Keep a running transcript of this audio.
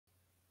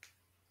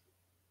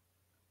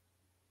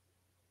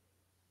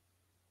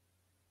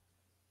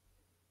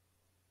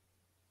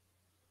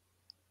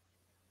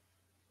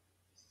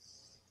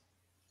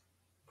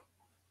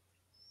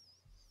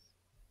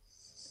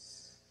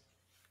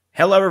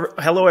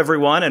Hello,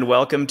 everyone, and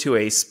welcome to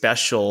a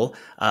special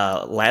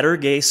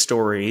Latter-day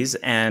Stories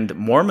and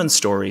Mormon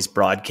Stories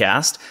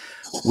broadcast.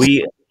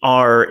 We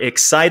are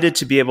excited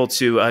to be able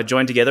to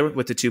join together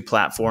with the two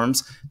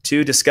platforms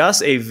to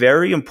discuss a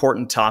very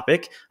important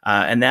topic,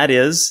 and that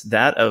is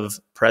that of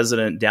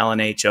President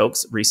Dallin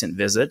H.'s recent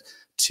visit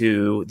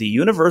to the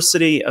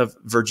University of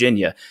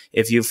Virginia.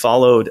 If you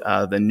followed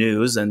the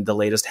news and the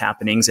latest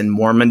happenings in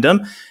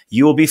Mormondom,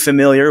 you will be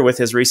familiar with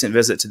his recent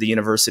visit to the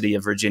University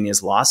of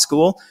Virginia's law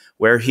school,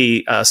 where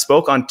he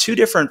spoke on two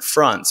different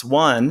fronts.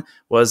 One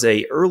was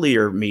an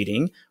earlier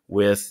meeting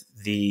with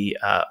the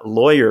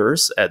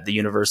lawyers at the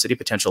university,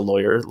 potential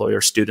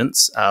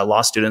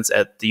law students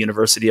at the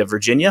University of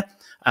Virginia,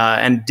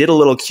 and did a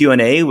little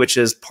Q&A, which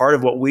is part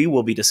of what we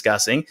will be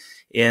discussing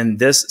in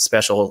this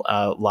special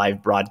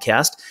live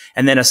broadcast.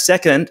 And then a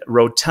second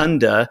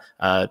Rotunda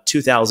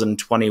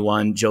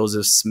 2021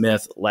 Joseph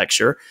Smith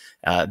lecture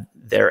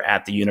there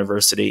at the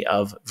University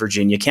of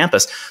Virginia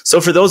campus.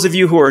 So for those of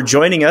you who are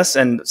joining us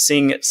and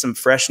seeing some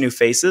fresh new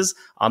faces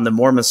on the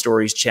Mormon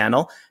Stories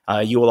channel,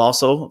 you will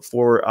also,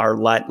 for our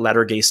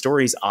Latter-day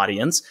Stories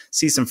audience,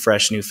 see some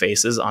fresh new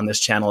faces on this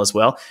channel as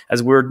well,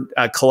 as we're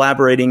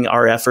collaborating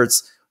our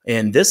efforts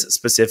in this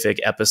specific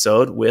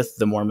episode with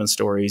the Mormon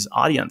Stories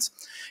audience.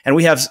 And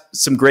we have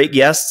some great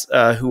guests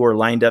who are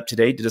lined up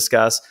today to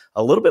discuss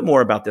a little bit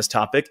more about this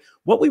topic.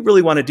 What we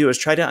really want to do is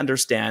try to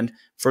understand,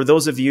 for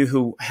those of you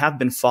who have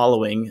been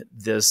following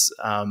this,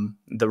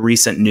 the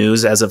recent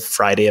news as of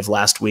Friday of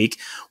last week,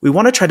 we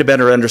want to try to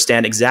better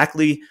understand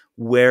exactly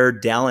where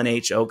Dallin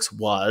H. Oaks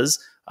was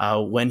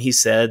when he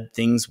said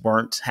things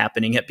weren't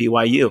happening at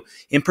BYU.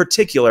 In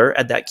particular,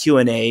 at that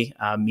Q&A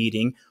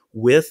meeting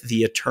with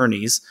the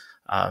attorneys,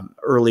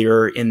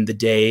 earlier in the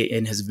day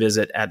in his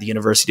visit at the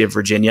University of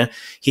Virginia,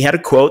 he had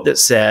a quote that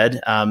said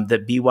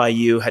that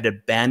BYU had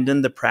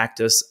abandoned the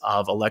practice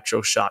of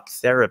electroshock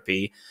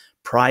therapy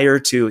prior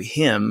to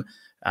him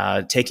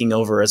taking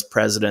over as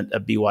president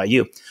of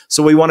BYU.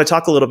 So we want to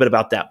talk a little bit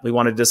about that. We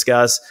want to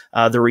discuss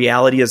the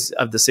reality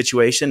of the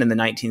situation in the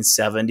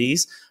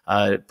 1970s,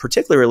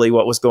 particularly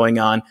what was going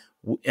on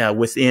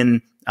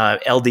within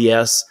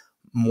LDS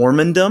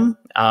Mormondom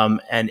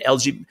and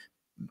LGBT.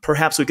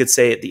 Perhaps we could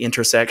say at the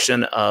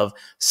intersection of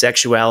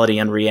sexuality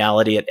and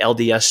reality at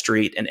LDS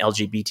Street and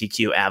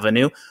LGBTQ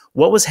Avenue.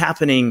 What was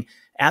happening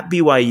at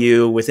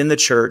BYU within the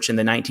church in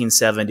the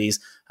 1970s,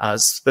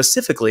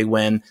 specifically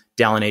when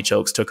Dallin H.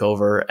 Oaks took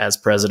over as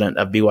president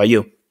of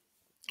BYU?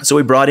 So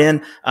we brought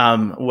in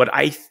what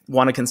I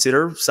want to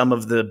consider some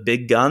of the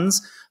big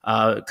guns.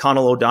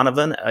 Connell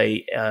O'Donovan,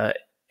 a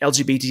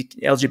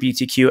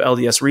LGBTQ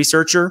LDS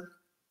researcher,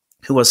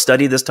 who has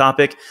studied this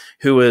topic,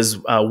 who is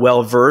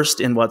well-versed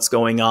in what's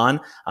going on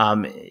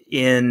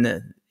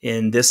in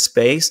this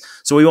space.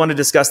 So we want to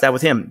discuss that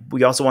with him.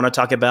 We also want to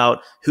talk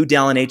about who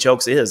Dallin H.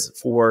 Oaks is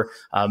for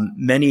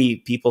many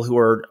people who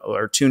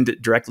are tuned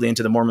directly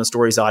into the Mormon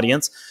Stories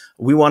audience.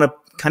 We want to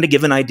kind of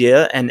give an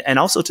idea and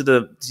also to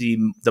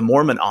the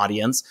Mormon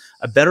audience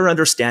a better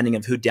understanding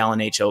of who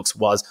Dallin H. Oaks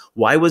was.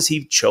 Why was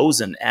he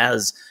chosen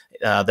as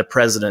the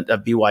president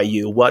of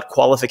BYU? What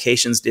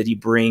qualifications did he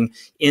bring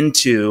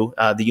into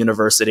the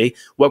university?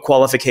 What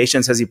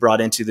qualifications has he brought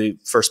into the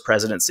first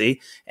presidency?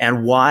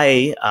 And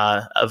why,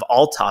 of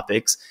all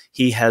topics,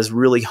 he has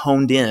really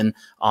honed in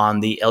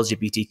on the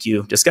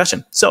LGBTQ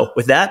discussion. So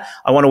with that,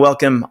 I want to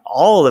welcome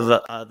all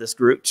of this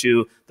group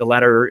to the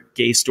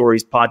Latter-day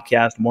Stories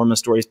podcast, Mormon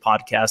Stories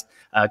podcast,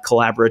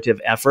 collaborative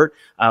effort.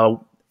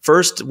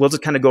 First, we'll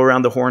just kind of go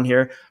around the horn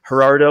here.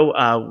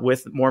 Gerardo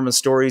with Mormon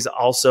Stories.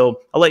 Also,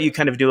 I'll let you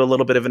kind of do a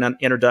little bit of an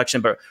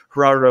introduction, but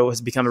Gerardo has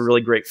become a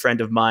really great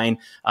friend of mine.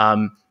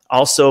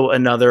 Also,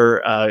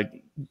 another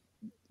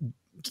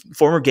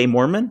former gay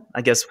Mormon,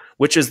 I guess,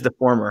 which is the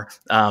former.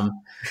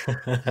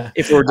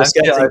 If we're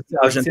discussing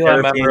conversion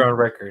therapy, on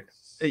record.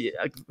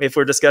 If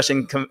we're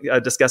discussing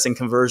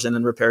conversion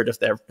and reparative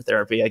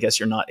therapy, I guess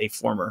you're not a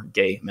former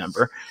gay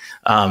member.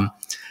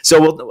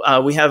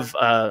 So we have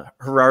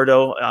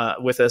Gerardo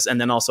with us,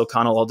 and then also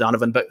Connell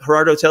O'Donovan. But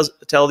Gerardo,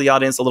 tell the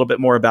audience a little bit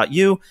more about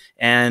you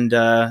and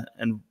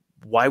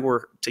why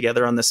we're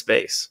together on this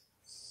space.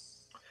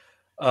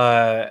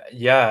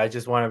 Yeah, I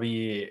just want to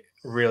be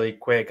really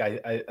quick.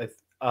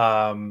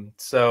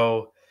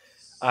 So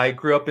I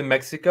grew up in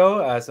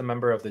Mexico as a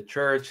member of the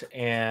church,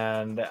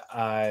 and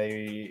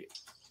I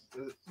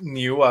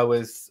knew I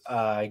was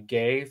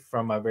gay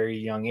from a very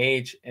young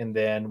age. And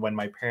then when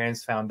my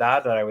parents found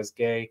out that I was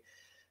gay,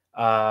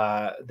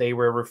 they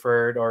were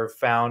referred or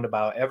found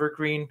about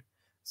Evergreen.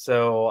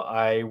 So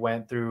I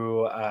went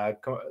through a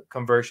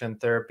conversion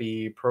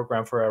therapy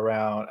program for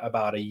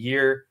about a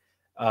year.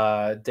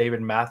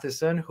 David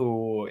Matheson,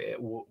 who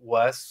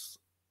was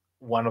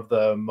one of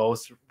the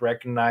most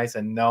recognized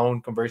and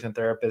known conversion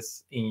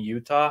therapists in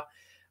Utah,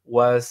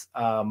 was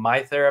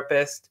my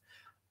therapist.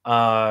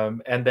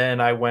 And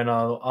then I went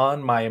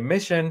on my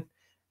mission.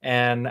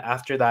 And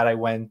after that, I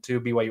went to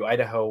BYU,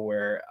 Idaho,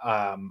 where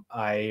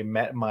I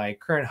met my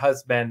current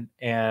husband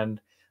and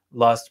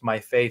lost my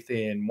faith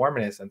in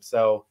Mormonism.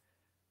 So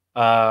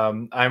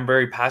I'm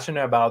very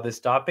passionate about this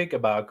topic,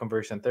 about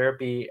conversion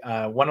therapy.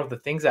 One of the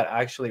things that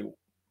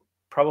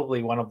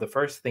probably one of the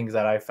first things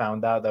that I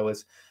found out that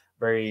was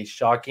very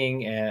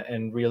shocking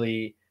and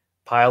really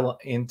pile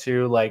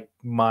into like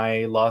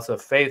my loss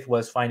of faith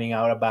was finding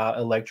out about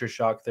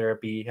electroshock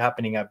therapy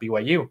happening at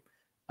BYU.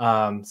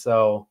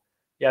 So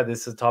yeah,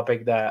 this is a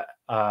topic that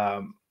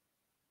I'm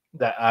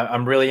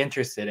really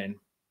interested in.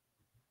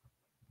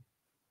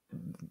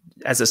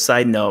 As a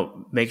side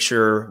note, make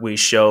sure we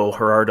show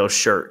Gerardo's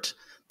shirt.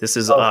 This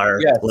is our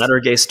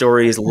Latter-day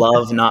Stories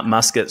Love Not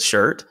Musket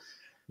shirt.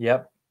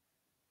 Yep.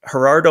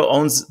 Gerardo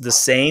owns the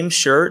same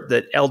shirt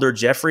that Elder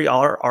Jeffrey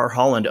R.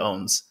 Holland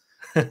owns.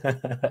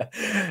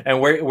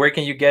 And where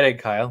can you get it,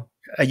 Kyle?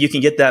 You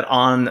can get that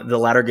on the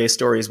Latter-day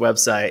Stories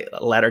website,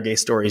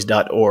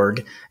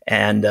 lattergaystories.org,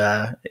 and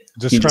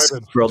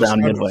describe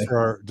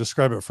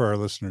it for our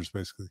listeners,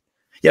 basically.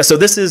 Yeah, so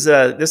this is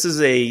a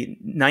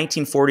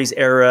 1940s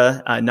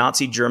era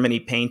Nazi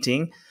Germany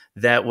painting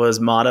that was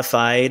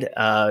modified.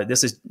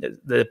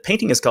 The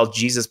painting is called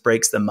 "Jesus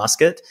Breaks the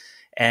Musket,"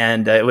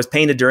 and it was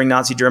painted during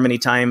Nazi Germany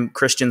time.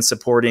 Christians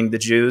supporting the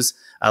Jews,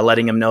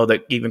 letting them know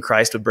that even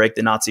Christ would break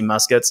the Nazi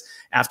muskets.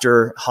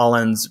 After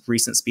Holland's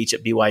recent speech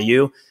at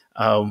BYU,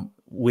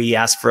 we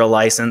asked for a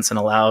license and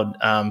allowed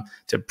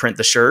to print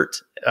the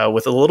shirt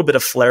with a little bit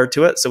of flair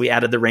to it. So we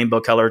added the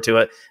rainbow color to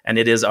it, and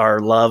it is our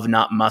Love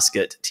Not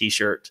Musket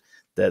t-shirt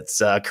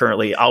that's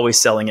currently always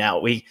selling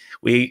out. We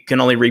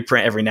can only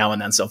reprint every now and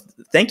then. So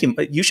thank you.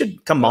 You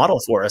should come model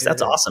for us.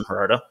 That's awesome,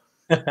 Gerardo.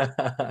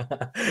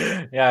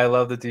 Yeah, I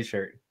love the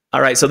t-shirt.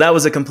 All right. So that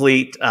was a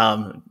complete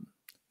drive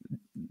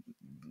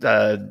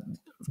in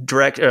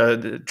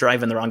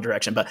the wrong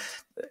direction, but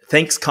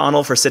thanks,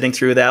 Connell, for sitting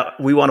through that.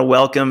 We want to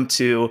welcome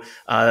to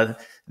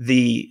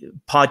the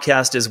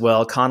podcast as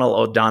well, Connell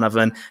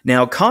O'Donovan.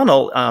 Now,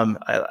 Connell,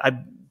 I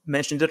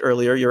mentioned it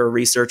earlier, you're a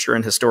researcher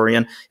and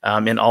historian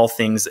in all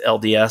things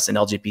LDS and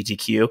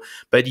LGBTQ,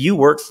 but you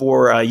work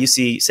for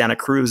UC Santa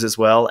Cruz as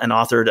well and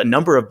authored a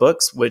number of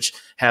books which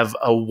have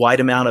a wide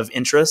amount of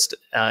interest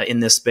in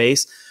this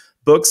space.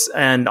 Books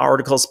and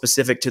articles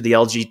specific to the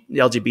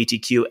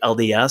LGBTQ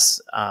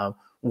LDS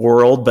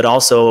world, but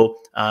also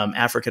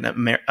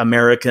African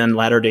American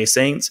Latter-day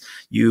Saints.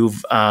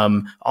 You've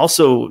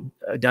also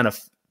done a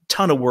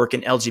ton of work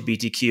in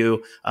LGBTQ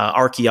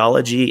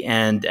archaeology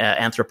and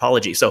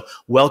anthropology. So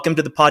welcome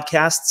to the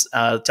podcasts.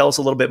 Tell us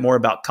a little bit more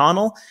about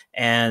Connell,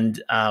 and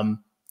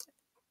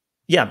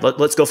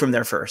let's go from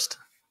there first.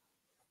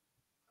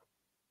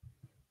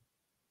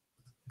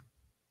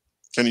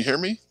 Can you hear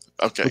me?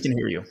 Okay. We can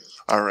hear you.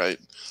 All right.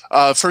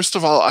 First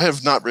of all, I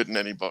have not written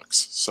any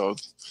books, so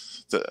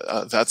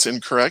that's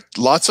incorrect.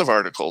 Lots of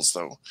articles,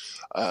 though.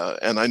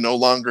 And I no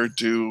longer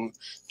do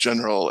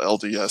general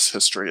LDS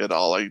history at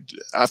all.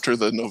 After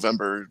the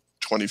November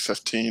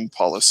 2015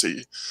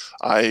 policy,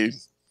 I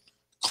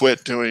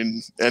quit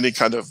doing any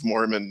kind of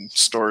Mormon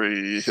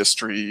story,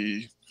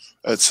 history,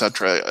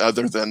 etc.,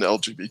 other than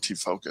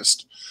LGBT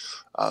focused.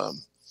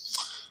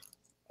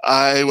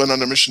 I went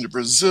on a mission to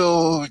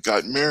Brazil,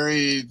 got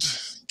married,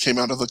 came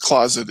out of the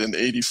closet in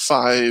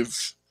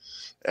 '85,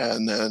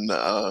 and then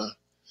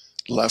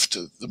left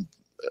the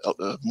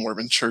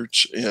Mormon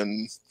Church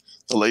in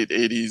the late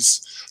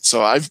 '80s.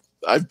 So I've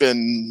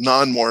been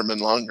non-Mormon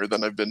longer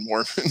than I've been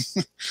Mormon.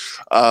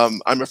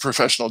 I'm a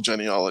professional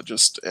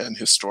genealogist and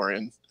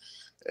historian,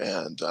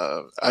 and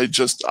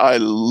I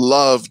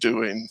love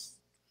doing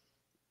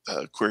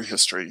queer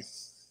history.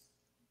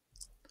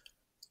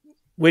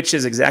 Which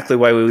is exactly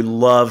why we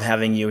love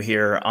having you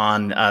here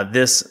on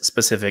this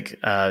specific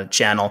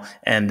channel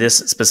and this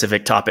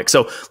specific topic.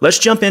 So let's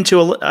jump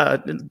into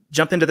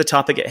the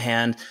topic at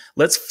hand.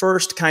 Let's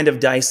first kind of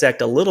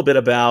dissect a little bit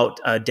about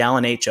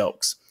Dallin H.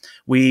 Oaks.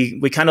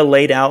 We kind of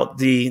laid out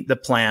the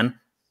plan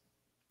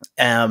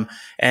and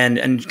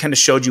kind of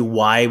showed you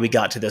why we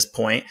got to this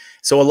point.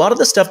 So a lot of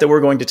the stuff that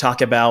we're going to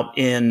talk about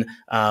in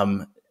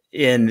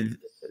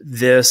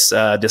this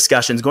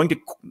discussion is going to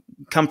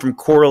come from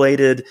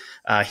correlated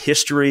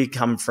history,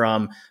 come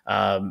from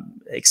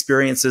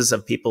experiences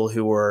of people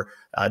who were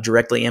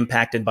directly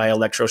impacted by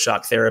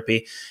electroshock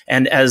therapy.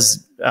 And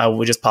as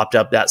we just popped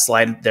up that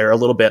slide there a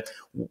little bit,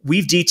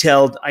 we've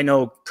detailed, I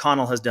know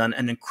Connell has done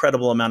an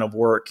incredible amount of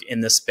work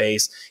in this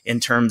space in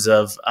terms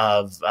of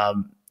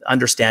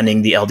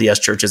understanding the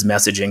LDS Church's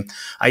messaging.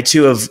 I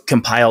too have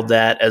compiled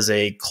that as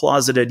a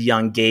closeted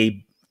young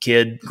gay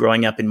kid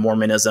growing up in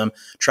Mormonism,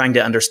 trying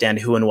to understand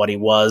who and what he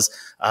was.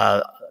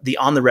 The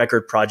On the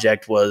Record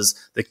project was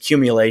the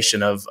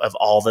accumulation of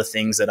all the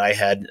things that I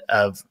had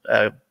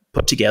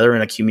put together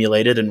and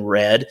accumulated and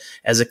read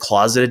as a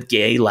closeted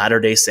gay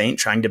Latter-day Saint,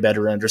 trying to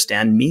better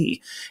understand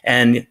me.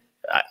 And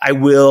I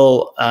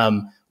will,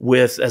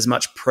 with as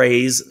much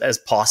praise as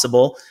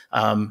possible,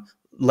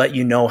 let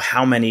you know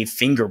how many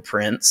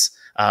fingerprints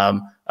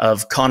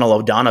of Connell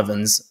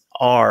O'Donovan's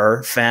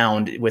are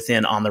found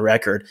within On the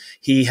Record.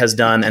 He has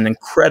done an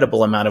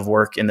incredible amount of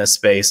work in this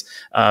space,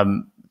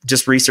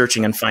 just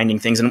researching and finding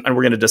things. And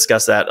we're going to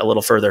discuss that a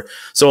little further.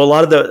 So a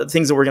lot of the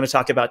things that we're going to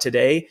talk about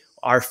today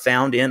are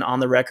found in On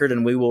the Record,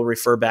 and we will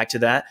refer back to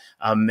that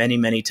many,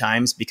 many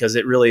times, because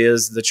it really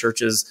is the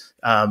church's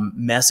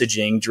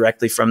messaging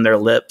directly from their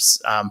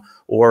lips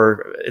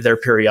or their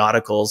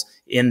periodicals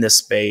in this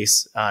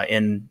space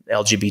in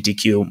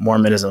LGBTQ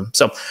Mormonism.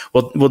 So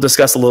we'll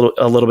discuss a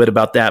little bit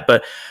about that.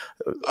 But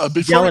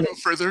before Dallin, we go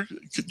further,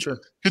 sure.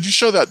 Could you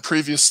show that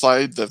previous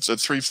slide? That's the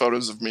 3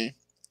 photos of me.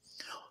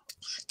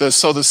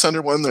 So the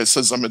center one that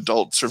says I'm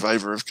adult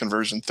survivor of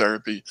conversion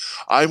therapy.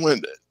 I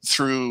went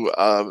through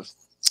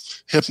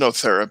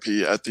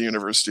hypnotherapy at the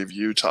University of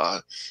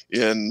Utah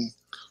in,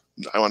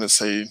 I want to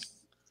say,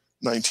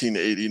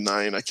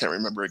 1989. I can't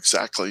remember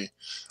exactly.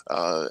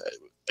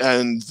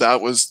 And that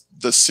was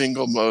the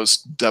single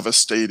most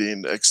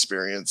devastating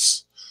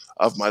experience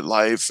of my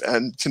life,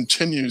 and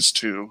continues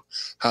to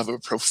have a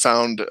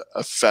profound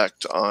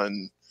effect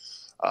on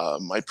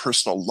my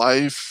personal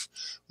life,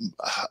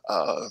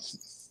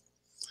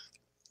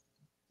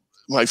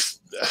 my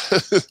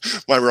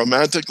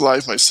romantic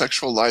life, my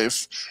sexual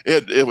life.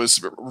 It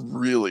was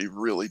really,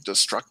 really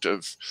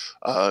destructive.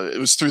 It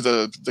was through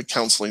the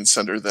counseling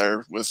center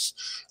there with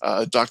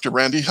Dr.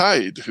 Randy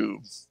Hyde,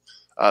 who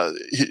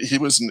he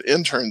was an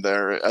intern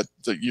there at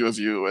the U of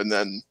U, and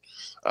then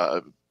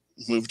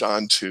moved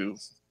on to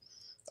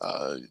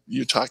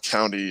Utah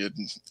County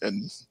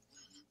and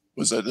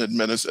was an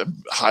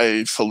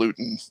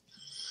highfalutin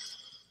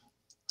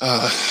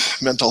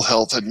mental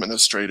health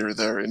administrator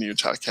there in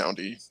Utah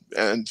County,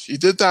 and he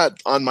did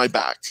that on my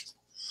back.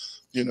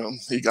 You know,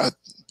 he got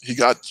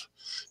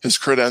his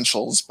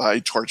credentials by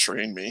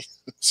torturing me.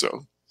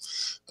 So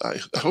I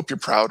hope you're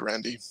proud,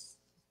 Randy.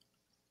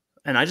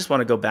 And I just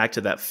want to go back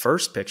to that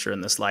first picture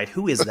in the slide.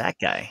 Who is that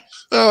guy?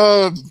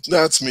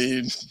 That's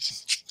me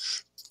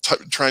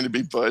trying to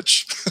be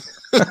butch.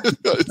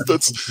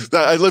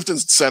 I lived in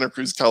Santa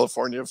Cruz,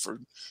 California for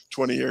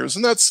 20 years,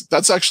 and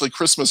that's actually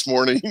Christmas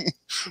morning.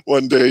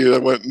 One day I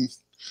went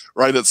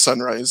right at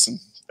sunrise and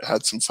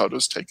had some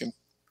photos taken.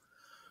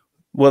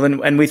 Well,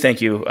 and we thank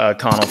you,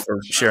 Connell,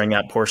 for sharing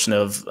that portion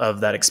of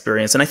that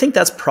experience. And I think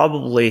that's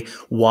probably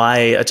why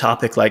a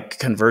topic like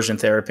conversion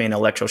therapy and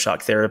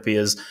electroshock therapy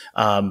is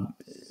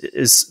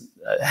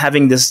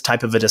having this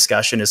type of a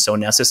discussion is so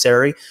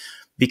necessary,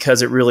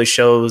 because it really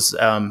shows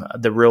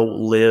the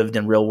real lived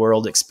and real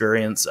world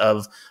experience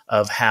of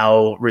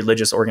how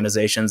religious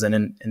organizations, and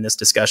in this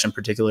discussion,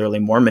 particularly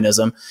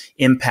Mormonism,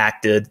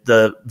 impacted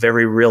the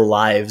very real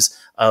lives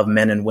of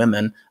men and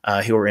women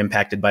who were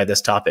impacted by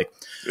this topic.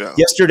 Yeah.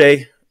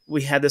 Yesterday,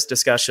 we had this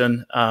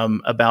discussion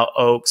about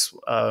Oaks.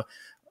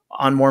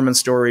 On Mormon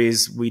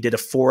Stories, we did a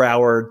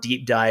 4-hour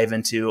deep dive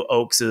into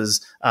Oaks's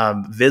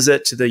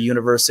visit to the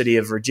University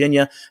of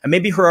Virginia. And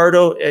maybe,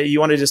 Gerardo, you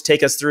want to just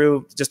take us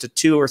through just a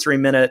 2 or 3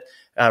 minute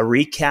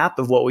recap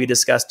of what we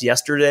discussed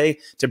yesterday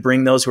to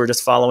bring those who are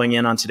just following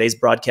in on today's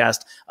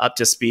broadcast up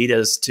to speed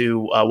as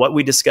to what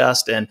we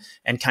discussed and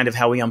kind of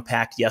how we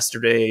unpacked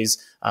yesterday's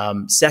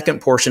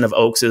second portion of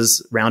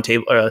Oaks's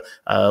roundtable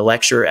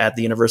lecture at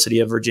the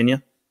University of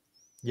Virginia?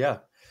 Yeah.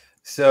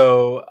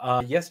 So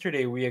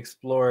yesterday we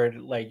explored,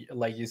 like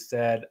you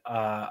said,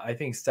 I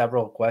think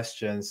several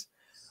questions.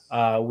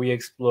 We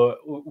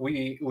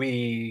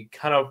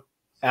kind of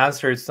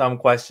answered some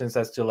questions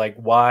as to like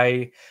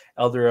why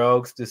Elder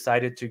Oaks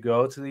decided to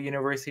go to the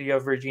University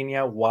of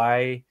Virginia,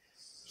 why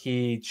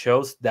he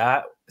chose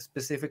that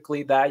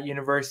specifically that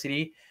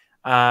university,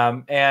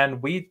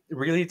 and we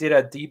really did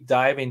a deep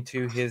dive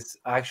into his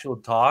actual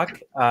talk,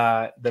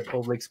 the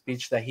public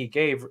speech that he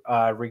gave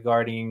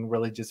regarding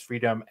religious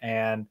freedom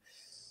and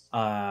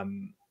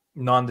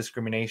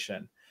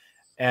non-discrimination.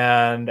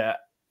 And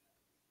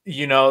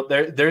you know,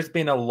 there's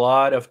been a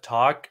lot of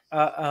talk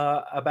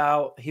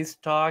about his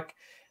talk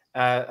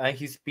and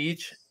his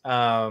speech.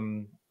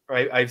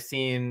 I've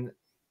seen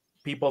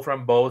people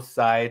from both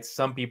sides.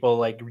 Some people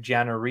like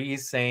Gianna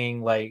Reese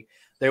saying like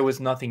there was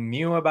nothing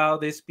new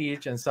about this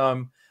speech, and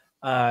some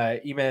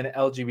even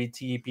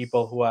LGBT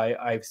people who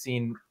I've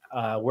seen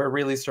were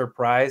really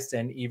surprised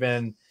and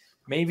even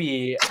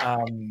maybe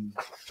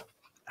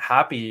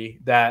happy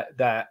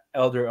that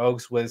Elder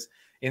Oaks was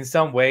in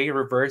some way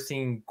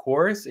reversing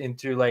course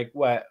into like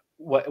what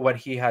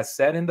he has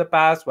said in the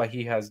past, what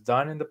he has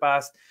done in the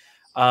past.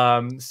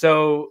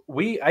 So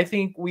I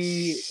think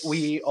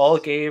we all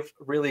gave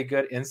really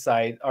good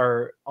insight,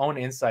 our own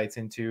insights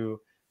into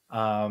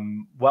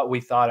what we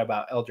thought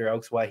about Elder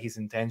Oaks, what his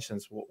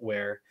intentions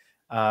were.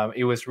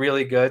 It was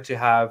really good to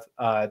have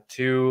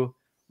 2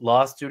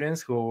 law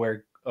students who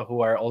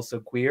are also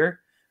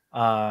queer,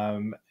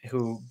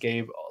 who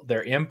gave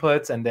their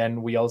inputs. And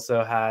then we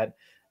also had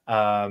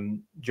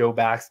Joe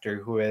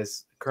Baxter, who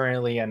is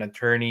currently an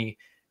attorney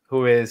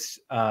who is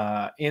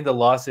in the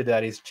lawsuit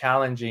that is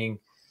challenging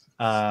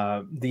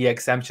the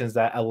exemptions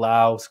that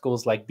allow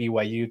schools like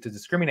BYU to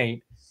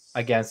discriminate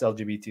against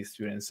LGBT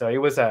students. So it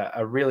was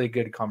a really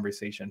good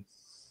conversation.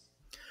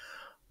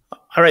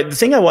 All right. The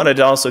thing I wanted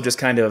to also just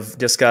kind of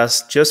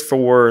discuss, just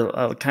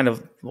for kind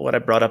of what I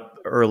brought up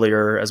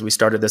earlier as we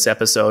started this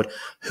episode,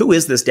 who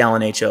is this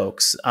Dallin H.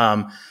 Oaks?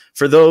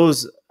 For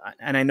those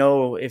and I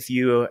know if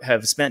you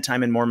have spent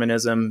time in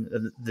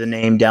Mormonism, the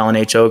name Dallin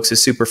H. Oaks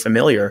is super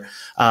familiar.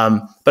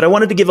 But I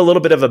wanted to give a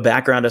little bit of a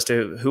background as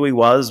to who he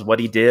was, what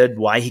he did,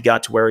 why he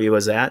got to where he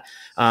was at.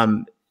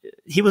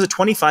 He was a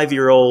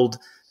 25-year-old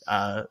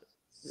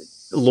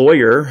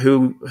lawyer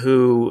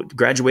who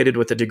graduated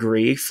with a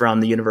degree from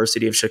the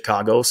University of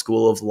Chicago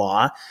School of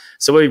Law.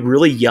 So a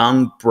really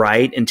young,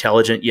 bright,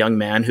 intelligent young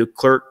man who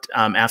clerked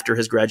after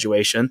his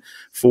graduation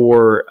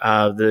for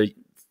the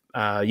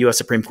U.S.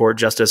 Supreme Court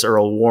Justice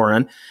Earl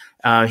Warren.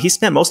 He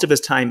spent most of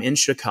his time in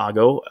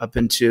Chicago up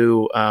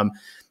into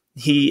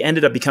he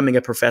ended up becoming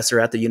a professor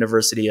at the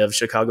University of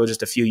Chicago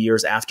just a few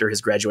years after his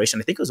graduation.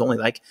 I think it was only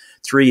like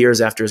 3 years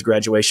after his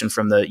graduation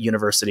from the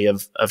University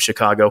of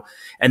Chicago.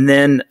 And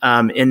then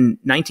in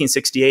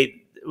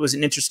 1968, it was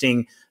an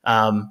interesting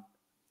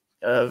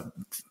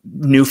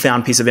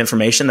newfound piece of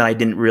information that I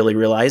didn't really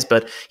realize,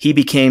 but he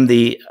became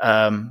the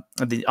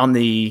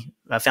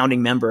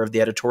founding member of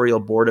the editorial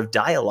board of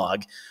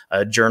Dialogue,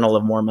 a journal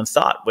of Mormon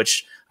thought,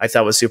 which I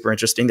thought was super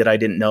interesting that I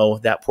didn't know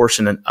that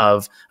portion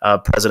of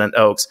President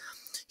Oaks.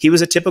 He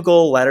was a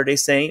typical Latter-day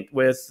Saint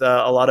with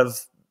a lot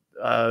of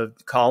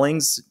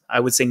callings,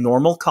 I would say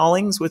normal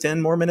callings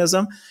within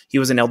Mormonism. He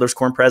was an Elders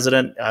Quorum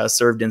president,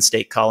 served in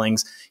stake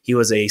callings. He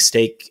was a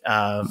stake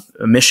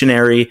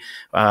missionary,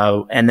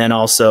 and then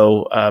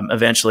also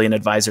eventually an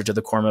advisor to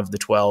the Quorum of the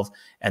 12,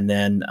 and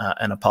then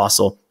an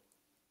apostle.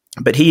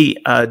 But he,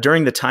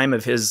 during the time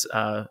of his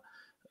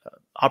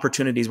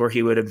opportunities where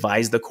he would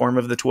advise the Quorum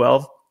of the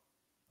 12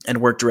 and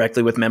work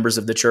directly with members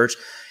of the church,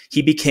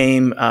 he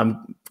became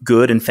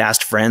good and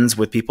fast friends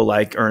with people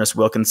like Ernest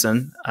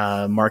Wilkinson,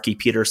 Marky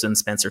Peterson,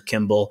 Spencer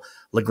Kimball,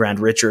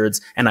 LeGrand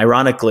Richards. And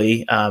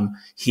ironically,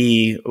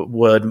 he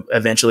would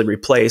eventually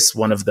replace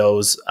one of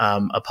those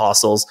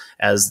apostles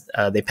as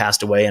they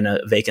passed away and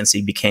a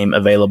vacancy became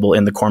available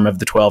in the Quorum of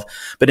the 12.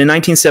 But in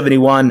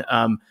 1971,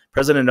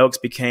 President Oaks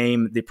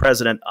became the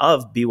president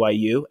of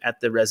BYU at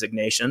the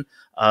resignation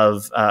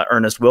of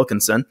Ernest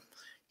Wilkinson.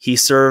 He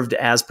served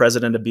as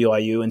president of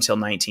BYU until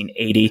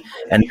 1980,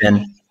 and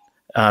then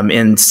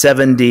in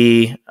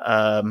 70,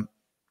 until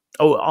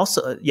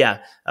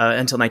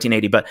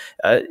 1980. But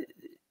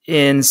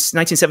in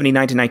 1979 to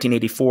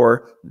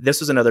 1984, this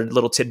was another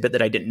little tidbit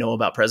that I didn't know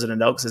about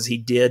President Oaks, is he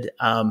did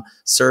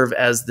serve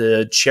as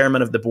the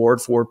chairman of the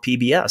board for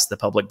PBS, the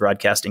public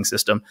broadcasting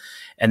system.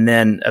 And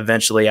then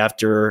eventually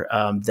after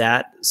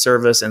that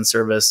service and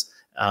service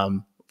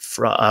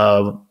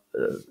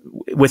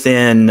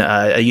within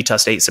a Utah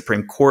State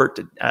Supreme Court,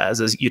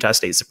 as a Utah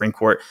State Supreme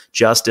Court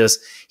justice,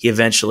 he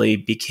eventually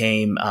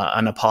became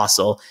an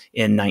apostle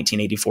in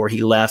 1984.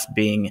 He left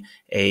being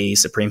a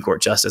Supreme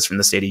Court justice from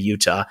the state of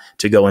Utah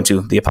to go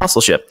into the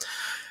apostleship.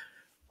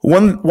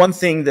 One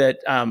thing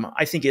that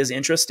I think is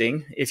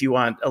interesting, if you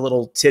want a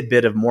little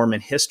tidbit of Mormon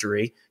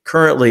history,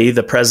 currently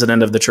the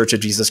president of the Church of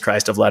Jesus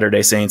Christ of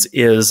Latter-day Saints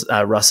is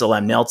Russell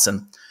M.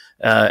 Nelson.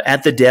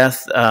 At the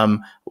death,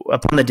 upon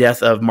the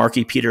death of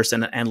Marky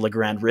Peterson and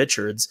LeGrand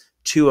Richards,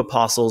 2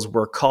 apostles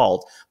were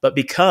called. But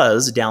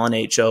because Dallin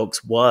H.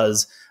 Oaks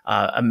was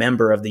a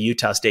member of the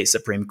Utah State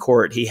Supreme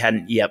Court, he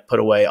hadn't yet put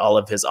away all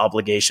of his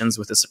obligations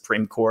with the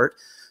Supreme Court.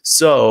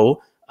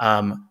 So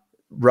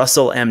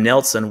Russell M.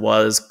 Nelson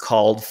was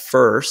called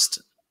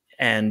first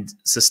and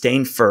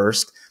sustained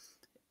first.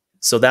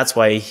 So that's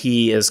why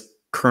he is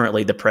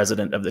currently the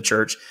president of the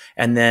church.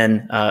 And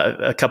then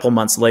a couple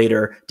months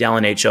later,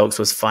 Dallin H. Oaks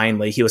was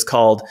he was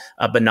called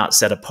but not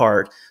set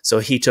apart. So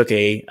he took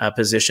a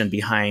position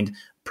behind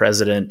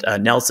President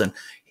Nelson.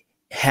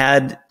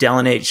 Had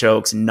Dallin H.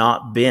 Oaks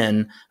not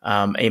been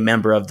a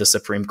member of the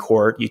Supreme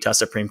Court, Utah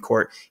Supreme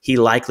Court, he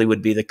likely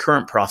would be the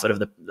current prophet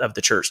of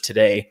the church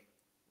today,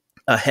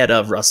 ahead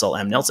of Russell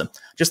M. Nelson.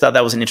 Just thought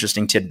that was an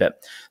interesting tidbit.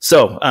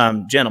 So,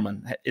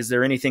 gentlemen, is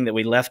there anything that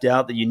we left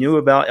out that you knew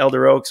about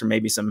Elder Oaks, or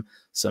maybe some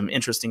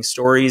interesting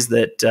stories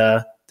that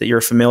that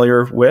you're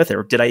familiar with,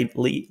 or did I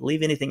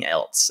leave anything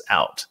else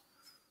out?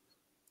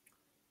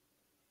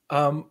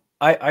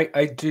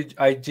 I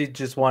did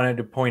just wanted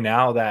to point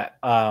out that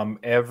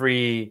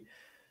every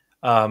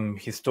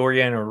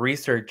historian or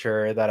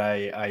researcher that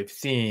I've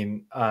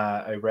seen,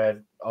 I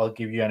read, I'll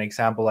give you an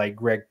example, like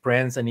Greg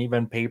Prince, and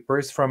even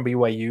papers from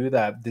BYU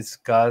that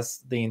discuss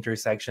the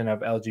intersection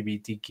of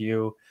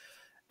LGBTQ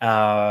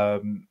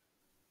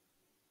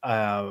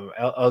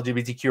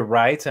LGBTQ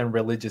rights and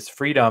religious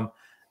freedom.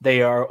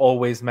 They are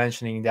always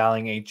mentioning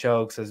Dallin H.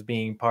 Oaks as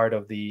being part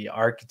of the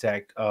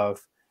architect of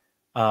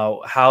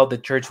how the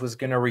church was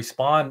going to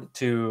respond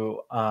to,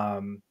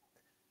 to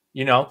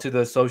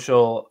the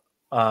social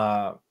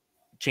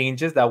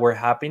changes that were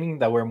happening,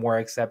 that were more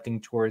accepting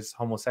towards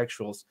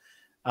homosexuals.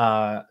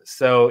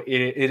 So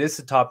it is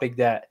a topic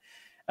that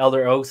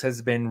Elder Oaks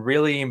has been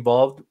really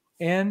involved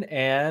in,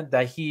 and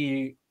that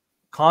he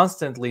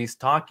constantly is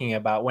talking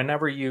about.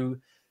 Whenever you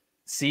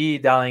see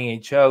Dallin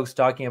H. Oaks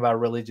talking about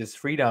religious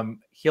freedom,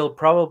 he'll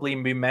probably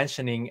be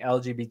mentioning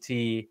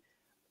LGBT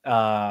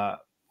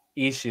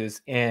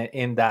issues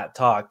in that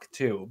talk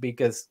too,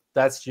 because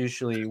that's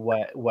usually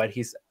what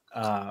his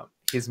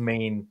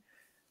main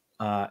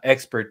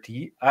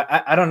expertise.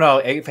 I don't know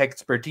if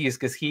expertise,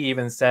 because he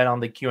even said on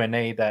the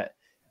Q&A that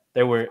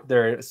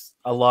there's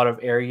a lot of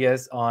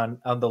areas on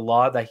the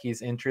law that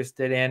he's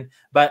interested in,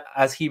 but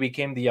as he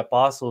became the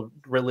apostle,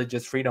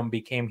 religious freedom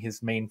became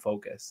his main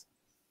focus,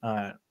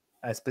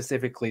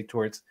 specifically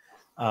towards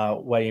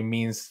what it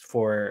means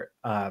for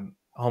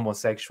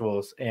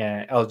homosexuals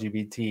and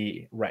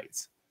LGBT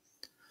rights.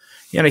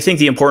 Yeah, and I think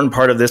the important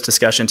part of this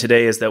discussion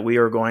today is that we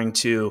are going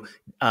to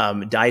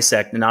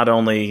dissect not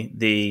only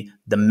the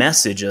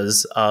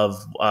messages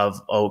of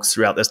Oaks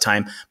throughout this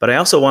time, but I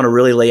also want to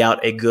really lay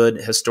out a good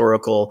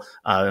historical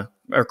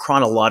or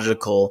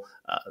chronological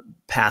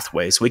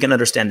pathway, so we can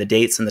understand the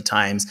dates and the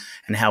times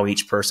and how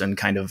each person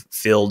kind of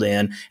filled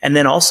in, and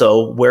then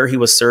also where he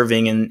was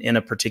serving in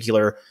a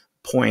particular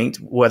point,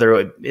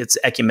 whether it's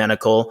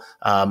ecumenical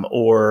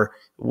or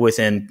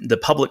within the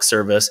public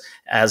service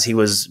as he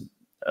was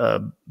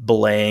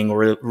belaying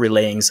or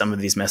relaying some of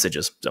these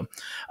messages. So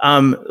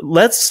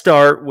let's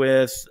start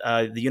with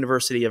the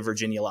University of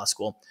Virginia Law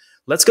School.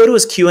 Let's go to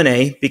his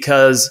Q&A,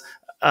 because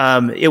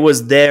it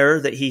was there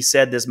that he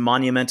said this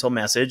monumental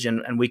message,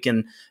 and we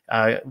can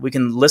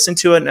listen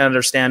to it and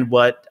understand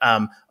what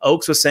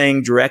Oaks was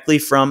saying directly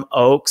from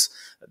Oaks.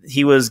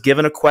 He was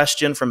given a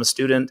question from a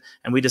student,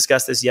 and we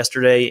discussed this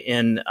yesterday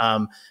in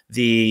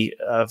the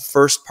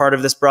first part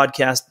of this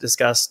broadcast,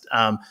 discussed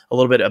a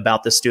little bit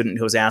about the student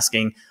who was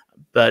asking.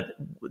 But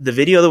the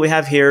video that we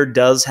have here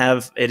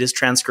is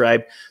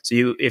transcribed.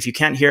 So if you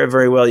can't hear it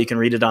very well, you can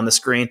read it on the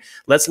screen.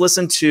 Let's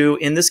listen to,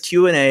 in this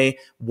Q&A,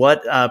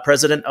 what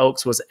President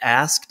Oaks was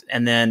asked,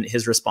 and then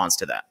his response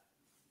to that.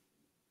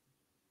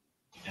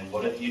 And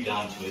what have you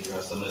done to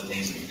address some of the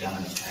things that you've done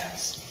in the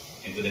past,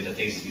 including the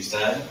things that you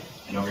said,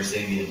 and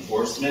overseeing the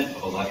enforcement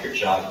of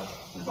electroshock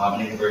and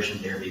vomiting aversion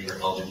therapy for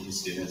LGBT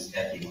students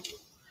at BYU?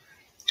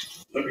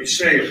 Let me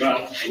say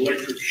about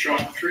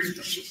electroshock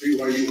treatments at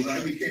BYU. When I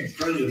became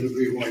president of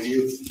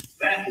BYU,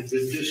 that had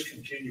been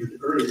discontinued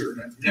earlier,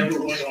 and it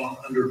never went on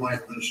under my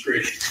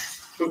administration.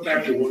 Put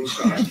that to one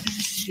side.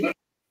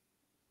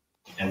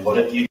 And what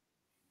have you?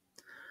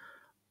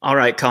 All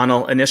right,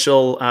 Connell,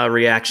 initial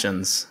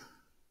reactions.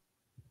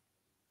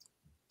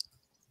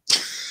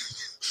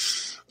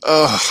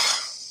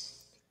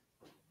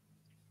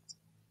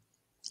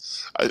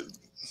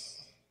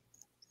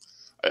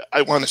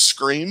 I want to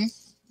scream.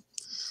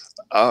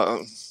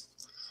 I'm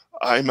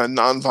a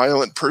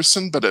nonviolent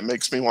person, but it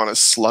makes me want to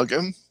slug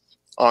him,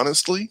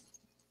 honestly.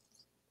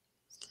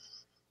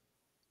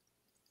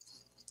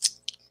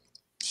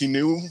 He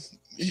knew,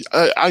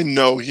 I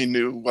know he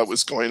knew what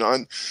was going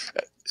on.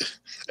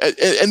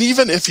 And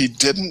even if he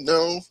didn't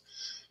know,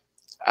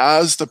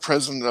 as the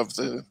president of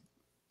the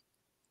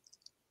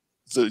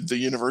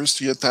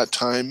university at that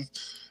time,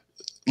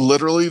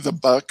 literally the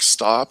buck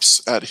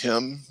stops at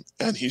him,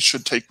 and he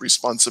should take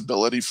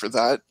responsibility for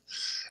that.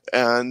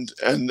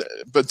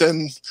 But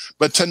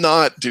to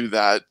not do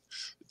that,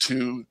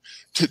 to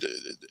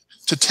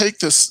take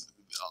this,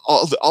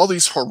 all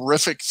these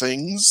horrific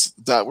things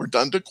that were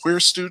done to queer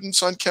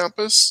students on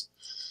campus,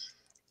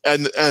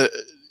 and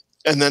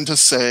then to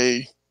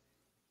say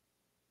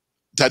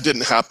that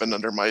didn't happen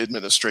under my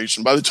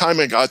administration. By the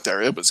time I got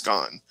there, it was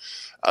gone.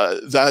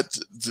 That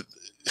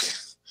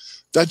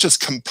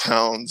just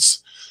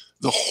compounds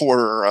the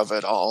horror of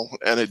it all,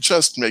 and it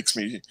just makes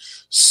me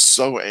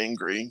so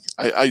angry.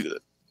 I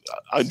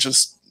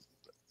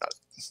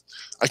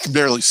can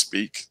barely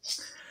speak.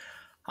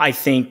 I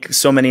think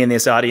so many in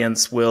this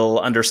audience will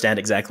understand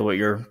exactly what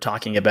you're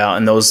talking about,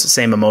 and those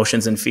same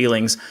emotions and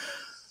feelings.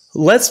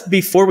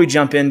 Before we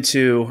jump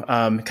into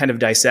kind of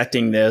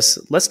dissecting this,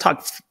 let's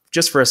talk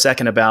just for a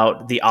second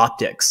about the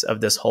optics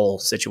of this whole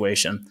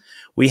situation.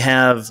 We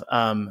have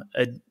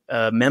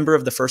a member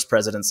of the First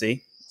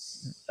Presidency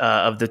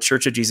of the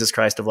Church of Jesus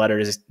Christ of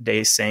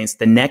Latter-day Saints,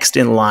 the next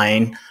in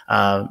line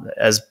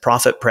as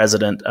prophet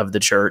president of the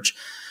church,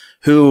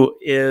 who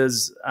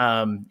is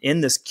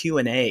in this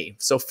Q&A.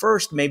 So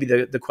first, maybe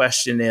the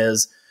question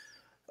is,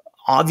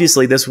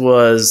 obviously this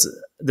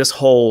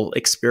whole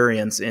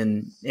experience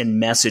in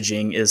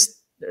messaging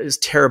is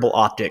terrible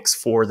optics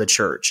for the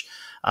church.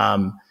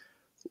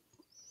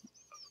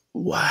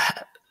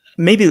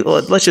 Maybe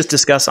let's just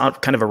discuss on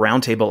kind of a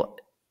roundtable.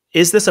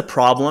 Is this a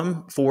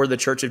problem for the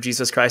Church of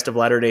Jesus Christ of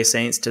Latter-day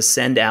Saints to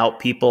send out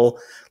people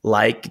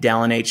like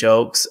Dallin H.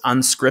 Oaks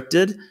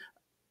unscripted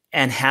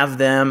and have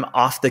them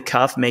off the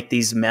cuff make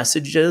these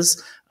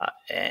messages?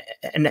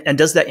 And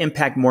does that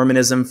impact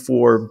Mormonism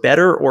for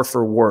better or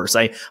for worse?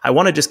 I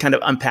want to just kind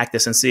of unpack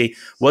this and see,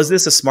 was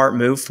this a smart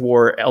move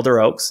for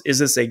Elder Oaks? Is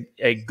this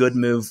a good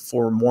move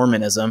for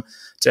Mormonism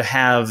to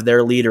have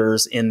their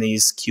leaders in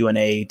these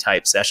Q&A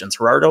type sessions?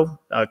 Gerardo,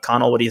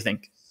 Connell, what do you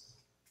think?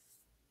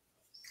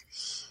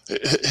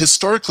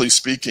 Historically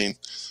speaking,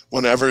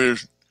 whenever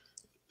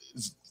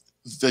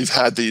they've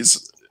had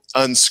these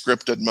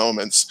unscripted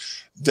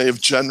moments,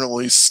 they've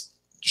generally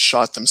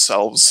shot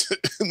themselves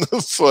in the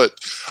foot.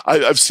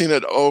 I've seen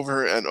it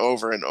over and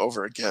over and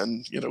over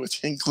again, with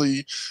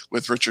Hinckley,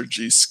 with Richard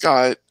G.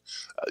 Scott.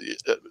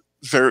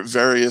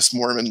 various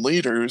Mormon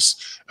leaders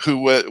who,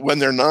 when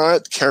they're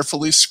not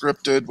carefully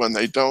scripted, when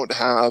they don't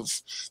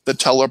have the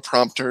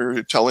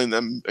teleprompter telling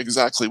them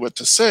exactly what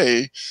to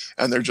say,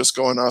 and they're just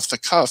going off the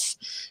cuff,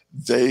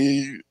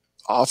 they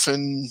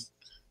often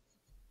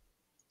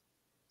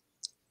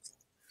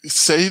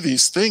say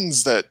these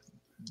things that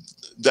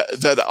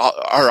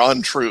are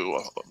untrue,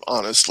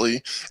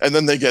 honestly, and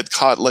then they get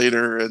caught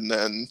later, and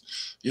then,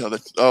 you know,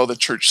 the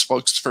church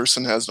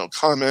spokesperson has no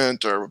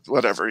comment or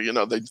whatever. You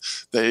know,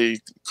 they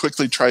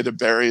quickly try to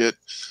bury it.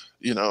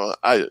 You know,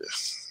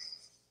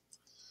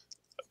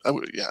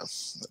 yeah,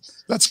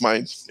 that's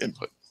my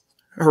input.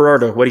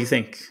 Gerardo, what do you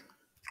think?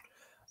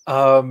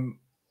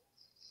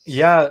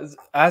 Yeah,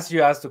 as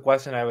you asked the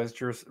question, I was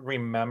just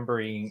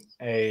remembering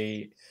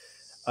a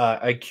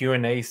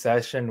Q&A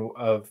session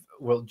of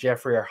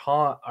Jeffrey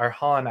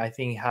Arhan, I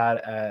think, had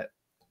at,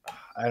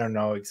 I don't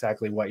know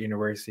exactly what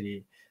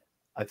university,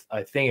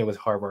 I think it was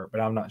Harvard,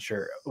 but I'm not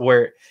sure,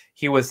 where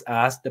he was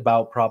asked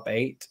about Prop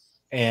 8,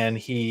 and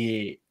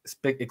he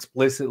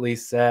explicitly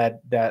said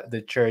that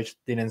the church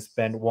didn't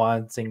spend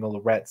one single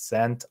red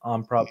cent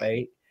on Prop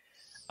 8,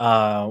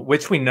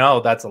 which we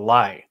know that's a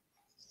lie.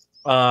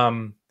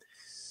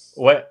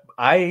 What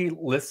I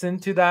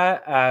listened to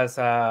that as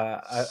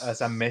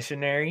a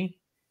missionary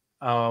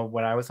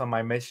when I was on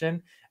my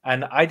mission,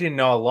 and I didn't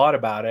know a lot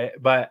about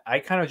it, but I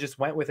kind of just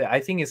went with it. I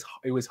think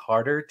it was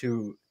harder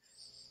to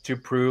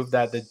prove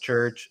that the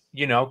church,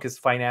 you know, because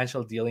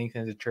financial dealings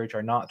in the church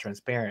are not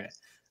transparent.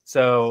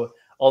 So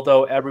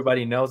although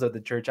everybody knows that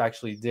the church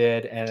actually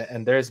did,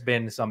 and there's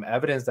been some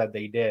evidence that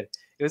they did,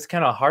 it was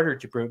kind of harder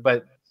to prove.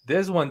 But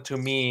this one, to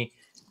me,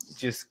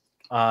 just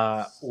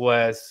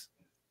was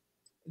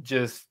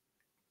just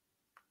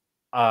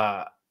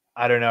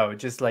I don't know,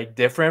 just like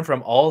different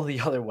from all the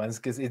other ones,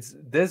 because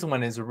this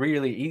one is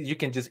really easy. You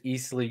can just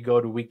easily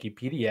go to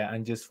Wikipedia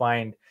and just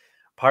find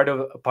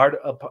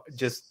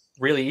just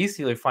really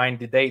easily find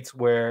the dates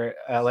where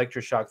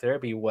electroshock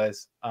therapy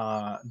was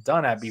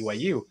done at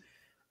BYU,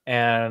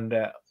 and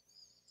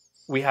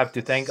we have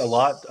to thank a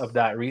lot of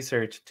that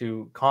research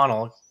to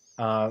Connell.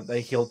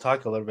 That he'll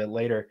talk a little bit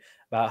later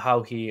about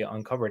how he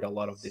uncovered a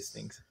lot of these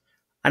things.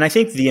 And I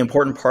think the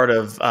important part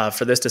of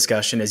for this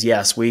discussion is,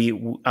 yes,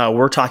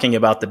 we're talking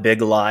about the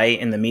big lie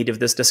in the meat of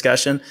this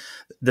discussion.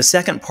 The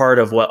second part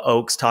of what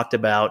Oaks talked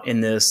about in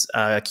this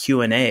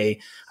Q&A,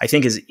 I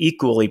think, is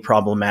equally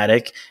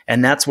problematic,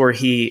 and that's where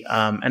he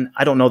and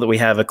I don't know that we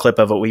have a clip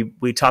of it.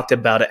 We talked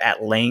about it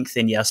at length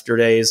in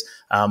yesterday's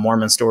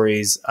Mormon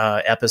Stories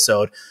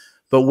episode,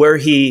 but where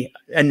he,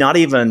 and not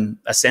even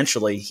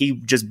essentially, he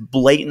just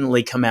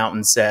blatantly come out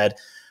and said,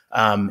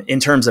 in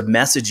terms of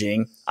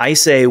messaging, I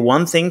say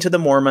one thing to the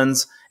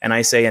Mormons and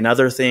I say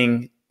another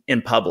thing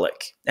in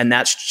public. And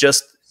that's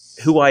just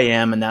who I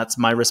am, and that's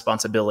my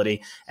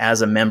responsibility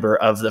as a member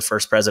of the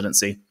First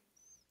Presidency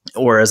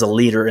or as a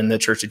leader in the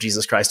Church of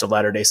Jesus Christ of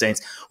Latter-day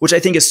Saints, which I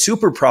think is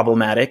super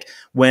problematic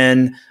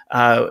when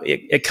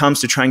it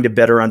comes to trying to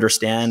better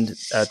understand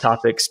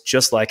topics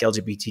just like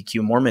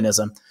LGBTQ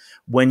Mormonism.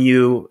 When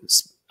you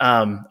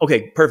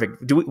okay,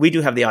 perfect. We do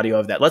have the audio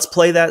of that. Let's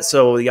play that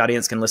so the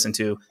audience can listen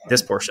to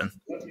this portion.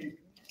 Let me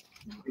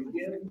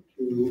begin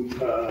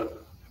to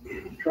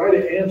try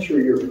to answer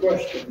your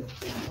question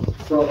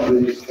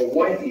from the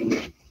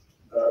Hawaii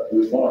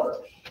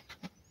remarks.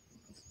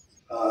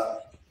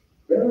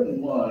 Bear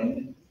in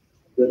mind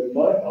that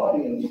my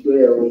audience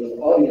there was an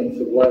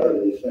audience of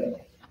Latter-day Saints.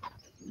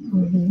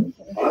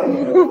 I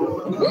have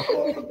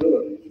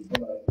responsibilities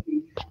when I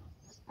teach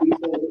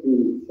people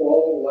who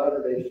follow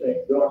Latter-day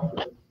Saint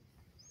doctrine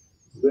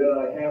than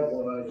I have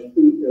when I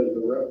speak as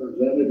a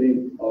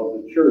representative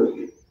of the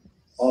church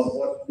on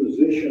what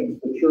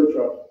positions the church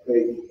ought to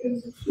take in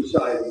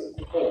society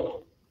as a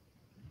whole.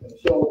 And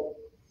so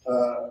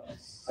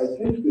I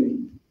think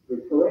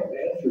the correct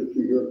answer to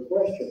your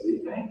question,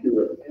 the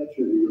accurate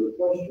answer to your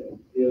question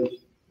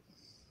is,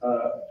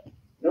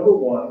 number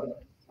one,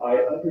 I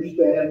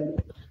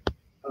understand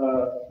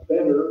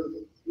better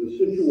the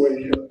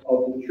situation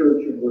of the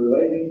church in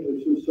relating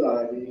to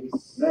society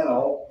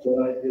now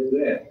than I did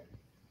then.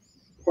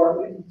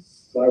 Partly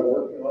by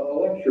working on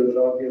a lecture that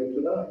I'll give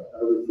tonight. I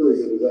refer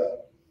you to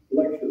that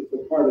lecture for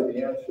part of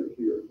the answer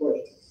to your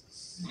question.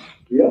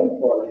 The other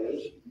part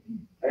is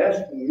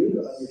asking you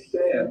to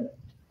understand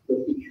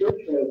that the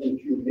church has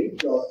its unique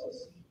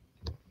doctrines.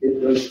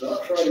 It does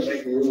not try to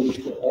make rules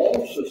for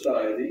all of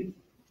society,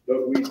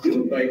 but we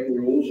do make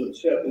rules and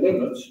set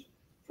limits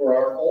for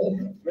our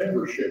own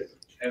membership.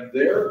 And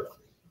they're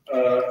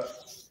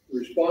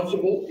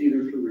responsible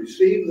either to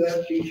receive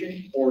that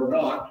teaching or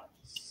not.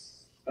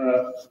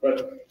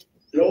 But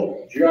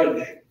don't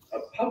judge a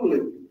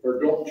public, or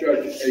don't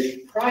judge a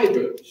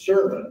private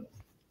sermon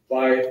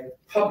by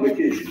public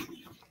issues.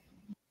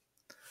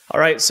 All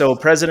right, so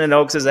President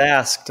Oaks has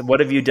asked, what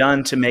have you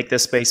done to make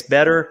this space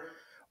better?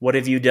 What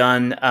have you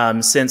done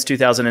since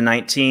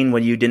 2019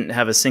 when you didn't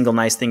have a single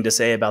nice thing to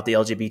say about the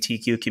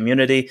LGBTQ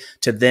community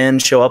to then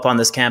show up on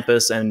this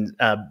campus and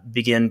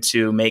begin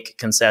to make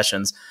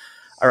concessions?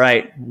 All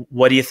right,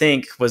 what do you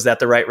think? Was that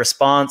the right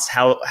response?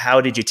 How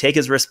did you take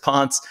his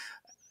response?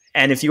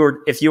 And if you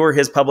were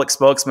his public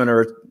spokesman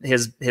or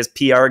his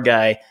PR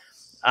guy,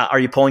 are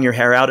you pulling your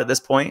hair out at this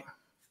point?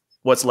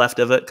 What's left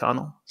of it,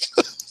 Connell?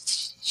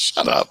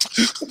 Shut up.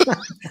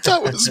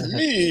 That was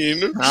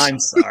mean. I'm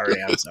sorry.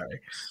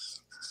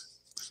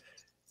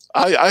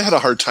 I had a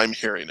hard time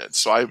hearing it,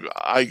 so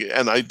I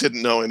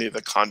didn't know any of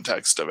the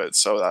context of it,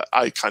 so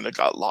I kind of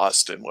got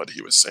lost in what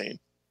he was saying.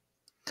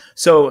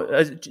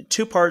 So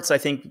two parts, I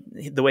think,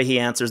 the way he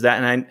answers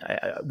that, and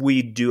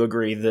we do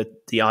agree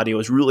that the audio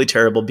is really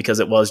terrible because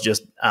it was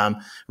just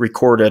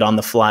recorded on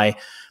the fly.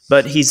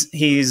 But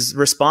he's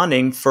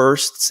responding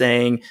first,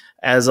 saying,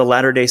 as a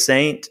Latter-day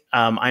Saint,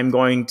 I'm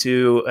going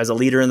to, as a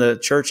leader in the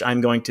church,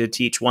 I'm going to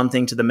teach one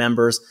thing to the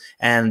members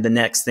and the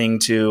next thing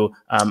to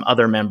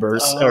other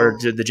members or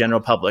to the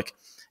general public.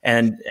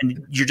 And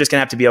you're just gonna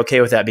have to be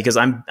okay with that, because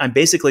I'm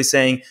basically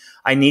saying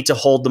I need to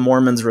hold the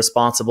Mormons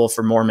responsible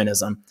for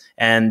Mormonism.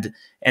 And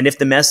if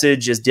the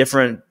message is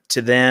different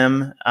to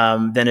them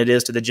than it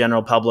is to the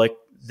general public,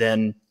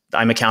 then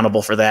I'm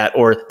accountable for that,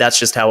 or that's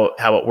just how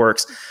it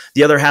works.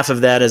 The other half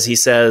of that is he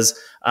says,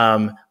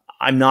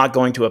 I'm not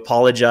going to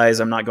apologize.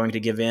 I'm not going to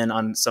give in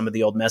on some of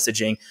the old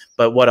messaging,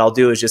 but what I'll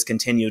do is just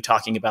continue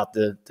talking about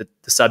the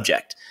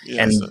subject.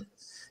 Yes. And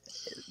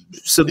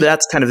so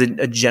that's kind of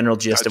a general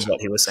gist of what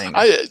he was saying.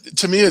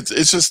 To me,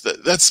 it's just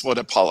that's what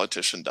a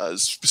politician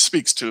does,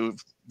 speaks to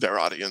their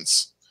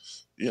audience,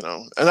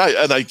 and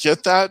I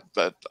get that,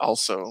 but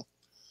also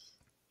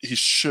he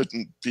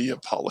shouldn't be a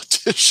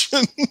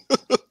politician.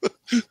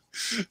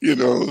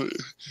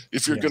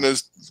 If you're going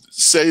to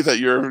say that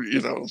you're,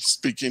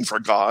 speaking for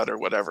God or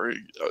whatever,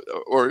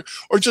 or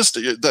just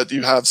that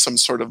you have some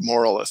sort of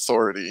moral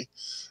authority,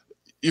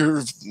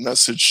 your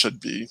message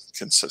should be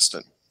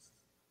consistent.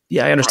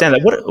 Yeah, I understand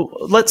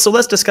that. So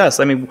let's discuss.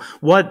 I mean,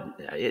 what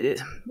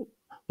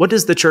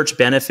does the church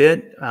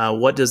benefit?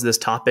 What does this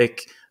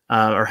topic,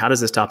 or how does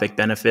this topic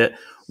benefit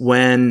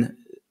when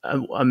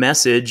a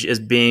message is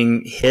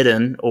being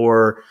hidden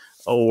or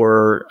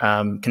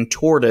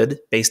contorted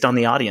based on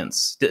the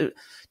audience?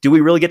 Do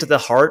we really get to the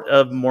heart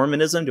of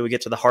Mormonism? Do we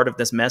get to the heart of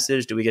this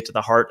message? Do we get to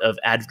the heart of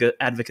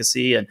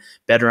advocacy and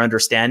better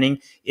understanding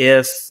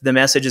if the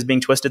message is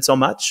being twisted so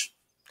much?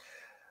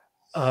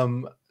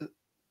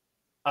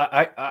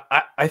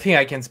 I think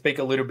I can speak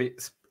a little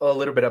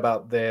bit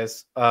about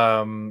this.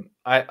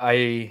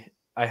 I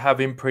have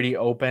been pretty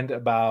open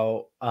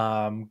about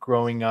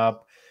growing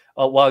up.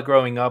 While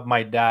growing up,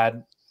 my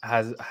dad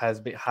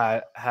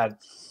had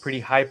pretty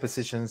high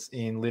positions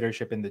in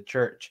leadership in the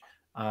church.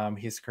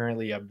 He's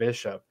currently a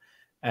bishop,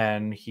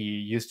 and he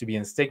used to be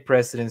in stake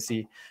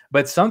presidency.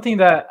 But something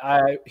that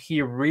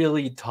he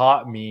really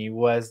taught me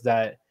was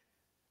that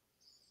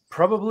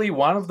probably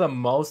one of the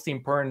most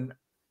important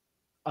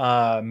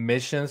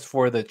missions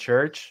for the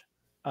church,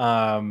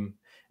 and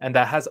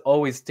that has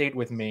always stayed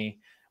with me,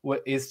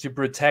 is to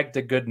protect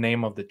the good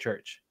name of the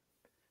church.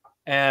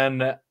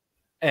 And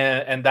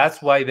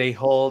that's why they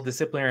hold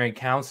disciplinary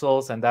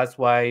councils, and that's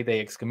why they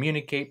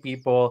excommunicate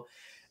people,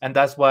 and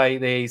that's why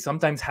they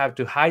sometimes have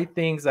to hide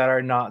things that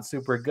are not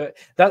super good.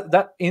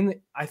 I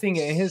think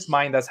in his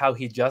mind, that's how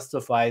he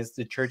justifies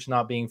the church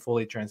not being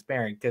fully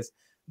transparent, because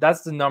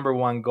that's the number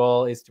one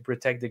goal, is to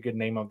protect the good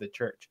name of the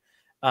church.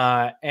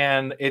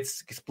 And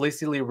it's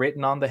explicitly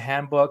written on the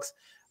handbooks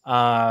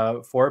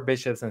for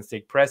bishops and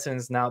stake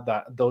presidents now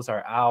that those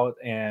are out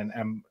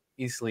and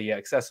easily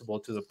accessible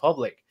to the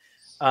public.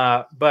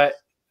 But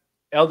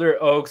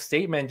Elder Oaks'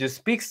 statement just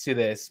speaks to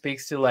this,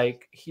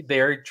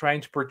 they're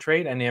trying to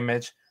portray an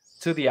image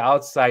to the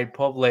outside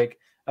public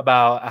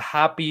about a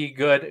happy,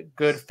 good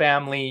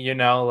family,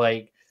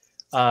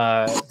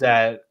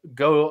 that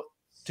go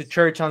to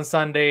church on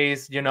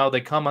Sundays,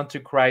 they come onto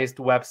Christ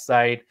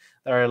website,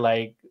 that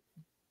are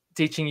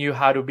teaching you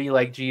how to be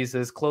like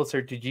Jesus,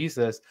 closer to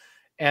Jesus.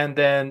 And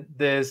then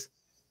this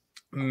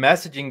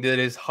messaging that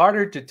is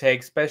harder to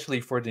take,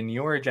 especially for the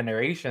newer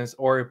generations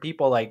or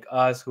people like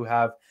us who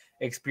have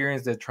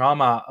experienced the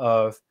trauma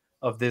of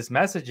this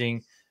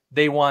messaging,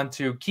 they want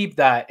to keep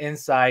that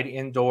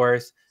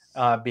indoors,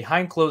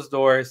 behind closed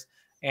doors,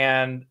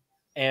 and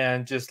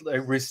just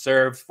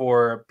reserved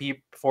for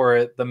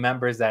the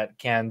members that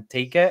can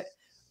take it,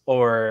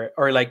 or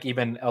like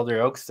even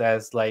Elder Oaks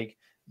says,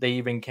 they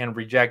even can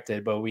reject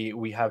it, but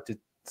we have to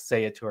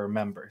say it to our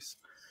members.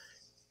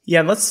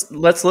 Yeah, let's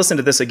listen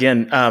to this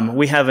again.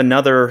 We have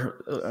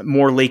another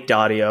more leaked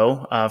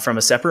audio from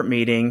a separate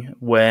meeting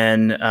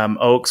when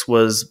Oaks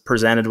was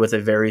presented with a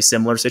very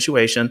similar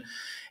situation.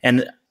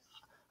 And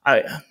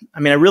I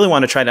really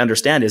want to try to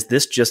understand, is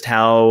this just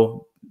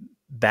how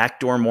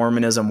backdoor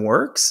Mormonism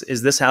works?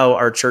 Is this how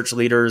our church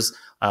leaders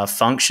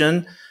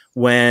function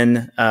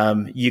when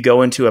you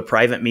go into a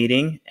private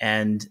meeting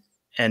and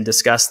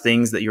discuss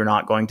things that you're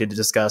not going to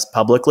discuss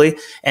publicly?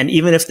 And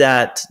even if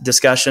that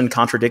discussion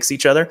contradicts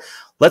each other,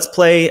 let's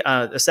play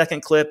a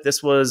second clip.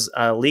 This was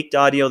leaked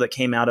audio that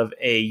came out of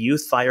a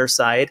youth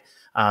fireside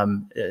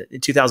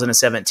in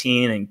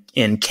 2017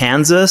 in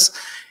Kansas.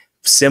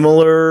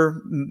 Similar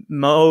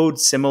mode,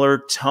 similar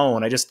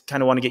tone. I just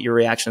kind of want to get your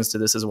reactions to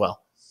this as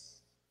well.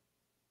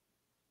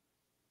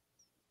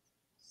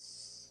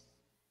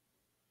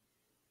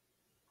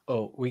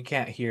 Oh, we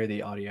can't hear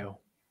the audio.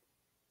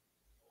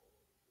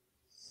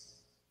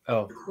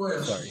 Oh,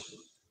 sorry.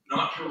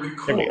 Not to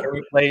Can record.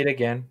 we play it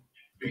again?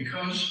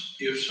 Because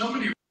if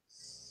somebody,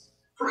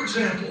 for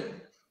example,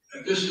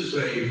 and this is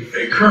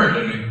a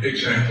current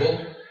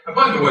example, and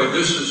by the way,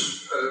 this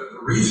is the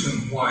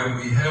reason why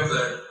we have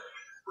that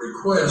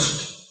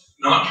request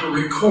not to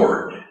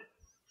record.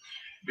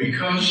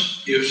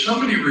 Because if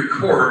somebody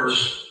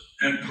records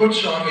and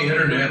puts on the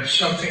internet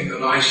something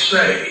that I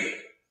say,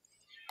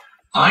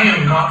 I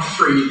am not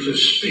free to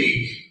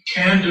speak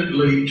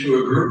candidly to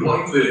a group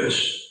like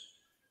this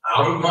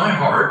out of my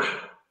heart,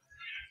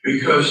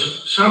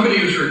 because somebody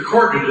has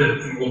recorded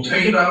it and will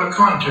take it out of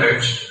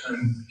context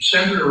and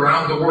send it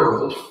around the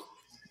world,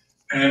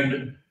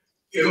 and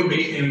it'll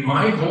be in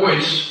my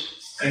voice.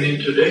 And in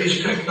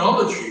today's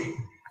technology,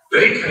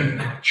 they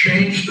can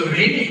change the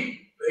meaning.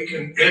 They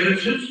can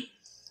edit it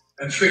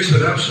and fix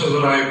it up so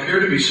that I appear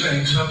to be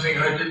saying something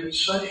I didn't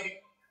say.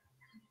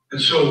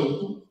 And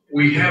so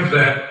we have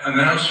that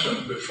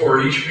announcement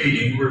before each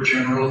meeting where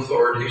general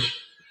authorities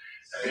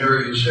and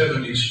Area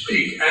 70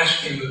 speak,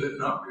 asking that it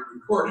not be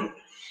recorded.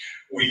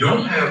 We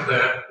don't have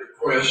that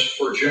request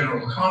for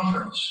general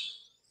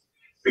conference,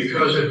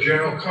 because at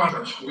general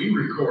conference we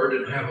record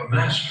and have a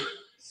master.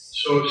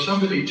 So if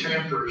somebody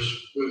tampers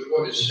with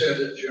what is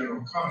said at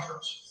general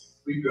conference,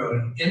 we've got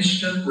an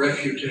instant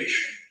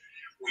refutation.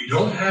 We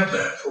don't have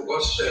that for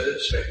what's said at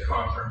state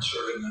conference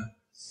or in the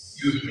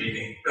youth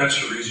meeting.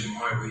 That's the reason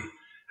why we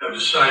have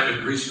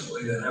decided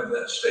recently to have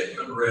that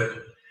statement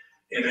read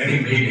in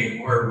any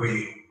meeting where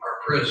we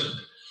are present.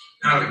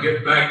 Now, to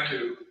get back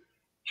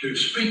to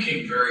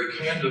speaking very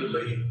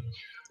candidly,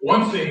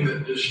 one thing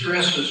that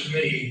distresses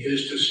me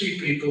is to see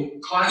people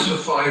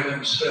classify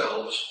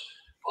themselves,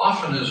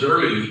 often as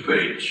early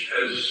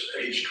as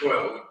age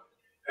 12,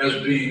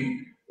 as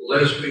being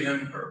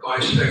lesbian or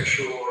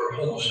bisexual or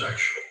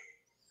homosexual.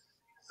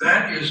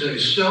 That is a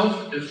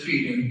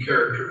self-defeating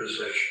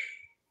characterization,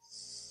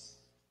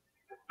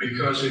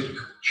 because it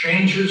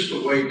changes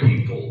the way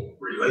people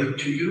relate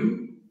to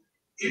you,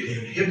 it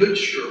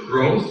inhibits your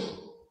growth,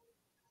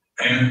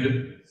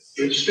 and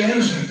it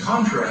stands in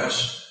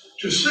contrast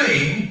to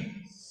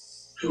saying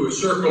to a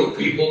circle of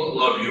people that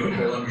love you and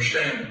will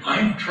understand,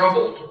 I'm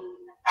troubled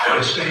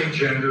by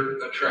same-gender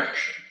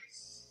attraction.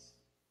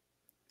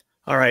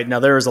 All right, now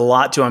there is a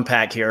lot to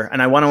unpack here,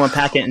 and I want to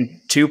unpack it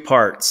in two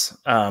parts.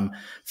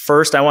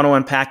 First, I want to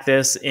unpack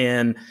this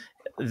in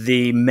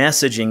the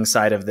messaging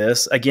side of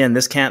this. Again,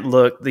 this can't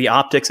look, the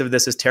optics of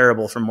this is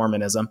terrible for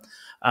Mormonism.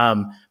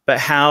 But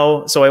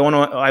how, so I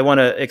want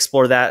to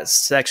explore that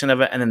section of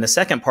it. And then the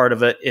second part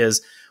of it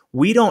is,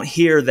 we don't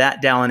hear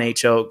that Dallin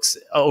H. Oaks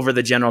over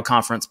the general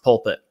conference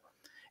pulpit.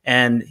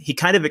 And he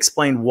kind of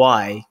explained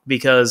why,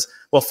 because,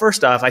 well,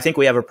 first off, I think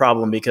we have a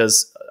problem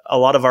because a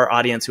lot of our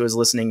audience who is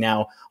listening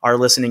now are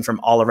listening from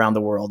all around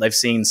the world. I've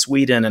seen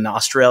Sweden and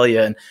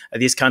Australia and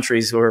these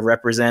countries who are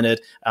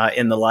represented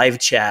in the live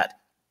chat.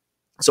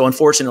 So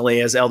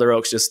unfortunately, as Elder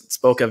Oaks just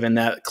spoke of in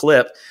that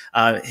clip,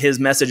 his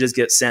messages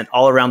get sent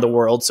all around the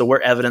world. So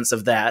we're evidence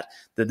of that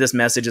this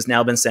message has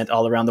now been sent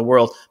all around the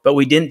world. But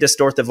we didn't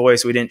distort the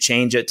voice. We didn't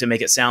change it to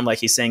make it sound like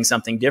he's saying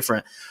something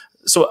different.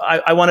 So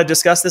I want to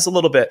discuss this a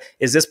little bit.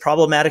 Is this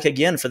problematic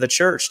again for the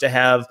church to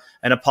have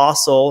an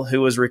apostle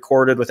who was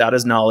recorded without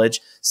his knowledge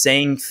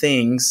saying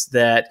things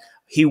that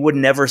he would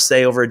never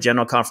say over a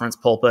general conference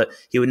pulpit?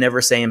 He would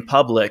never say in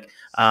public.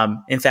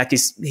 In fact,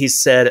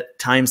 he's said at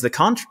times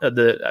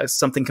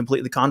something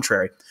completely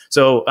contrary.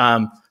 So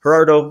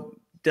Gerardo,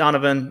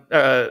 Donovan,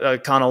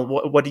 Connell,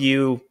 what do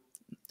you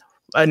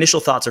initial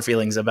thoughts or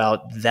feelings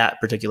about that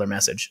particular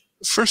message?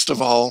 First of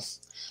all,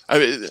 I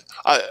mean,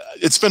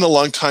 it's been a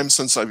long time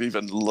since I've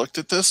even looked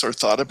at this or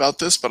thought about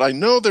this, but I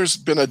know there's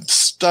been a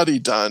study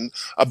done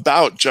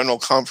about general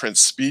conference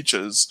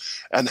speeches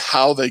and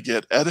how they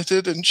get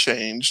edited and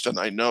changed. And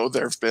I know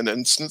there have been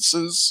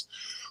instances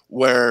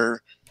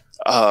where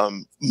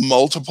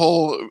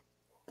multiple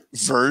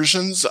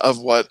versions of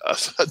what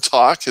a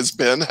talk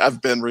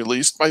have been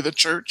released by the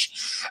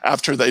church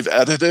after they've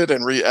edited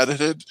and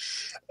re-edited,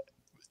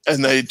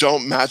 and they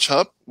don't match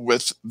up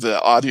with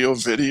the audio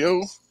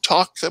video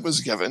talk that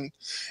was given.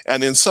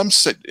 And in some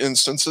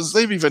instances,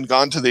 they've even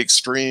gone to the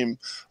extreme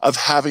of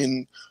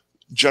having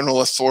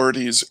general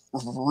authorities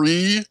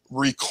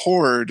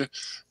re-record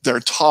their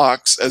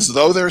talks as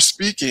though they're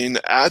speaking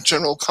at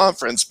general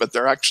conference, but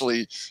they're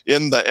actually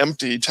in the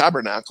empty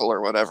tabernacle or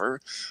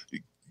whatever,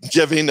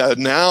 giving a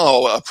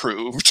now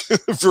approved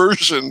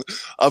version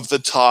of the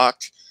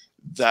talk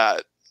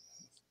that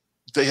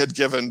they had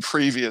given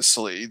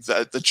previously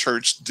that the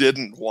church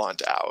didn't want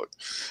out.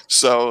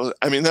 So,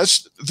 I mean,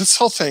 this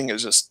whole thing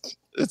is just,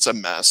 it's a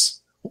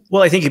mess.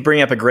 Well, I think you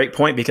bring up a great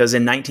point, because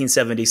in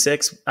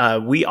 1976,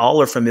 we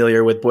all are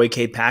familiar with Boyd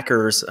K.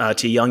 Packer's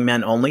To Young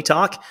Men Only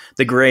talk,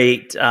 the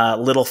great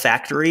Little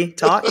Factory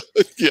talk.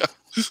 Yeah.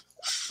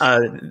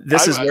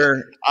 This is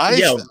where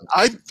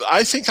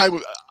I think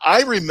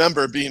I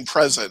remember being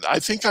present. I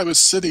think I was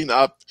sitting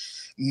up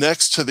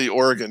next to the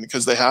organ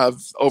because they have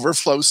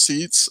overflow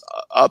seats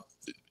up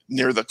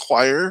near the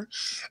choir,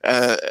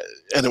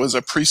 and it was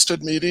a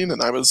priesthood meeting,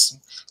 and I was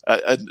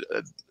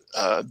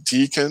a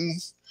deacon,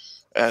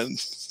 and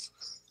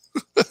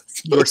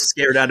You were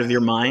scared out of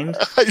your mind.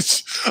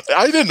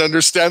 I didn't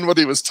understand what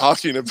he was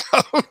talking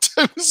about.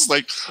 It was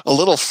like a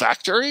little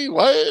factory.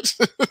 What?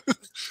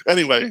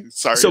 Anyway,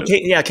 sorry. So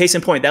yeah, case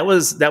in point, that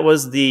was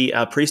the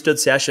priesthood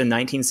session,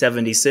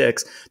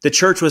 1976. The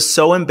church was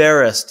so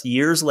embarrassed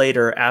years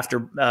later after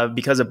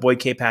because of Boyd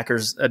K.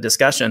 Packer's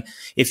discussion.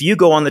 If you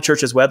go on the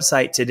church's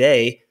website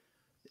today,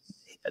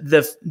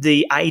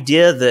 the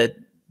idea that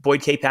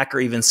Boyd K.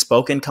 Packer even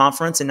spoke in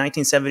conference in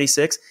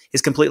 1976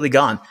 is completely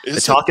gone. The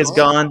talk is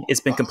gone. It's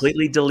been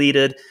completely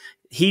deleted.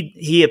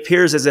 He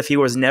appears as if he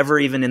was never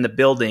even in the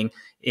building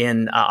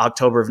in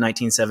October of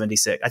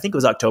 1976. I think it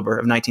was October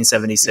of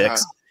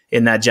 1976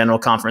 in that general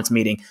conference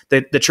meeting.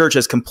 The church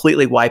has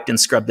completely wiped and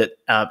scrubbed it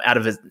out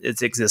of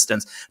its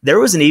existence. There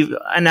was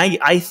and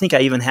I think I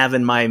even have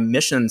in my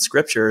mission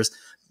scriptures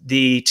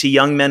the To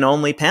Young Men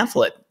Only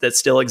pamphlet that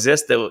still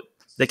exists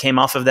that came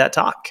off of that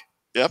talk.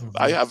 Yep,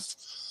 I have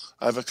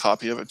a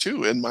copy of it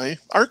too in my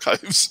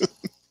archives.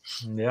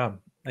 Yeah,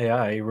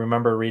 I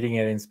remember reading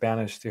it in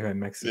Spanish too in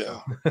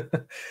Mexico.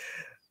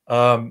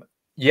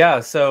 Yeah.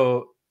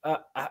 So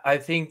I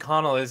think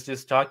Connell is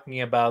just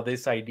talking about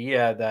this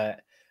idea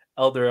that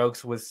Elder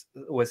Oaks was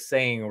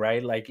saying,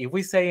 right? Like, if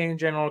we say in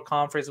general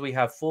conference we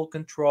have full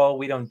control,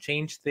 we don't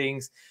change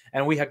things,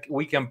 and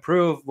we can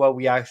prove what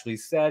we actually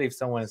said if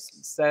someone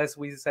says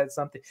we said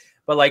something.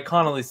 But like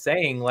Connell is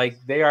saying, like,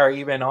 they are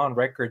even on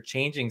record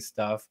changing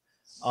stuff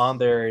on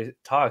their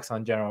talks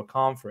on general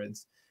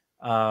conference,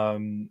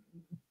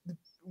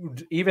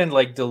 even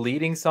like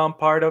deleting some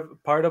part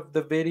of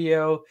the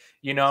video,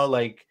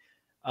 like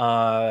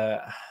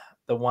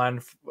the one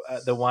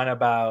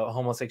about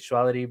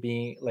homosexuality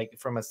being like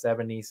from a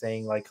 70s,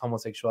 saying like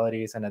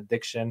homosexuality is an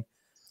addiction.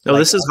 No,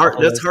 like this is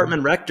that's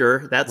Hartman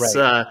Rector. That's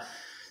right.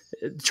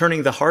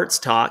 Turning the Hearts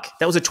talk.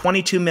 That was a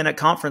 22-minute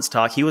conference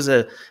talk. He was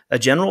a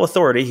general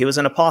authority. He was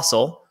an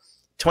apostle.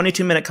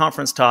 22-minute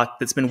conference talk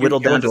that's been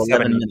whittled down to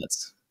 11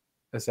 minutes.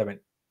 A 7.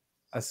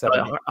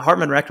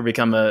 Hartman Rector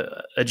become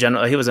a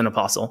general. He was an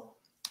apostle.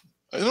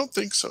 I don't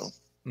think so.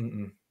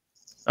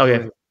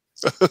 Okay.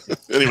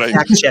 Anyway,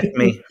 fact check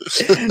me.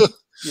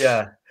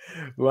 Yeah.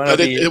 But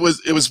it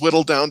was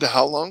whittled down to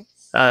how long?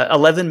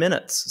 11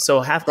 minutes.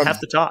 So half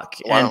the talk.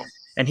 Wow.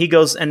 And he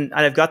goes, and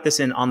I've got this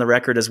on the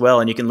record as well,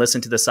 and you can listen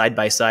to the side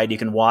by side. You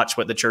can watch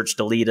what the church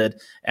deleted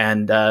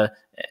and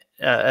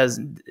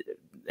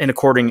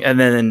and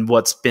then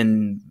what's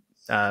been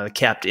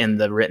kept in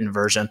the written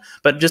version.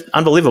 But just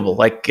unbelievable.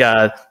 Like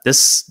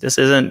this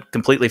isn't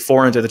completely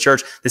foreign to the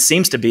church. This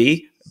seems to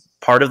be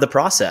part of the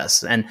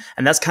process, and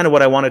that's kind of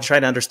what I want to try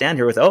to understand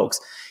here with Oaks.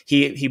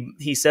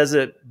 He says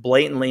it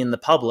blatantly in the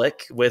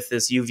public with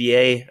this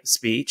UVA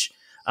speech.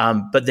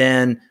 But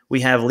then we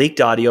have leaked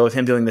audio of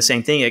him doing the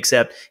same thing,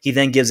 except he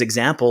then gives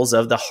examples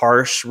of the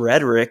harsh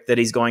rhetoric that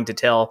he's going to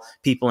tell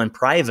people in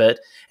private.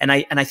 And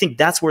I think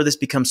that's where this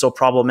becomes so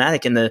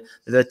problematic in the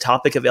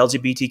topic of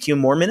LGBTQ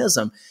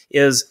Mormonism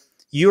is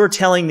you're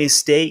telling these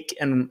stake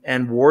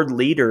and ward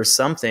leaders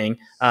something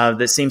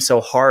that seems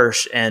so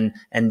harsh and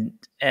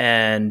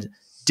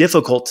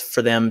difficult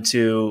for them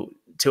to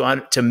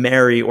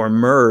marry or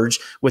merge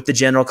with the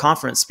general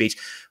conference speech.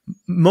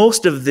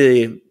 Most of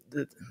the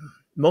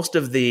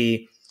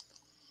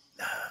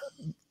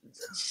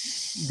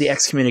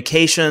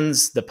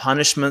excommunications, the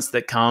punishments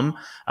that come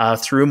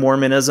through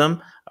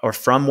Mormonism or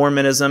from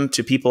Mormonism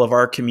to people of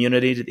our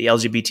community, to the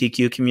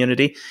LGBTQ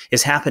community,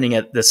 is happening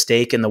at the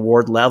stake and the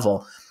ward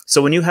level.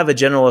 So when you have a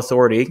general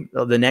authority,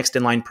 the next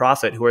in line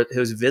prophet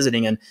who's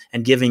visiting and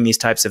giving these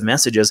types of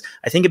messages,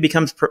 I think it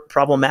becomes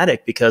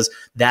problematic because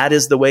that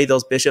is the way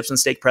those bishops and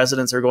stake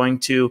presidents are going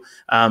to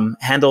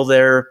handle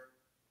their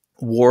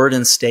ward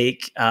and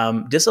stake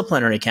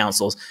disciplinary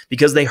councils,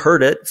 because they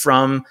heard it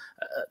from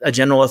a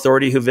general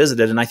authority who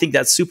visited. And I think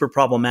that's super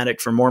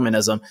problematic for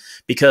Mormonism,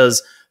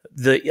 because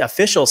the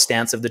official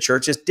stance of the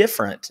church is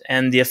different.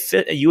 And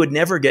you would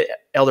never get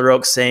Elder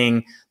Oaks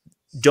saying,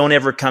 don't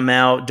ever come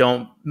out,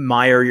 don't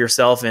mire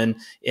yourself in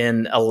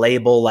a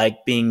label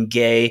like being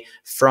gay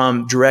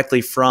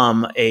directly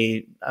from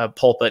a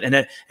pulpit.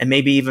 And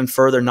maybe even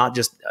further, not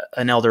just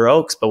an Elder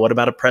Oaks, but what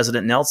about a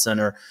President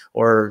Nelson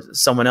or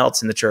someone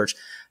else in the church?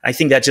 I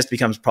think that just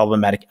becomes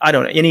problematic. I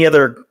don't know. Any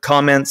other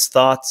comments,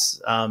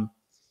 thoughts on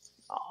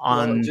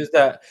just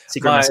that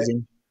secret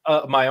messaging?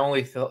 My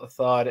only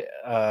thought,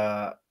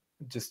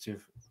 just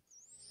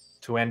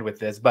to end with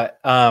this, but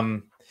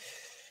I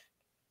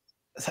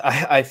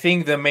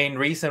think the main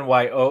reason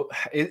why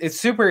it's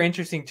super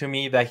interesting to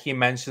me that he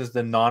mentions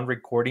the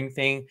non-recording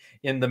thing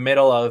in the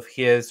middle of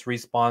his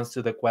response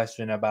to the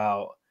question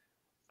about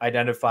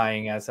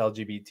identifying as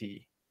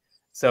LGBT.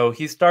 So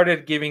he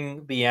started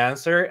giving the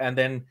answer, and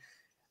then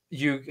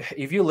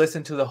if you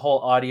listen to the whole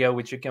audio,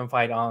 which you can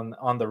find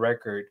on the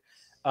record,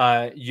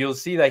 you'll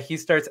see that he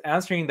starts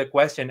answering the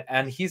question,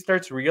 and he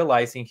starts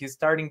realizing he's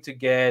starting to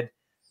get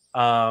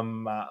a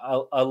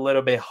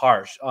little bit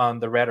harsh on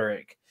the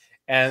rhetoric.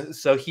 And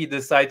so he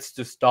decides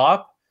to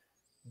stop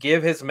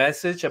give his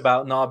message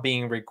about not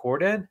being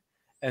recorded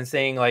and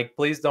saying like,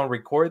 please don't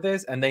record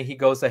this. And then he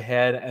goes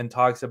ahead and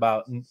talks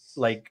about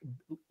like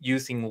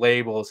using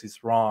labels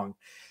is wrong.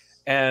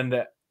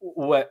 And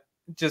what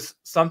just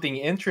something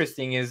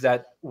interesting is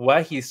that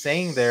what he's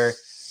saying there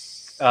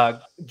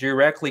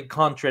directly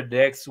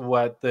contradicts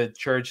what the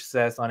church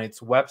says on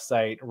its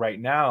website right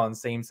now on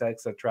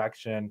same-sex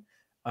attraction,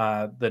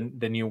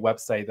 the new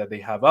website that they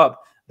have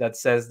up, that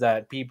says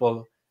that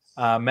people,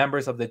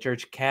 members of the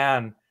church,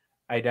 can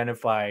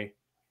identify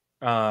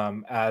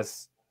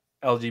as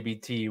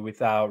LGBT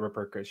without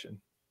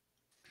repercussion.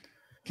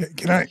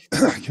 Can I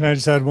can I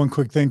just add one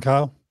quick thing,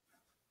 Kyle?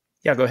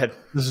 Yeah, go ahead.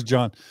 This is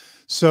John.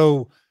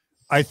 So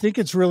I think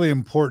it's really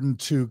important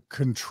to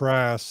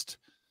contrast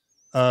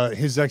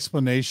his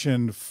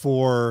explanation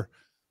for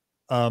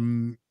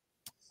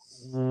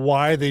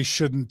why they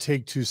shouldn't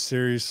take too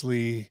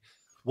seriously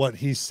what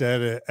he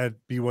said at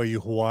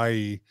BYU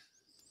Hawaii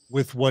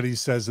with what he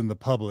says in the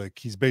public.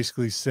 He's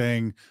basically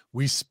saying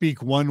we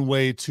speak one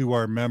way to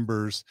our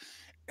members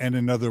and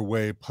another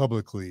way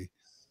publicly.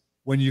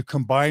 When you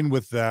combine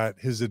with that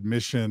his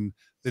admission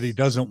that he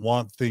doesn't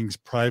want things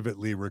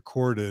privately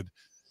recorded,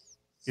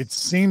 it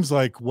seems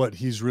like what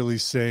he's really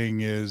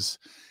saying is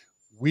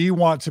we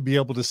want to be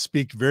able to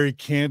speak very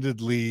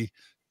candidly,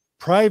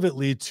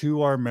 privately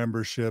to our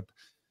membership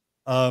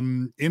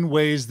in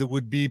ways that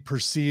would be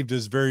perceived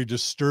as very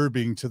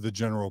disturbing to the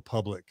general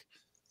public.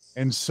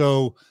 And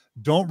so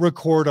don't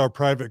record our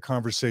private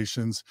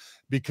conversations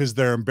because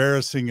they're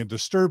embarrassing and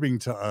disturbing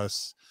to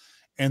us.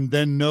 And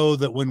then know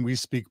that when we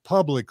speak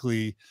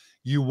publicly,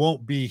 you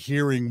won't be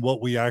hearing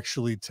what we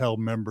actually tell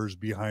members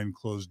behind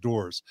closed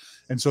doors.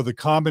 And so the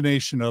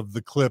combination of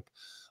the clip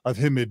of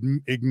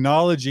him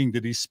acknowledging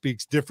that he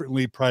speaks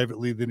differently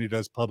privately than he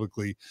does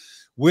publicly,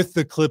 with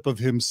the clip of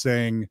him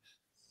saying,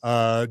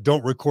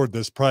 don't record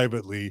this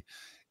privately,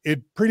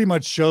 it pretty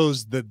much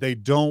shows that they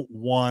don't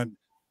want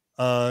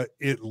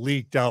it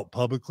leaked out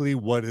publicly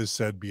what is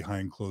said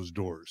behind closed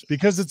doors,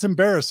 because it's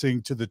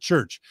embarrassing to the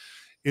church.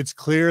 It's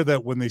clear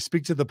that when they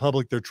speak to the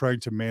public, they're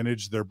trying to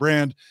manage their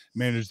brand,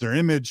 manage their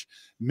image,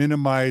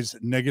 minimize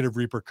negative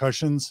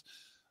repercussions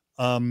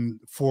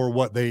for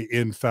what they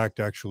in fact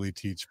actually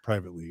teach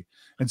privately.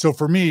 And so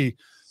for me,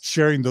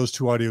 sharing those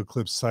two audio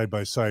clips side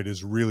by side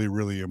is really,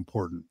 really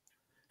important.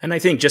 And I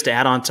think just to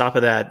add on top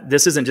of that,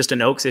 this isn't just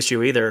an Oaks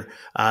issue either.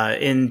 I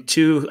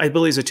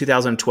believe it was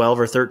 2012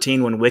 or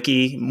 13 when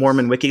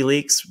Mormon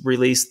WikiLeaks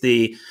released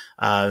the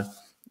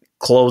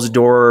closed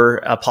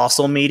door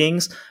apostle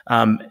meetings.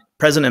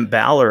 President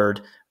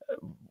Ballard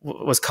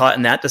was caught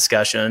in that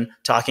discussion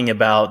talking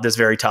about this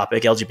very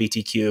topic,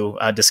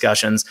 LGBTQ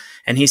discussions.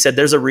 And he said,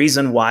 there's a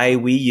reason why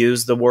we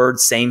use the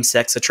word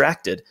same-sex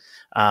attracted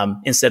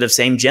instead of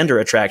same-gender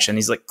attraction.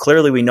 He's like,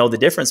 clearly we know the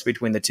difference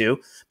between the two,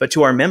 but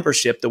to our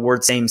membership, the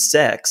word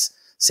same-sex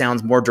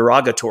sounds more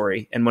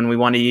derogatory. And when we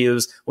want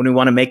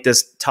to make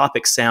this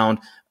topic sound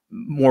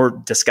more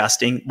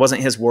disgusting,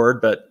 wasn't his word,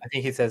 but I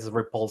think he says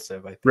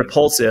repulsive.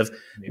 Repulsive.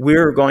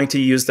 We're going to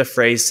use the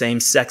phrase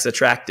same-sex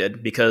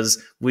attracted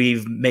because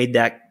we've made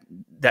that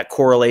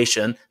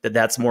correlation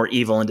that's more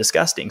evil and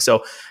disgusting.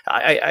 So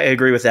I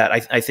agree with that.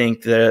 I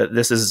think that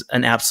this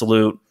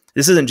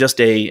isn't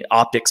just a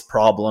optics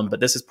problem, but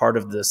this is part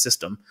of the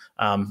system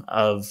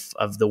of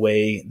the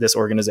way this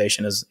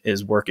organization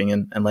is working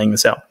and laying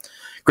this out.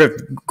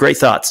 Great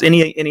thoughts.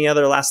 Any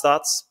other last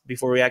thoughts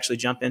before we actually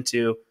jump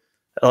into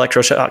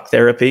electroshock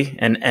therapy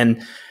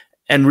and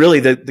really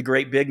the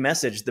great big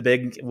message?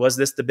 Was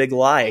this the big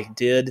lie?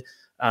 Did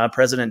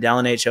President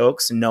Dallin H.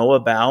 Oaks know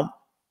about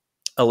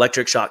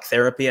electric shock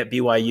therapy at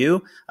BYU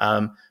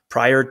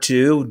prior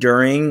to,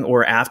 during,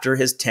 or after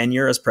his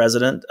tenure as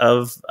president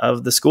of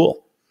the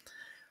school?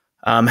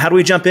 How do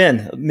we jump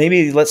in?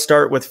 Maybe let's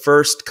start with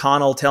first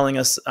Connell telling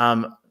us,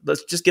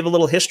 let's just give a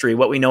little history,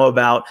 what we know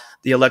about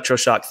the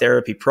electroshock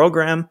therapy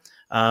program.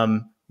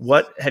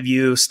 What have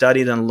you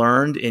studied and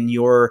learned in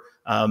your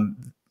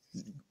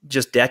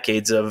just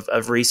decades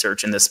of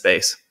research in this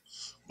space?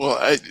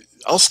 Well,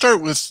 I'll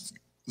start with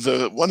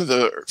one of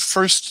the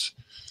first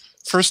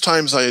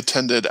times I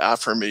attended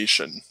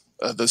Affirmation,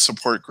 the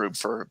support group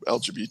for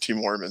LGBT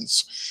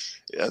Mormons.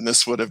 And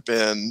this would have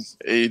been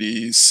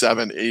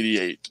 87,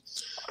 88.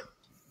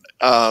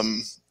 I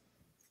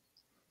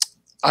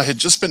had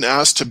just been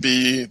asked to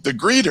be the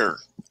greeter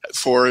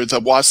for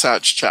the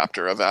Wasatch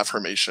chapter of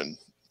Affirmation.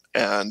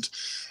 And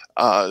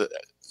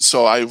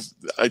so I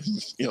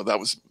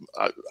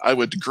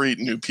would greet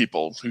new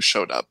people who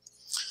showed up.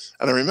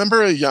 And I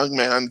remember a young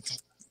man,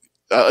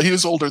 he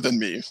was older than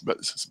me, but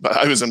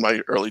I was in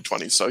my early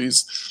 20s. So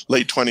he's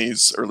late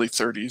 20s, early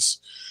 30s,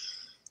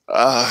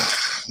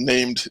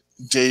 named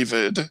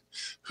David,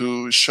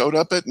 who showed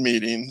up at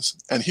meetings,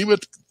 and he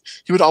would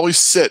always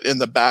sit in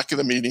the back of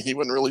the meeting. He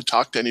wouldn't really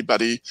talk to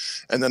anybody.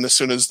 And then as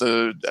soon as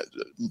the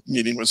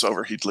meeting was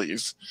over, he'd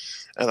leave.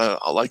 And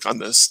like on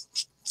this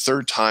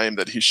third time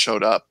that he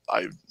showed up,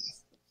 I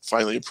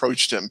finally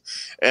approached him,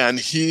 and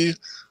he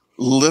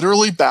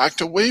literally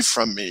backed away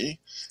from me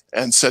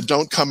and said,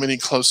 "Don't come any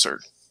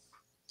closer."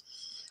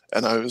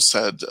 And I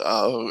said,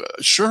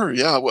 sure,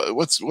 yeah,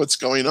 what's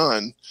going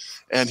on?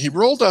 And he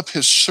rolled up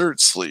his shirt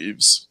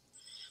sleeves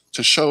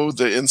to show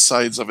the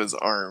insides of his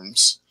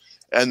arms.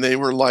 And they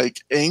were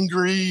like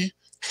angry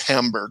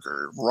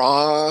hamburger,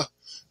 raw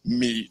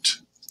meat.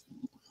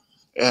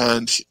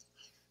 And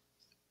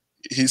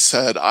he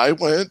said, I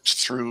went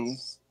through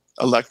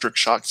electric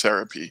shock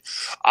therapy.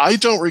 I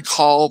don't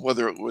recall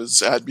whether it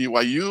was at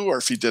BYU or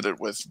if he did it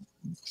with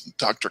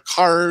Dr.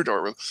 Card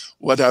or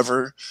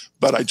whatever,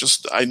 but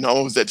I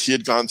know that he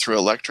had gone through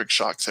electric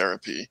shock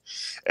therapy.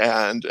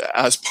 And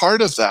as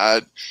part of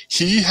that,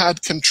 he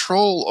had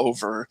control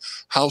over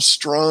how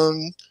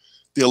strong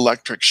the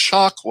electric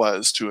shock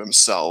was to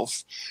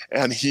himself.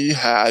 And he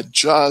had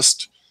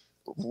just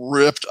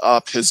ripped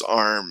up his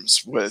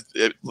arms with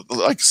it.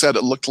 Like I said,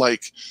 it looked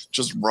like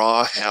just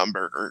raw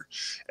hamburger.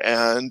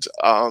 And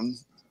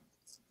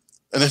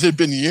it had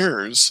been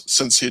years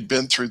since he had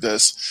been through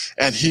this,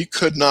 and he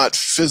could not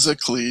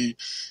physically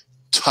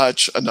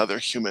touch another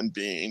human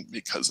being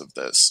because of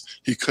this.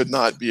 He could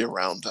not be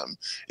around them.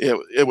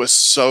 It was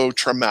so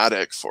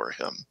traumatic for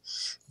him.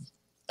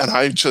 And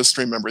I just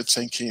remember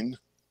thinking,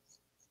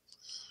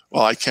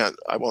 well,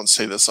 I won't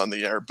say this on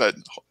the air, but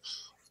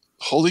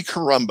holy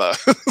caramba,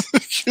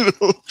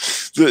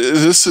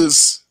 this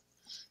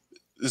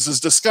is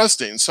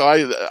disgusting. So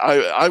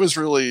I was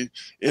really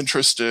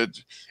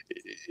interested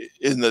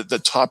in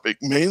the topic,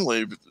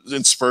 mainly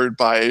inspired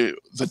by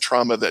the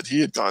trauma that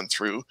he had gone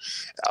through.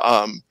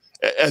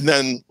 And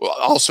then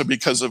also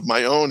because of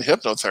my own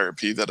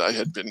hypnotherapy that I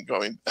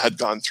had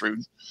gone through.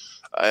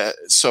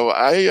 So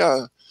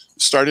I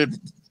started,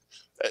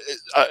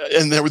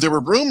 and there were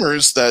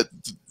rumors that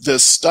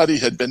this study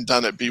had been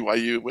done at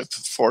BYU with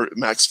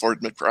Max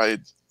Ford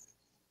McBride.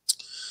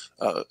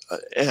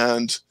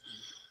 And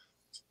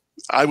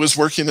I was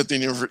working at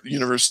the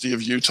University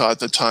of Utah at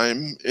the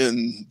time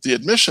in the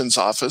admissions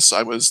office.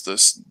 I was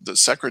the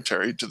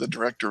secretary to the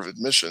director of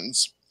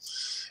admissions.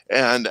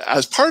 And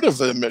as part of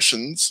the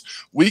admissions,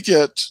 we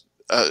get,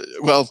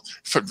 long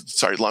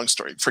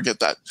story, forget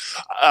that.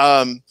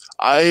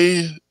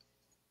 I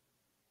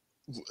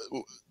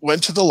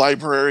went to the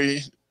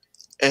library,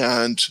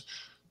 and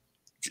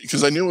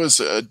because I knew it was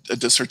a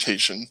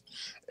dissertation,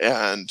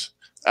 and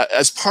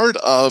as part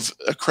of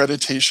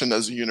accreditation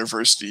as a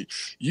university,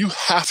 you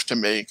have to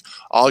make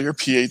all your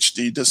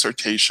PhD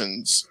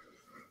dissertations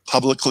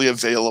publicly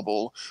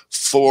available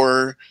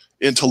for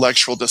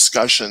intellectual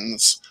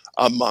discussions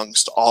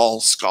amongst all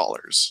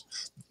scholars.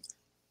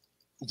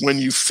 When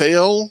you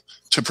fail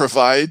to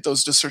provide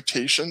those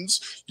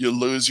dissertations, you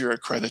lose your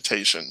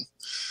accreditation.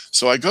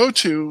 So I go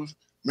to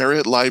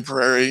Marriott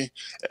Library,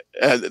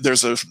 and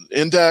there's an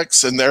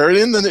index, and there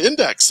in the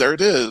index, there it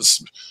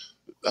is.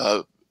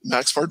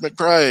 Max Ford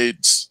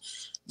McBride's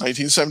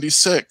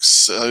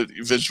 1976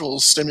 visual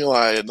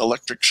stimuli and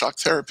electric shock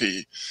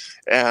therapy,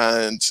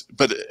 and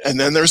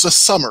then there's a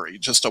summary,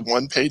 just a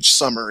one-page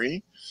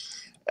summary,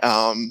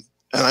 and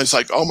I was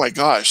like, oh my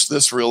gosh,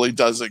 this really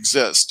does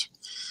exist.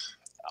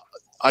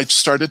 I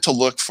started to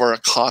look for a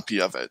copy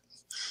of it.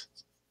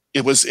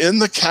 It was in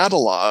the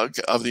catalog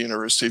of the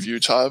University of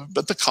Utah,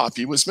 but the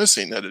copy was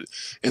missing. It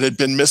had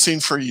been missing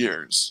for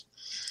years.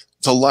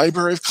 The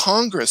Library of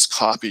Congress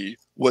copy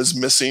was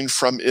missing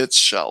from its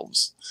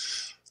shelves.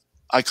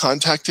 I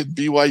contacted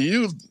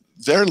BYU,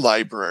 their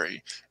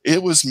library.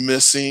 It was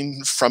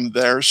missing from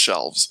their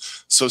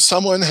shelves. So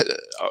someone,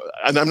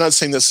 and I'm not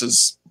saying this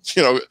is,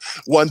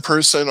 one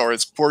person or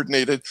it's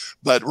coordinated,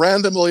 but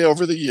randomly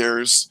over the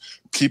years,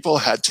 people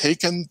had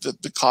taken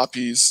the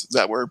copies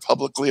that were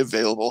publicly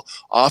available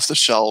off the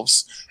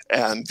shelves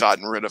and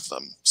gotten rid of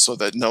them so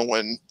that no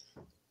one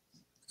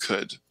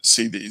could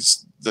see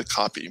the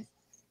copy.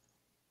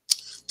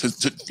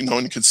 No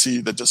one could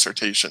see the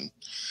dissertation.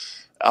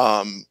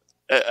 And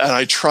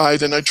I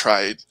tried and I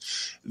tried.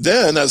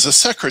 Then as a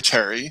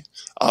secretary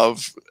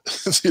of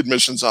the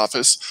admissions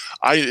office,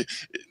 I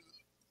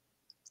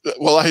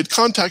had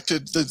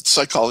contacted the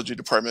psychology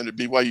department at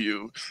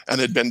BYU and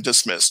had been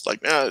dismissed. Like,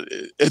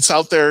 it's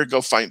out there,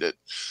 go find it.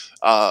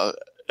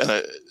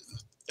 And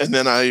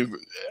then I,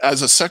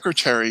 as a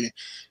secretary,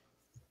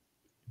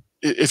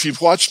 if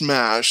you've watched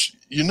MASH,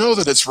 you know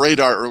that it's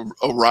Radar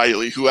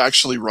O'Reilly who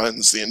actually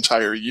runs the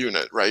entire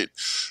unit, right?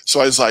 So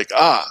I was like,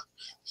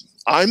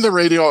 I'm the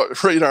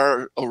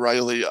Radar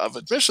O'Reilly of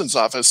admissions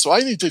office, so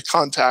I need to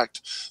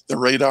contact the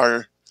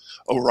Radar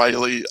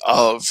O'Reilly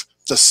of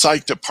the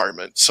psych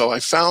department. So I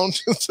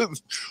found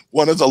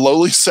one of the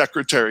lowly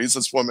secretaries,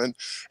 this woman,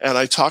 and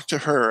I talked to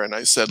her and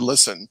I said,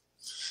 listen,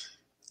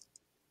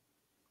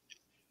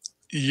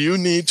 you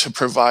need to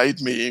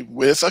provide me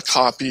with a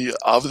copy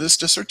of this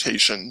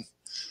dissertation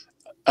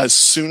as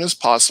soon as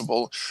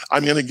possible.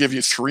 I'm going to give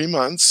you 3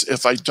 months.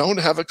 If I don't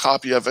have a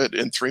copy of it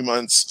in 3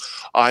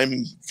 months,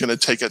 I'm going to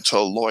take it to a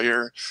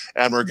lawyer,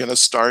 and we're going to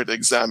start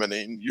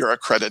examining your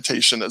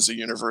accreditation as a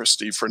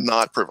university for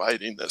not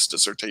providing this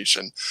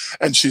dissertation.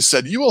 And she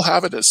said, you will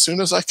have it as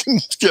soon as I can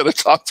get a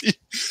copy.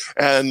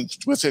 And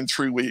within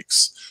 3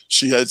 weeks,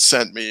 she had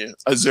sent me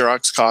a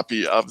Xerox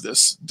copy of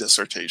this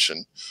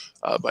dissertation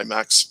by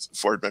Max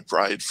Ford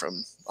McBride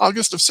from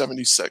August of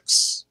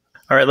 '76.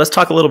 All right, let's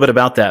talk a little bit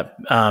about that,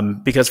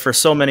 because for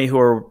so many who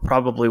are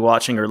probably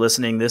watching or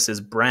listening, this is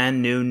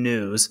brand new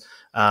news.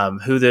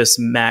 Who this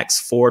Max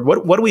Ford?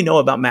 What do we know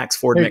about Max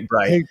Ford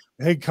McBride?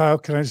 Hey, Kyle,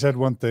 can I just add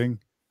one thing?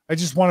 I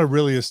just want to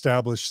really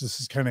establish, this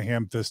is kind of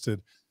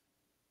ham-fisted.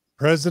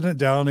 President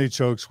Dallin H.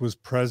 Oaks was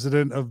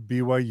president of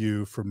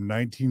BYU from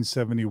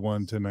 1971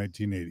 to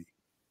 1980.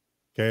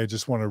 Okay, I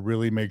just want to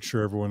really make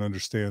sure everyone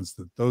understands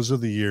that those are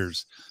the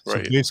years.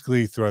 Right. So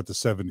basically throughout the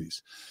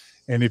 70s.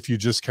 And if you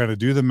just kind of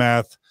do the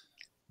math,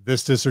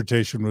 this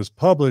dissertation was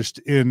published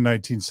in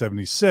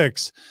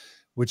 1976,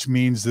 which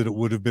means that it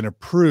would have been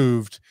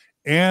approved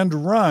and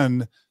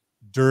run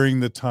during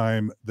the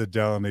time that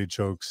Dallin H.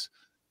 Oaks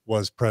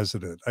was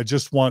president. I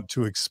just want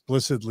to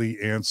explicitly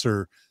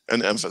answer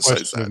and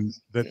emphasize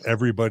that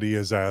everybody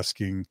is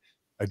asking.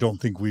 I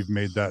don't think we've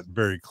made that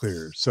very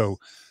clear. So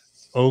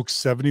Oaks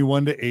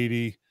 71 to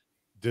 80,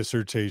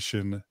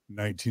 dissertation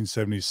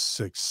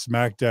 1976,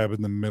 smack dab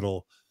in the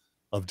middle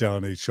of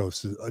Dallin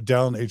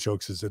H.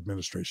 Oaks'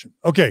 administration.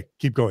 Okay,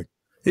 keep going.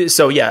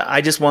 So yeah,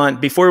 I just want,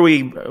 before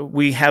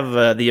we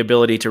have the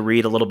ability to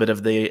read a little bit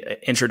of the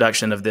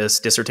introduction of this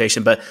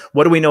dissertation, but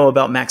what do we know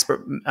about Max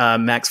Ford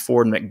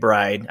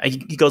McBride?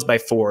 He goes by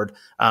Ford.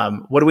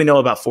 What do we know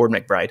about Ford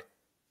McBride?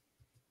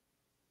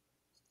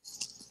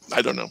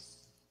 I don't know.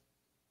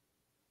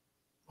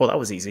 Well, that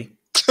was easy.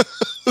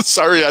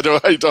 Sorry, I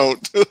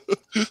don't.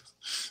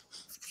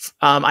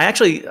 I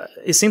actually,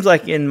 it seems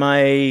like in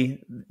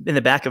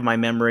the back of my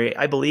memory,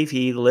 I believe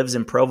he lives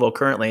in Provo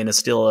currently and is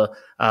still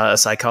a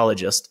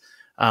psychologist.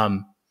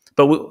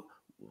 But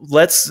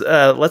let's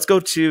go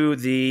to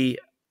the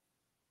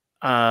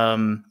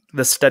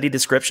study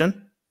description.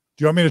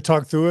 Do you want me to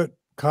talk through it,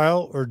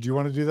 Kyle, or do you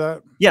want to do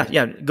that?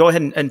 Yeah. Go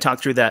ahead and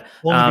talk through that.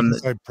 Only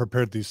because I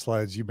prepared these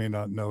slides, you may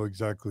not know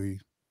exactly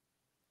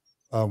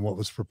what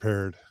was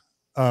prepared.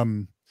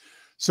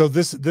 So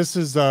this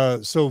is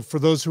so for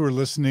those who are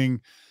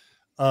listening.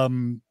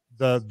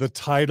 The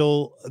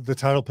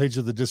title page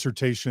of the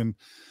dissertation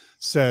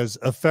says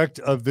effect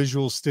of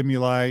visual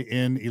stimuli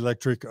in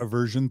electric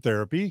aversion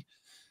therapy,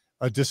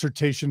 a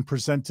dissertation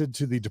presented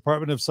to the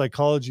Department of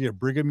Psychology at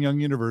Brigham Young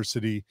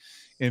University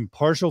in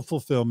partial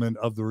fulfillment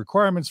of the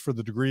requirements for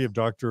the degree of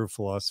Doctor of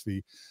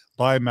Philosophy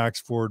by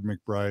Max Ford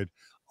McBride,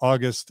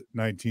 August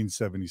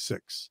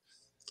 1976.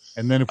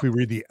 And then if we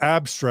read the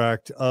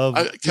abstract of...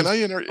 Can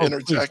I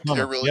interject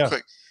here really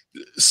quick?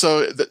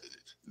 So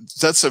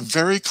that's a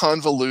very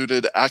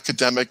convoluted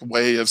academic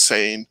way of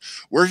saying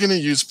we're going to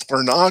use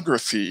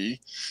pornography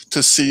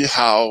to see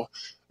how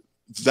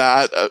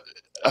that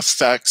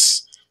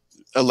affects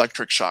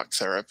electric shock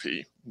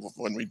therapy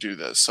when we do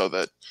this, so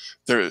that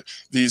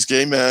these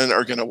gay men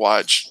are going to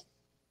watch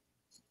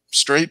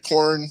straight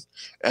porn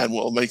and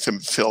we'll make them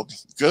feel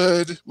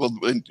good.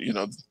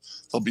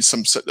 There'll be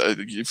some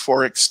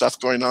euphoric stuff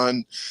going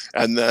on.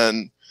 And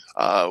then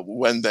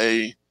when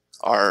they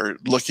are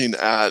looking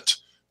at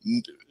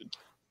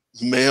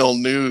male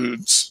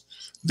nudes,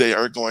 they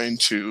are going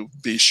to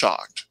be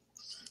shocked,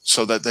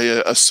 so that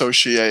they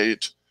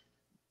associate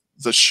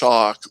the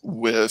shock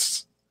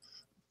with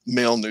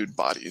male nude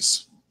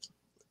bodies.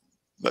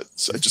 But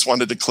I just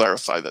wanted to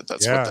clarify that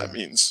that's what that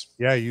means.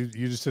 Yeah, you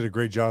just did a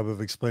great job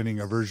of explaining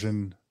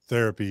aversion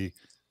therapy,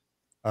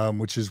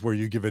 which is where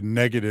you give a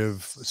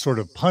negative sort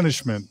of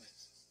punishment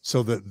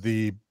so that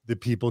the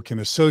people can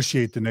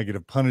associate the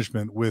negative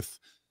punishment with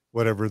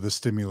whatever the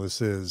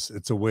stimulus is.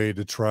 It's a way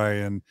to try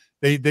and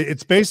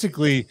it's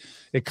basically,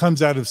 it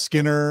comes out of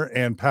Skinner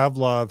and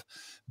Pavlov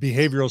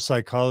behavioral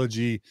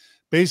psychology,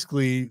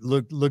 basically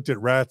looked at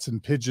rats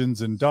and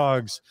pigeons and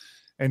dogs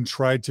and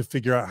tried to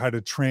figure out how to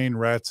train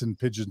rats and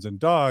pigeons and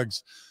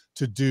dogs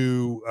to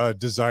do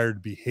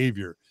desired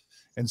behavior.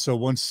 And so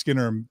once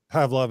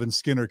Pavlov and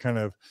Skinner kind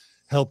of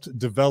helped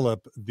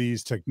develop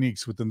these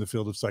techniques within the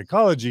field of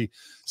psychology,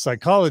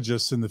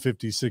 psychologists in the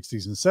 50s,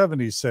 60s, and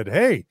 70s said,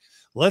 hey,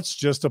 let's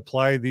just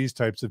apply these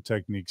types of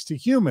techniques to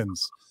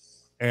humans.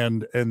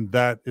 And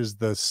that is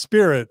the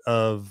spirit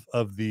of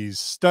these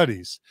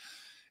studies.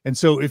 And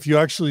so if you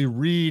actually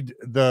read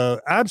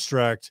the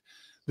abstract,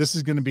 this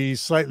is going to be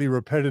slightly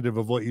repetitive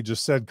of what you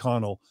just said,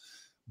 Connell.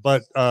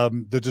 But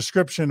the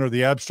description or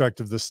the abstract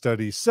of the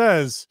study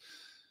says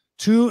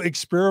 2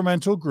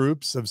 experimental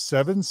groups of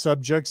 7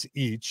 subjects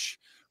each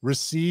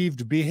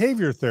received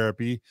behavior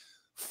therapy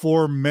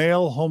for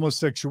male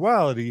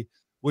homosexuality,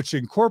 which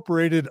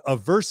incorporated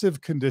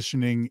aversive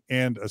conditioning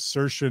and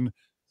assertion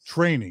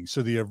training.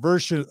 So the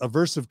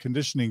aversive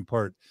conditioning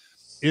part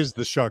is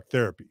the shock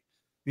therapy.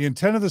 The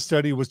intent of the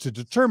study was to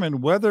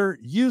determine whether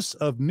use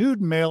of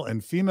nude male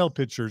and female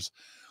pictures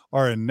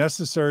are a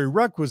necessary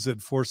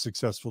requisite for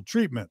successful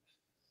treatment.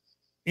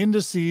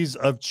 Indices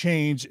of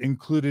change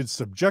included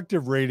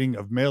subjective rating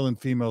of male and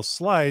female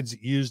slides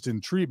used in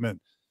treatment,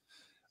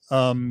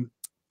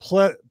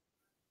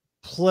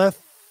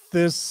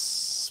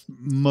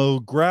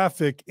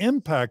 plethysmographic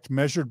impact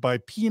measured by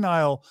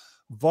penile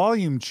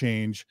volume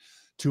change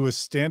to a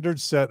standard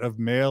set of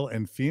male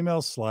and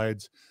female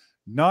slides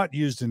not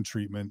used in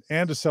treatment,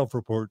 and a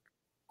self-report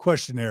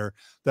questionnaire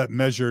that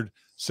measured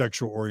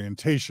sexual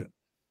orientation.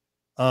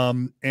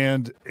 And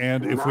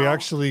if we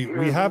actually,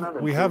 we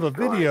have a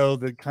video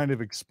that kind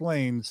of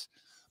explains,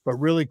 but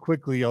really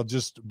quickly,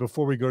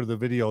 before we go to the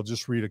video, I'll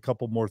just read a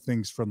couple more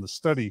things from the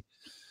study,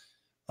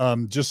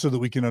 just so that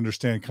we can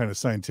understand kind of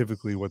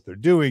scientifically what they're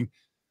doing.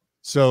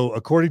 So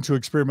according to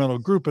experimental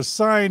group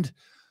assigned,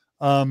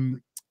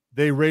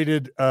 they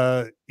rated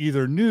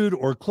either nude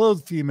or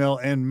clothed female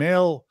and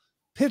male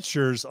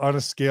pictures on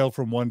a scale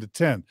from 1 to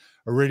 10.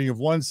 A rating of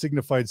 1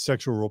 signified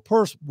sexual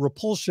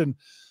repulsion,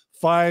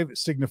 5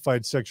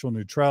 signified sexual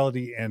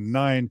neutrality, and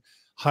 9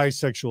 high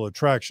sexual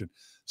attraction.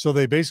 So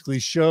they basically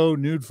show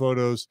nude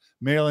photos,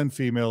 male and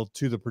female,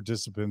 to the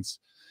participants,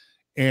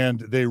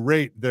 and they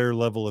rate their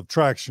level of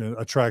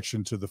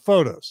attraction to the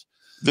photos.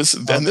 This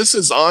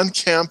is on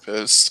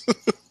campus.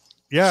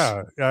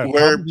 Yeah,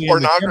 where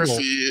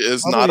pornography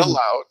is not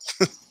allowed.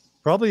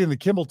 Probably in the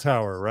Kimball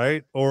Tower,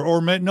 right?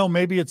 Or no,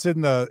 maybe it's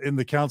in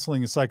the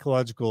Counseling and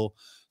Psychological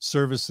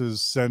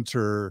Services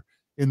Center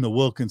in the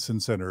Wilkinson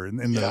Center.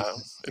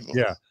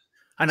 Yeah.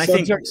 And I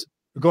think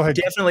go ahead.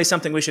 Definitely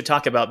something we should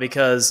talk about,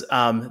 because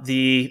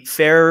the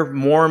Fair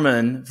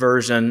Mormon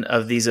version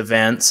of these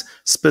events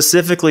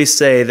specifically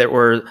say that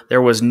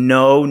there was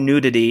no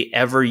nudity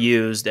ever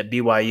used at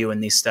BYU in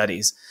these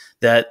studies.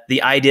 That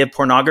the idea of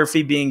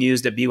pornography being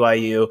used at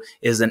BYU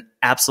is an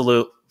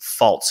absolute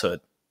falsehood.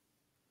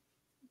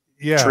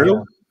 Yeah.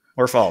 True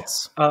or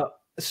false?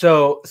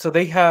 So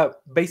they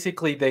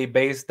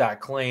based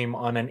that claim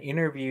on an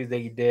interview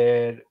they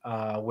did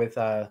with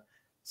a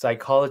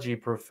psychology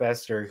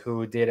professor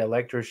who did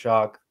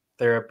electroshock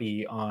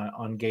therapy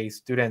on gay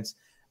students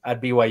at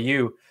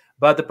BYU.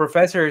 But the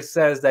professor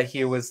says that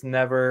he was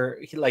never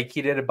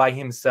he did it by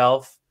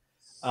himself.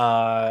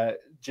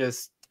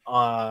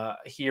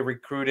 He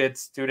recruited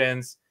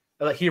students.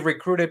 He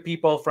recruited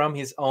people from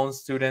his own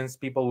students.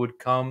 People would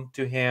come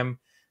to him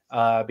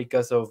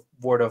because of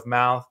word of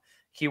mouth.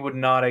 He would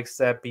not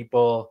accept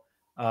people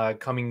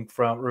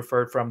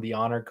referred from the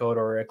honor code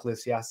or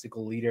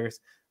ecclesiastical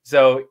leaders.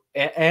 So,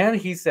 and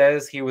he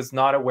says he was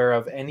not aware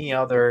of any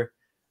other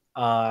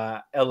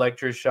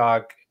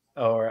electroshock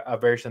or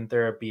aversion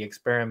therapy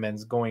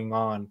experiments going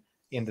on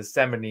in the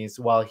 70s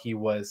while he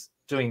was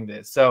doing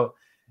this. So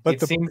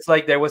it seems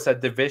like there was a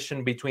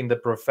division between this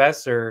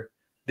professor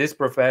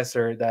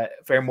that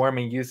Fair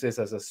Mormon uses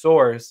as a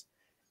source,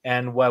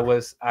 and what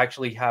was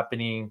actually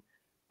happening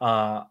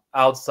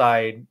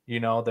outside,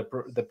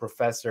 the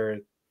professor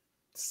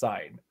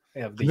side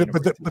of the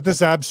university. But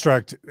this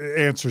abstract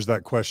answers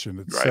that question.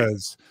 It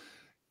says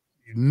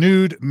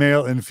nude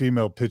male and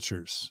female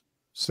pictures.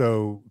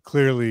 So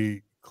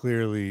clearly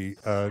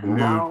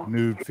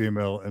nude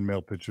female and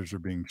male pictures are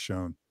being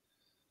shown.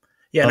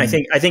 Yeah, and I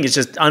think it's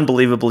just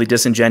unbelievably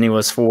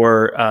disingenuous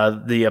for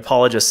the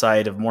apologist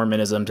side of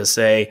Mormonism to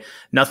say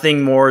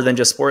nothing more than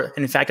just sport.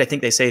 And in fact, I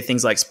think they say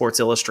things like Sports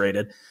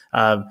Illustrated,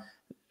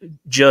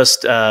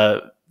 just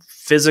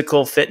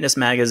physical fitness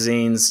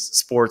magazines,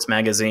 sports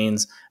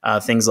magazines,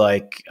 things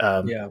like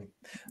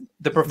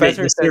the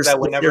professor says that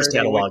whenever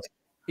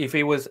if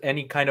it was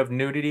any kind of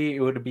nudity,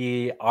 it would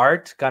be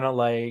art, kind of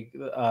like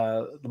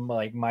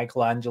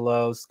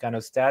Michelangelo's kind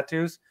of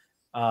statues,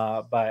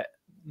 but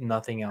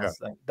nothing else.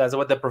 Yeah. That's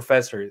what the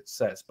professor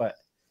says, but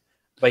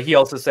he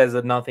also says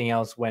that nothing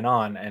else went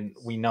on, and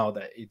we know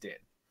that it did.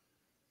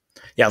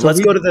 Yeah, so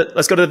let's go to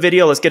the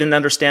video. Let's get an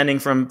understanding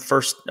from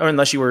first, or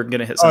unless you were going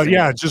to hit something.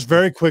 Yeah, just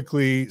very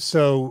quickly.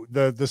 So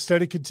the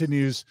study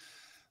continues.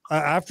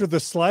 After the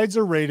slides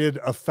are rated,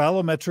 a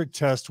phallometric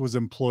test was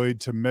employed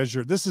to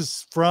measure. This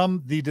is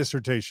from the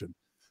dissertation.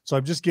 So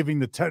I'm just giving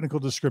the technical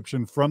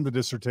description from the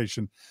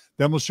dissertation.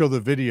 Then we'll show the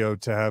video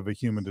to have a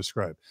human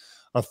describe.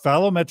 A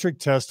phallometric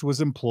test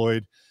was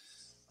employed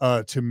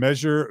to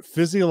measure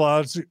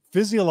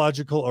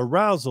physiological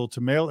arousal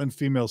to male and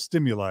female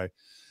stimuli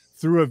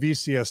through a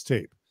VCS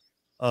tape.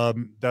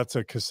 That's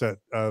a cassette,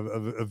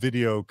 a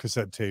video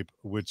cassette tape,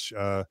 which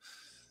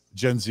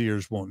Gen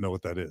Zers won't know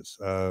what that is.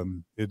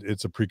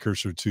 It's a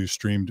precursor to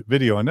streamed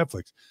video on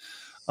Netflix.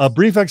 A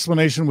brief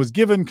explanation was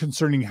given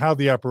concerning how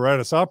the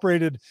apparatus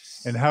operated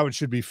and how it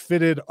should be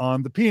fitted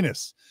on the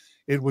penis.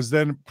 It was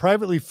then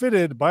privately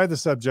fitted by the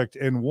subject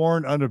and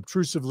worn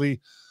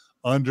unobtrusively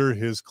under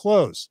his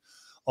clothes.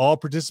 All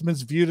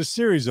participants viewed a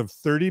series of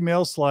 30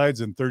 male slides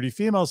and 30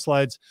 female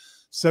slides.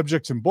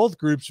 Subjects in both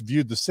groups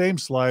viewed the same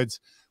slides,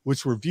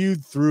 which were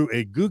viewed through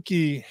a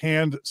Gookie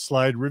hand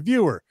slide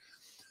reviewer.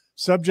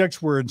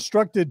 Subjects were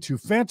instructed to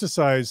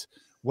fantasize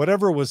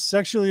whatever was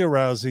sexually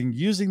arousing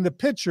using the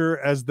picture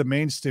as the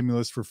main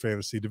stimulus for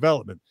fantasy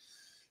development.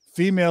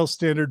 Female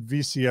standard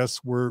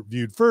VCS were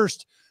viewed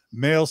first.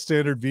 male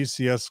standard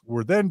VCS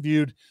were then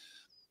viewed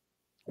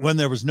when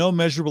there was no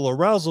measurable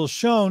arousal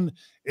shown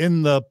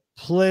in the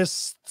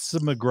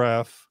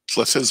plethysmograph.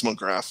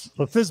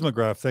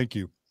 Thank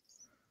you.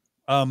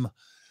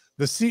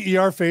 The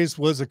CER phase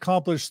was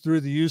accomplished through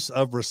the use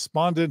of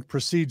respondent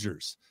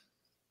procedures.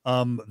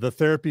 The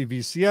therapy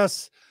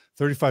VCS,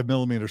 35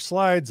 millimeter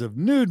slides of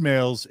nude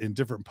males in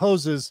different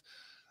poses,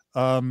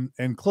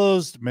 and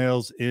closed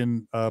males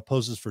in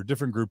poses for a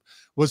different group,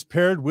 was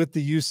paired with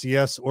the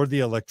UCS or the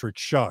electric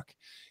shock.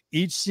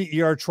 Each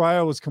CER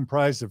trial was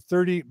comprised of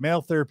 30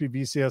 male therapy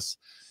VCS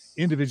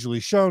individually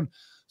shown.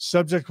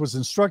 Subject was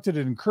instructed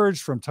and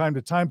encouraged from time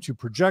to time to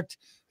project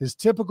his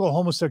typical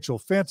homosexual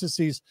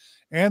fantasies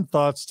and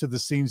thoughts to the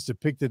scenes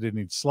depicted in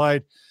each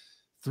slide.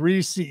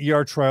 3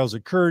 CER trials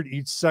occurred,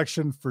 each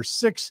section for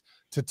 6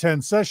 to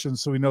 10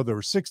 sessions. So we know there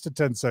were 6 to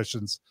 10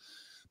 sessions.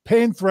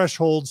 Pain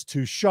thresholds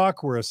to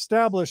shock were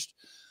established.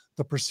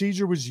 The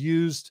procedure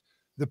used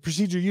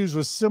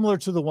was similar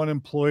to the one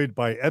employed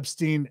by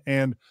Epstein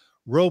and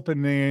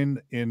Ropinen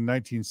in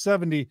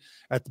 1970.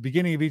 At the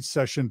beginning of each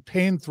session,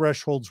 pain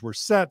thresholds were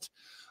set.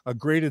 A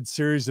graded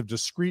series of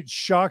discrete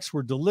shocks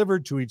were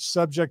delivered to each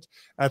subject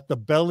at the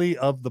belly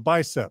of the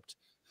bicep.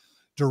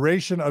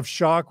 Duration of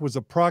shock was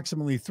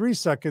approximately 3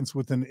 seconds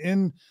with an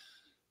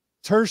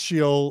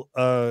intertrial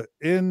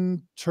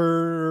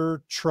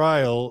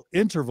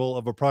interval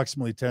of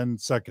approximately 10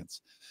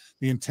 seconds.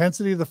 The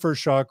intensity of the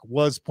first shock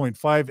was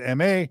 0.5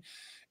 MA,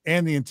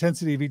 and the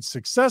intensity of each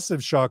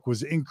successive shock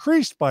was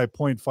increased by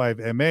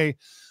 0.5 MA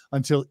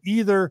until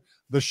either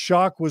the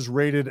shock was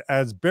rated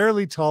as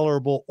barely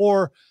tolerable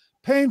or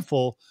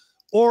painful,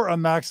 or a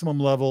maximum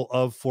level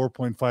of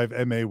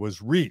 4.5 MA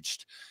was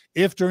reached.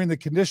 If during the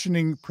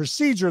conditioning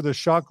procedure the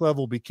shock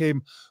level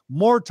became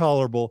more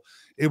tolerable,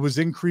 it was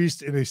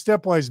increased in a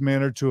stepwise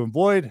manner to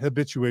avoid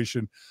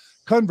habituation.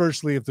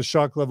 Conversely, if the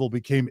shock level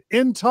became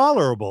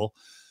intolerable,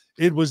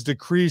 it was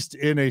decreased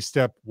in a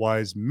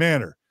stepwise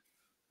manner.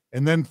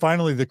 And then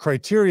finally, the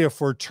criteria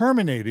for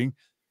termination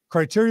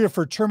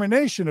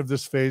of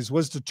this phase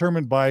was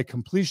determined by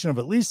completion of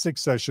at least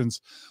 6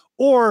 sessions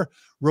or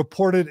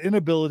reported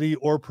inability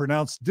or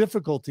pronounced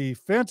difficulty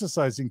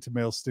fantasizing to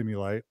male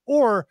stimuli,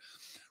 or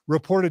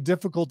reported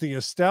difficulty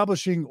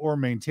establishing or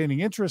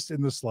maintaining interest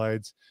in the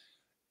slides,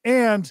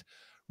 and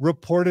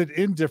reported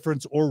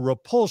indifference or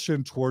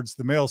repulsion towards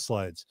the male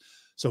slides.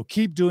 So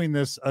keep doing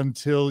this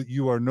until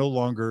you are no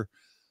longer,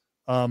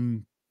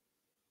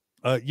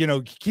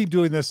 keep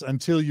doing this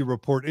until you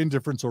report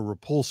indifference or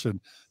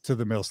repulsion to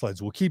the male slides.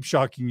 We'll keep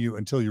shocking you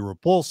until you're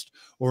repulsed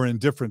or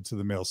indifferent to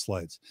the male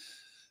slides.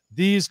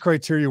 These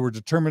criteria were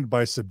determined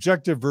by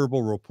subjective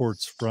verbal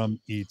reports from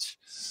each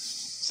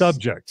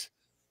subject.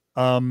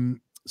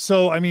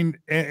 So, I mean,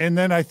 and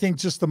then I think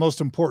just the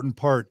most important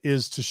part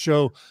is to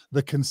show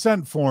the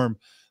consent form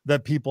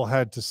that people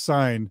had to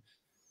sign.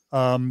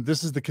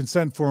 This is the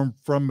consent form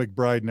from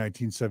McBride,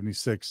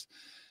 1976.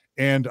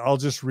 And I'll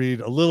just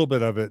read a little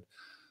bit of it.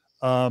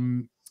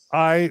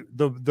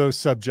 The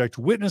subject,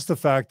 witnessed the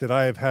fact that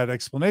I have had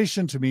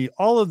explanation to me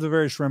all of the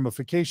various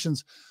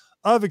ramifications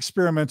of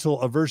experimental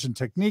aversion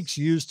techniques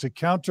used to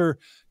counter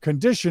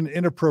condition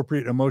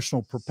inappropriate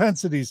emotional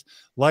propensities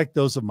like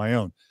those of my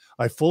own.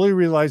 I fully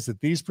realize that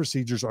these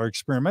procedures are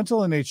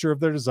experimental in nature of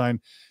their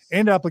design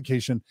and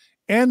application,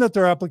 and that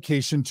their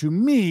application to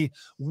me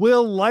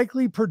will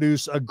likely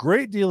produce a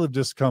great deal of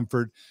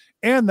discomfort,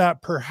 and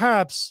that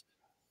perhaps,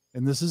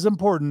 and this is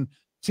important,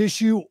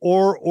 tissue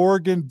or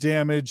organ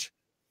damage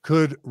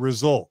could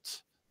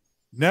result.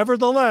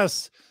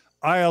 Nevertheless,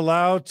 I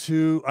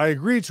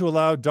agree to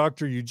allow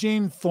Dr.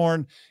 Eugene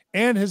Thorne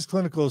and his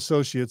clinical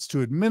associates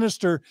to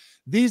administer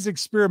these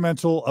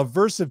experimental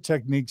aversive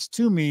techniques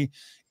to me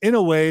in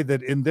a way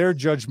that, in their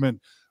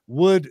judgment,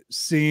 would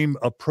seem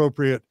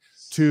appropriate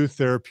to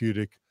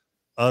therapeutic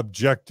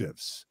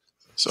objectives.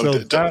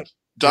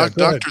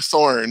 Dr.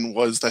 Thorne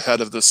was the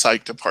head of the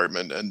psych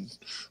department, and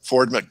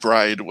Ford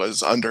McBride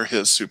was under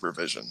his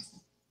supervision.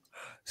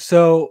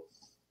 So,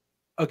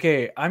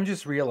 okay, I'm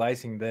just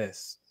realizing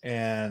this,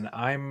 and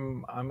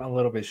I'm a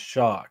little bit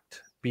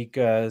shocked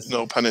because,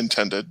 no pun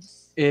intended,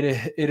 it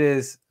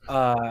is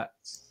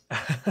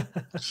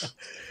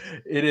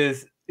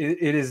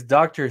it is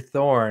Dr.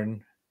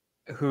 Thorne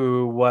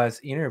who was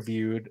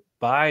interviewed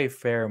by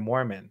Fair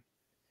Mormon.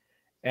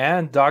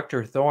 And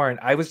Dr. Thorne,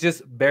 I was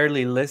just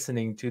barely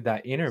listening to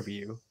that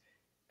interview,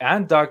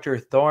 and Dr.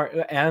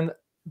 Thorne and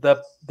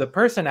the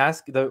person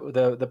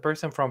the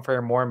person from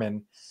Fair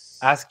Mormon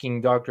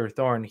asking Dr.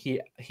 Thorne, he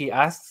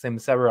asks him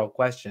several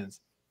questions.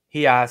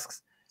 He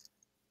asks,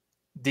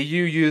 "Do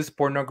you use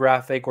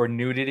pornographic or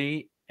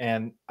nudity?"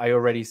 And I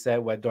already said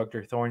what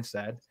Dr. Thorne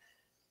said.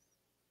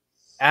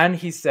 And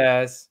he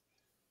says,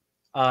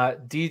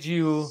 "Did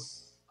you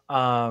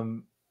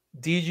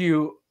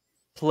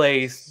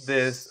place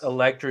this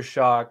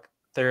electroshock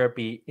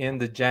therapy in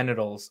the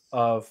genitals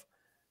of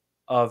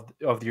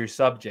your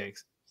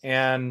subjects?"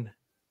 And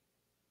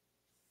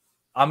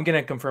I'm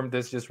gonna confirm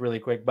this just really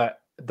quick,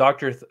 but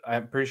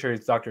I'm pretty sure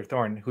it's Dr.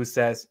 Thorne who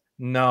says,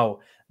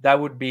 "No, that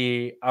would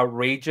be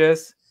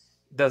outrageous.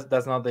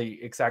 that's not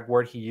the exact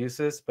word he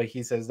uses, but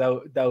he says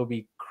that would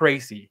be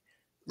crazy.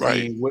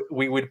 Right.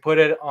 We would put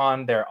it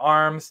on their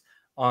arms,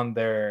 on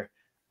their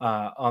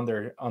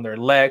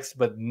legs,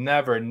 but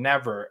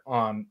never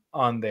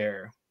on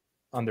their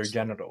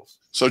genitals.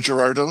 So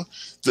Gerardo,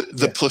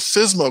 the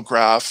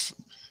plethysmograph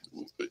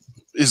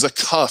is a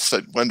cuff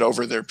that went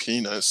over their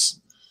penis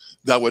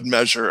that would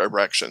measure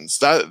erections.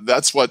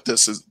 That's what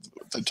this is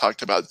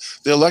talked about.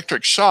 The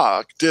electric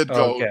shock did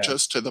go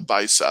just to the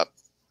bicep.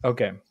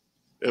 Okay.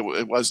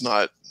 It was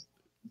not.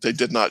 They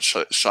did not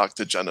shock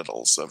the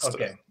genitals of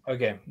that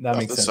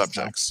makes sense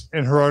subjects.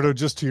 And Gerardo,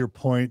 just to your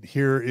point,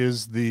 here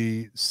is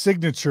the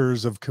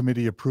signatures of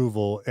committee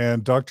approval,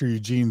 and Dr.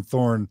 Eugene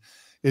Thorne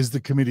is the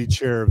committee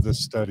chair of this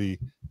study,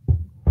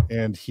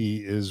 and he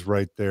is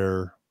right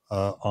there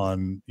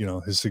on,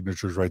 his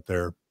signature's right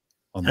there.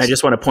 I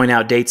just want to point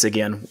out dates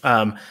again.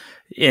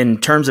 In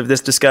terms of this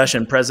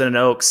discussion, President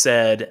Oaks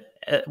said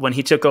when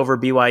he took over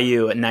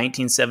BYU in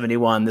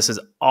 1971, this has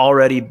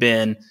already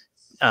been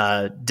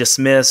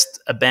dismissed,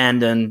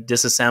 abandoned,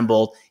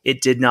 disassembled.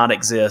 It did not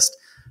exist.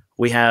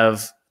 We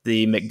have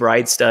the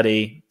McBride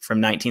study from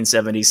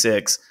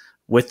 1976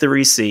 with the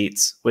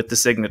receipts, with the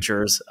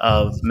signatures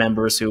of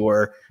members who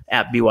were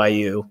at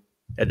BYU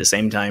at the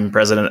same time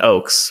President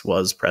Oaks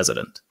was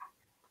president.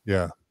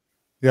 Yeah.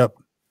 Yep.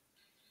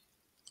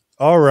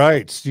 All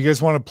right. Do you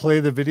guys want to play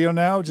the video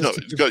now?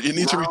 You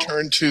need to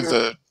return to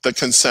the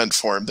consent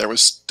form. There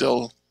was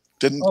still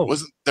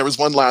there was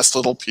one last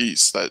little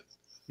piece that.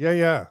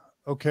 Yeah.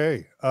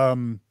 Okay.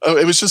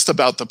 It was just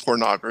about the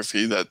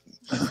pornography that.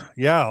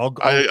 Yeah,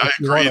 I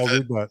agree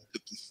that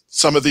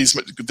some of these,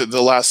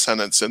 the last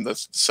sentence in the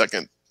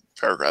second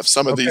paragraph,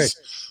 some of these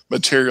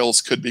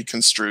materials could be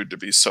construed to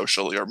be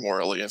socially or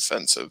morally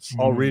offensive.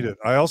 I'll read it.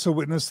 I also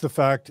witnessed the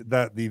fact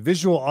that the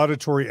visual,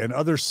 auditory, and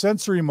other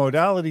sensory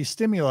modality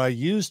stimuli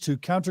used to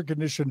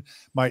countercondition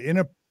my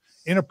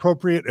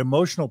inappropriate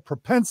emotional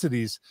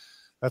propensities,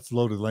 that's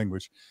loaded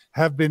language,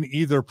 have been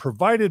either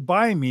provided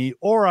by me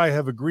or I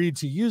have agreed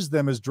to use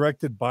them as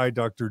directed by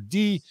Dr.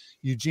 D.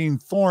 Eugene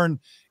Thorne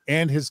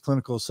and his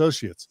clinical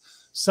associates.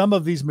 Some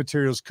of these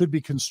materials could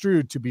be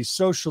construed to be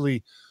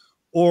socially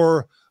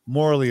or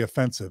morally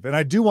offensive. And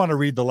I do want to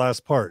read the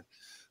last part.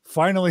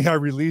 Finally, I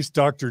released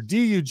Dr.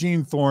 D.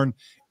 Eugene Thorne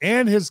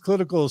and his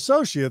clinical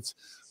associates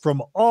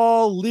from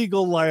all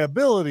legal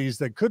liabilities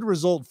that could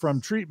result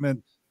from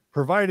treatment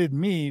provided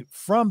me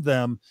from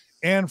them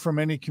and from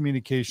any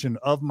communication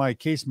of my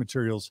case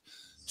materials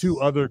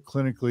to other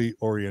clinically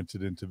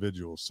oriented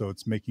individuals. So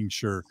it's making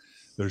sure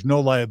there's no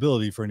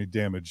liability for any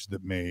damage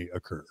that may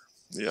occur.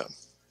 Yeah.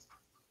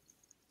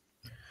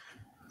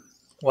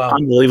 Wow.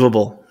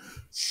 Unbelievable.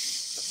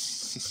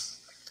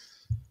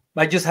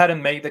 I just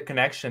hadn't made the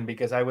connection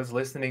because I was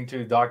listening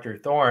to Dr.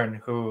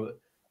 Thorne, who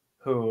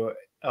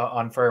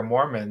on Fair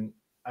Mormon,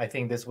 I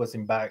think this was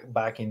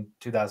back in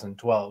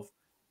 2012.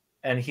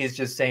 And he's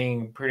just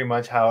saying pretty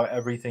much how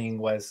everything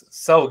was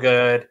so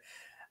good.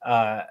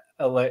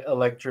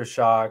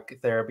 Electroshock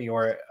therapy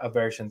or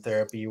aversion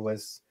therapy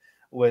was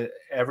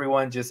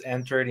everyone just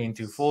entered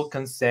into full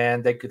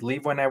consent. They could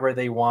leave whenever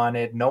they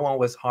wanted. No one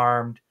was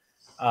harmed.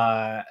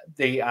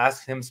 They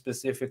asked him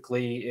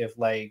specifically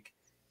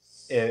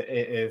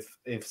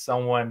if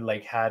someone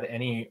had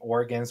any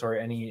organs or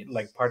any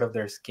part of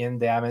their skin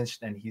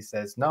damaged, and he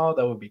says no,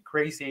 that would be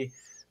crazy.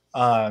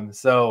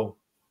 So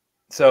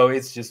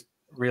it's just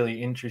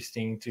really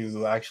interesting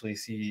to actually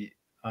see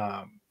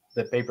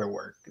the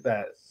paperwork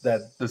that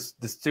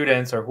the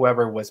students or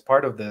whoever was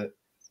part of the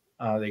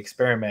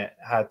experiment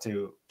had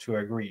to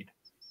agree.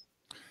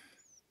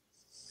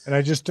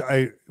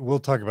 And we'll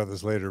talk about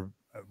this later,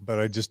 but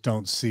I just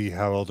don't see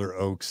how Elder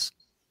Oaks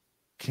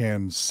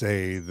can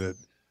say that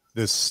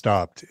this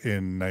stopped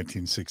in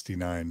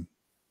 1969.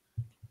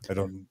 I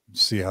don't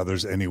see how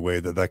there's any way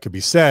that could be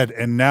said.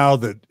 And now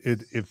that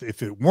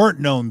if it weren't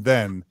known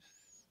then,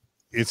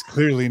 it's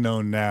clearly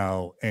known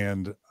now,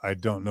 and I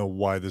don't know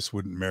why this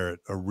wouldn't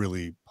merit a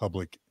really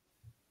public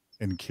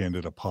and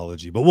candid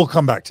apology. But we'll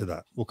come back to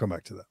that.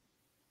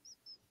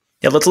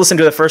 Yeah, let's listen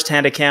to the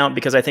first-hand account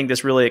because I think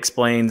this really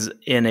explains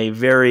in a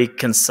very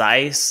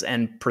concise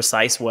and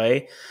precise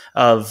way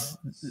of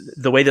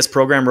the way this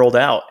program rolled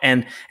out,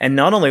 and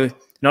not only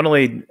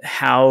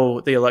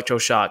how the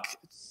electroshock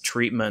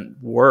treatment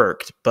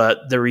worked,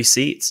 but the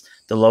receipts,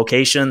 the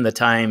location, the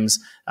times,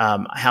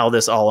 how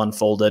this all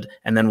unfolded,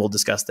 and then we'll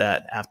discuss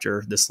that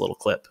after this little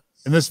clip.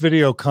 And this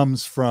video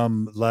comes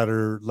from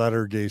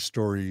Latter Gay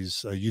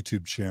Stories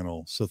YouTube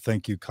channel. So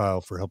thank you,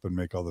 Kyle, for helping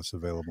make all this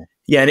available.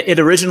 Yeah, and it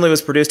originally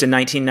was produced in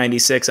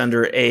 1996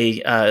 under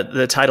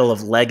the title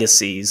of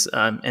Legacies,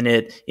 and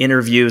it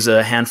interviews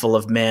a handful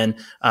of men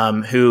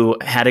who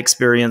had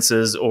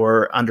experiences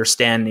or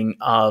understanding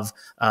of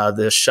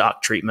the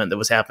shock treatment that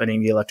was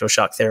happening, the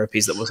electroshock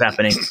therapies that was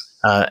happening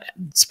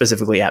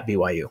specifically at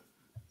BYU.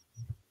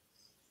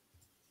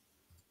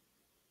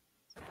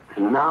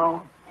 And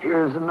now,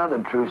 here's another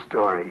true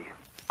story.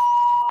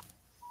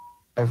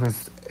 I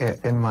was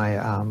in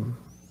my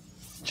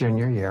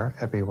junior year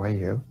at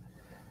BYU,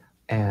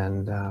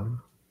 and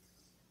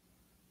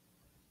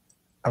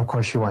of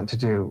course, you want to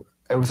do,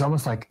 it was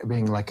almost like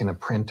being like an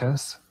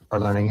apprentice or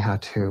learning how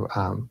to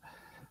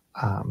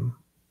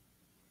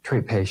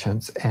treat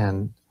patients.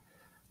 And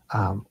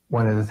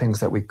one of the things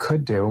that we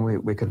could do,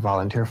 and we could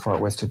volunteer for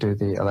it, was to do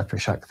the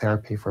electroshock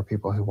therapy for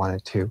people who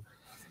wanted to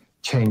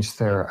change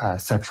their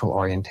sexual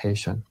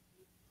orientation.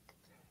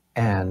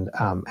 And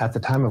at the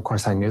time, of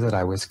course, I knew that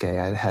I was gay.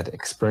 I had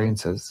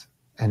experiences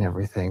and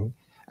everything,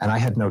 and I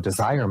had no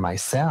desire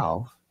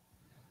myself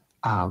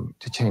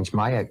to change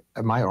my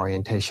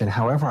orientation.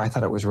 However, I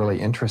thought it was really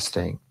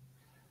interesting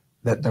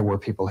that there were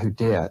people who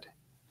did.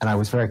 And I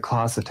was very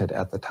closeted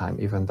at the time,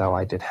 even though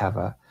I did have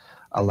a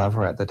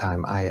lover at the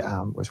time. I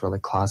was really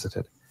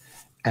closeted.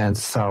 And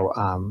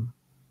so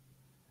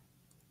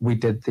we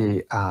did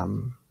the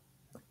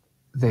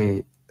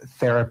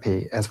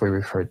therapy, as we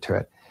referred to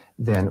it,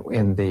 then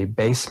in the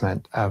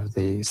basement of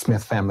the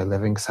Smith Family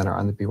Living Center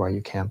on the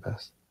BYU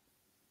campus.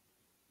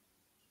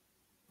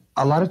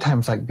 A lot of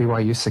times, like,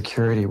 BYU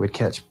security would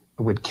catch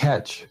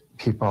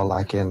people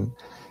like in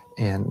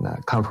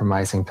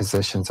compromising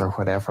positions or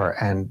whatever,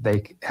 and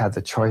they had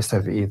the choice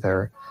of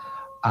either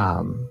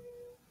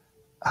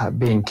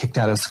being kicked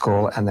out of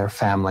school and their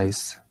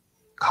families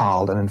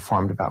called and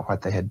informed about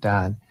what they had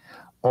done,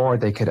 or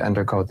they could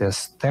undergo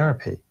this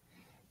therapy.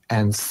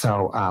 And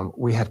so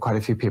we had quite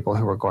a few people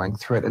who were going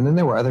through it. And then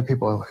there were other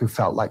people who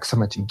felt like so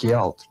much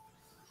guilt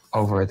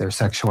over their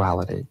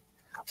sexuality,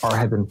 or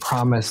had been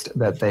promised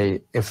that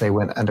if they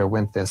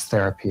underwent this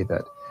therapy,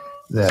 that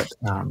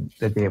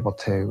they'd be able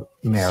to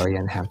marry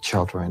and have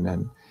children,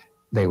 and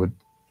they would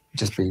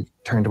just be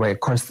turned away. Of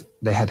course,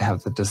 they had to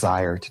have the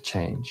desire to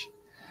change.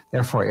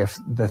 Therefore, if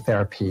the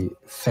therapy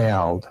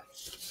failed,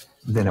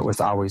 then it was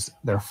always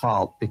their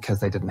fault because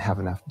they didn't have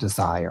enough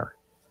desire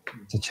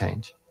to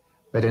change.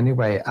 But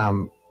anyway,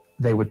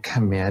 they would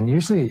come in,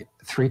 usually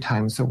 3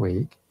 times a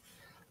week.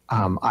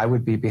 I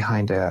would be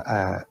behind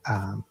a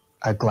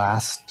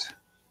glassed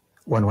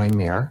one-way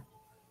mirror,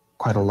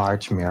 quite a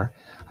large mirror.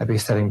 I'd be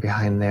sitting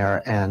behind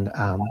there, and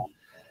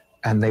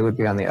they would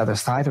be on the other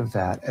side of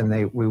that, and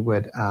they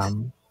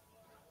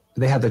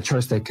had the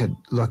choice. They could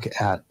look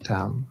at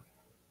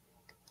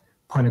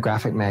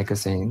pornographic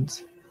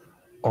magazines,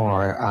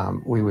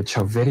 or we would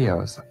show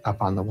videos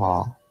up on the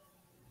wall,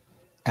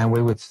 and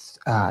we would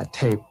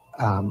tape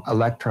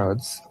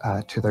electrodes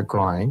to their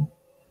groin,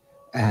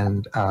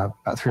 and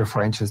about 3 or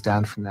 4 inches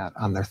down from that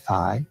on their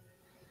thigh.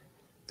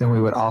 Then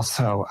we would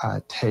also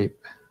tape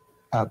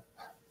up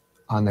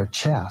on their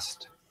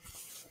chest.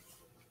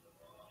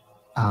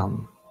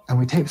 And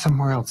we taped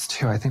somewhere else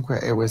too. I think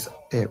it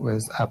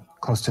was up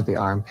close to the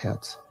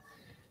armpits.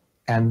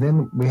 And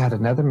then we had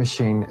another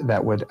machine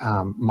that would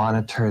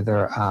monitor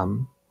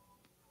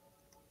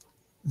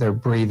their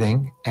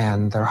breathing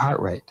and their heart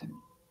rate.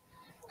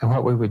 And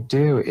what we would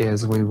do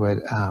is we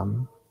would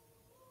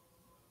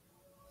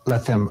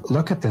let them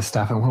look at this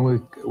stuff, and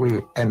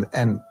when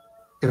and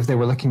if they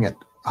were looking at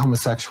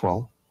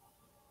homosexual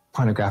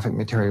pornographic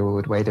material, we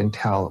would wait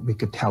until we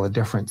could tell a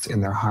difference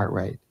in their heart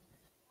rate.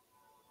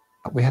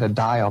 We had a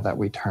dial that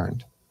we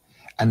turned,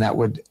 and that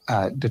would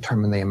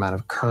determine the amount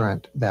of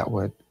current that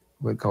would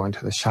go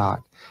into the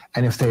shock.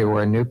 And if they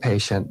were a new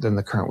patient, then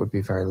the current would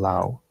be very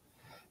low.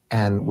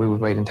 And we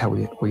would wait until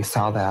we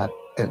saw that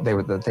they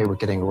were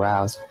getting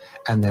aroused,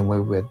 and then we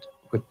would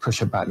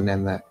push a button,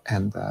 and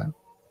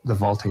the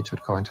voltage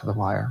would go into the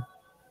wire.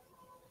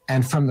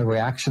 And from the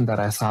reaction that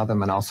I saw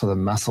them, and also the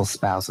muscle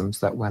spasms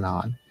that went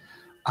on,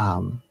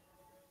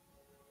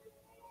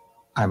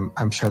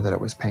 I'm sure that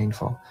it was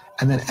painful.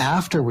 And then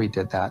after we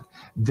did that,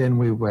 then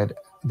we would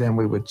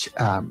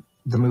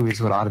the movies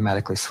would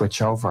automatically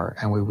switch over,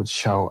 and we would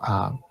show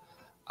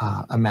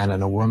a man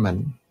and a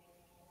woman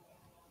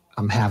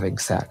having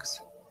sex,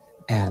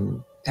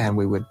 and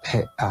we would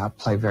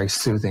play very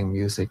soothing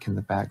music in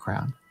the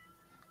background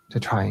to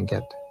try and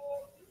get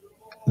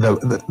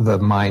the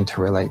mind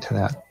to relate to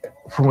that.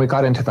 When we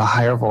got into the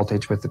higher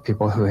voltage with the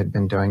people who had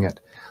been doing it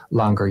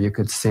longer, you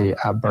could see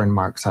burn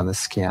marks on the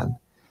skin,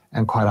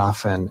 and quite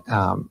often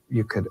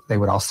they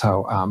would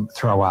also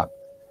throw up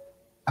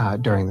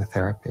during the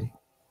therapy.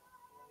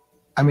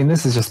 I mean,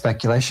 this is just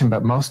speculation,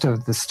 but most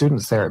of the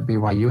students there at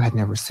BYU had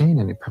never seen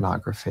any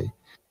pornography.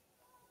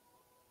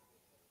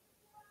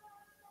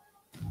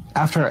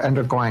 After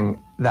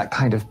undergoing that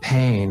kind of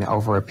pain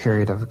over a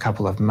period of a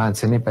couple of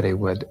months, anybody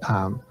would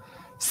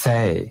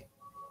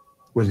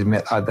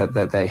admit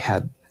that they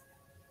had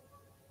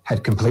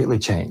completely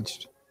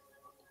changed.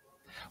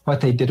 What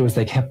they did was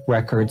they kept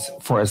records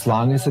for as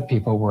long as the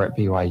people were at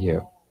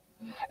BYU.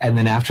 And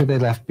then after they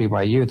left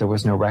BYU, there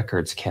was no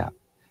records kept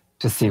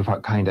to see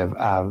what kind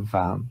of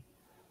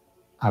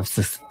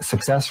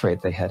success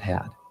rate they had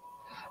had.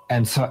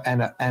 And so,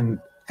 and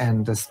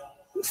the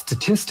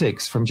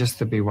statistics from just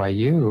the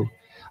BYU,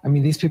 I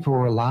mean, these people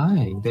were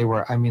lying. They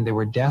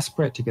were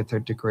desperate to get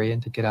their degree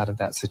and to get out of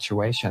that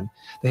situation.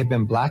 They had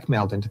been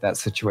blackmailed into that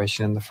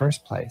situation in the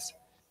first place.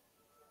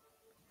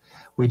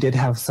 We did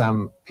have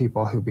some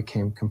people who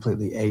became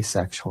completely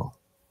asexual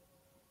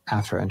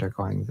after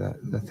undergoing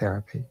the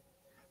therapy.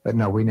 But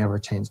no, we never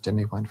changed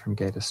anyone from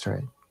gay to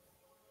straight.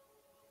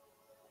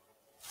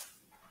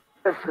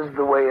 This is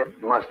the way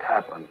it must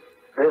happen.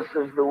 This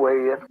is the way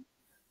it...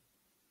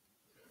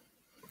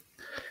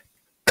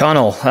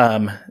 Connell,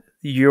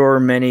 your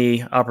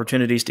many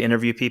opportunities to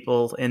interview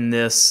people in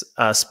this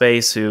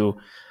space who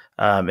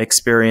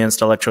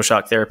experienced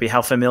electroshock therapy,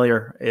 how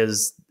familiar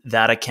is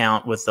that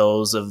account with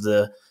those of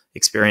the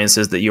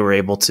experiences that you were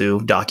able to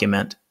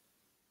document?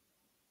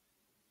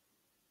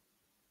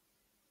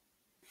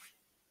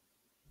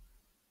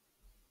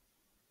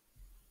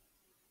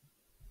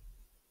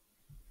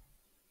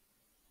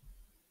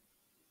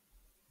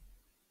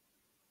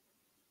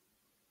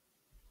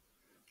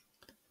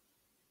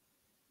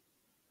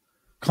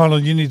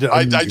 Connell, you need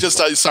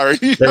to. Sorry.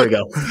 There we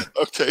go.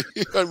 Okay.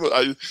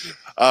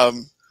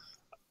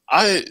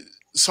 I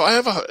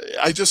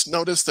just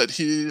noticed that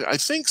he, I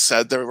think,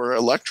 said there were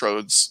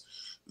electrodes,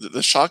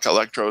 the shock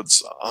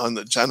electrodes on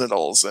the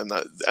genitals, and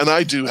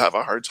I do have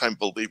a hard time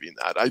believing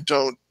that. I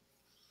don't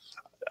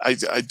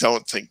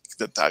think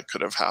that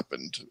could have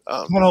happened.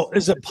 Connell,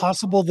 is it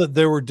possible that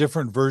there were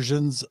different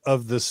versions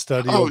of the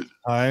study over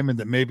time, and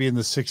that maybe in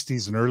the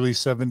 60s and early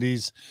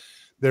 70s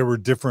there were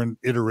different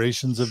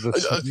iterations of the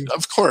study?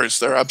 Of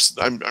course,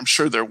 I'm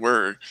sure there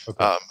were.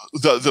 Okay.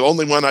 The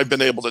only one I've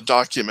been able to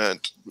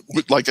document,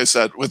 like I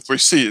said, with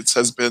receipts,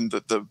 has been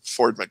the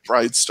Ford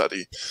McBride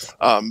study.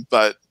 And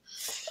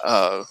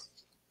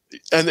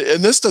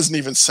this doesn't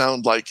even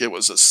sound like it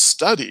was a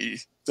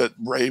study that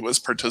Ray was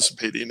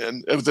participating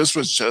in. This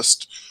was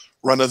just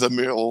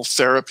run-of-the-mill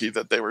therapy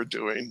that they were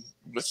doing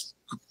with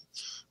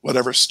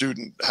whatever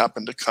student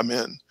happened to come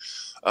in.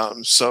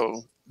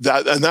 So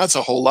that's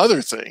a whole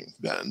other thing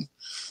then.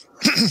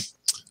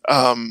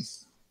 And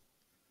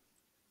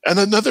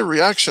another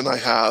reaction I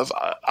have,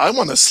 I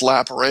want to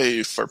slap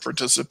Ray for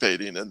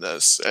participating in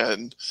this.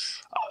 And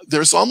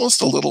there's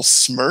almost a little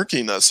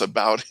smirkiness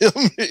about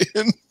him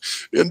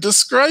in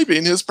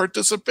describing his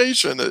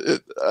participation.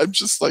 I'm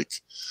just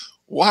like,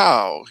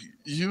 wow,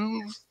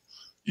 you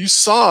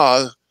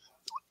saw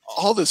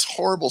all this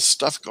horrible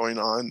stuff going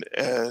on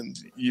and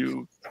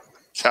you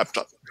kept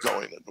up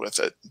going with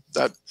it.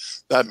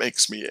 That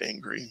makes me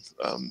angry.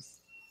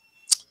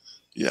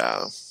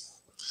 Yeah.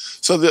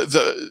 So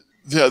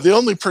the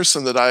only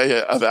person that I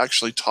have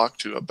actually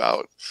talked to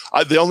about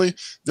the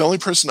only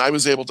person I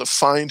was able to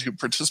find who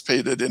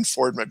participated in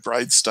Ford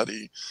McBride's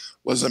study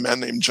was a man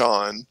named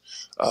John,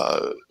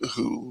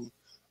 who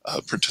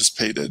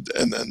participated,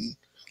 and then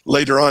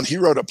later on he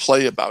wrote a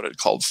play about it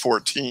called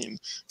 14,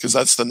 because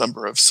that's the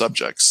number of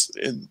subjects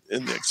in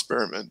the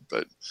experiment.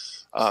 But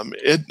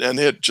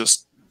it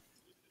just,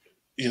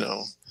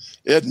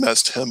 it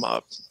messed him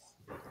up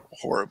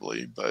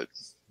horribly. But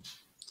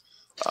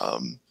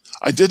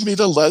I did meet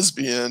a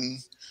lesbian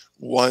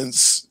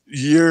once,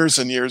 years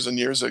and years and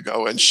years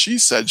ago, and she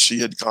said she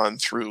had gone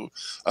through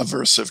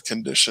aversive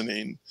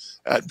conditioning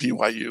at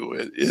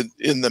BYU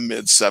in the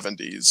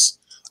mid-70s.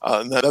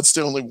 And that's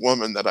the only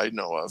woman that I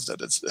know of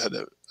that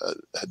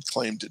had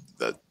claimed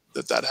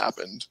that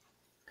happened.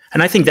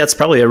 And I think that's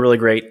probably a really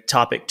great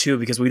topic too,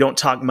 because we don't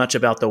talk much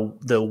about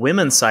the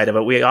women's side of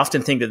it. We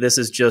often think that this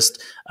is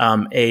just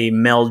a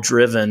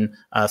male-driven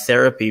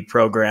therapy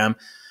program,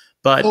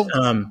 but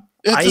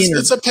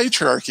it's a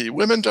patriarchy.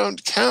 Women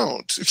don't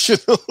count.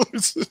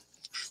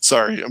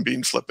 Sorry, I'm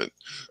being flippant.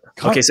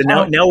 Okay, so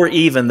now we're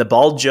even. The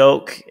bald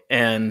joke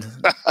and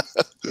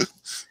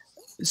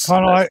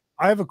Connell,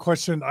 I have a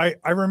question. I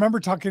remember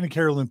talking to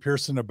Carolyn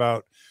Pearson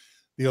about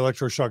the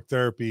electroshock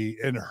therapy,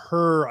 and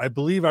I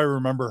believe I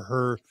remember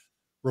her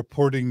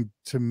reporting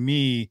to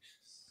me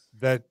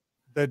that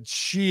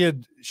she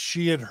had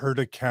heard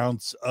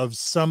accounts of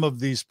some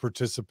of these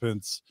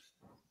participants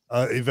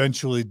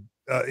eventually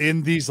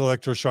in these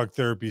electroshock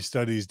therapy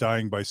studies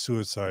dying by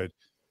suicide.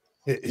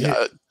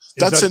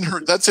 That's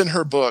in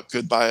her book,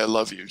 Goodbye, I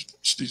Love You.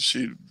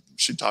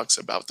 She talks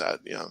about that.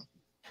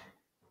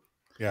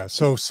 Yeah.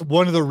 So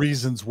one of the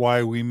reasons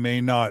why we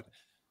may not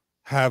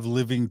have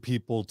living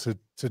people to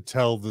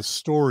tell the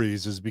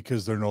stories is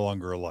because they're no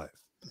longer alive.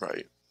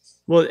 Right.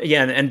 Well,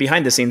 yeah, and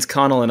behind the scenes,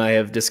 Connell and I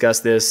have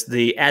discussed this,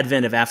 the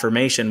advent of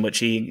affirmation, which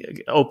he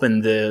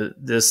opened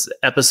this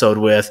episode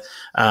with.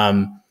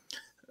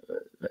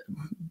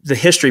 The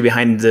history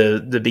behind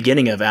the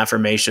beginning of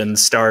affirmation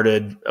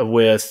started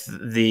with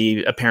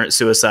the apparent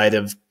suicide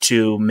of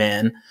two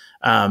men.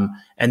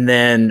 And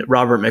then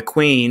Robert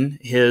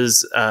McQueen,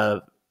 his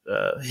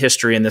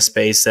history in this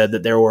space said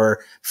that there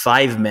were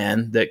 5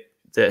 men that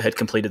had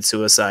completed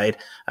suicide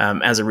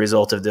as a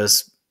result of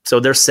this. So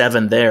there's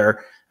 7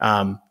 there.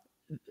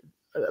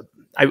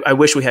 I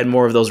wish we had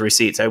more of those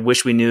receipts. I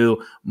wish we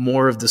knew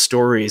more of the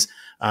stories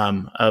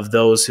of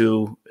those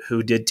who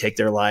did take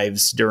their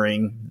lives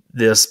during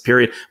this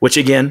period, which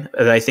again,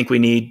 I think we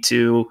need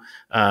to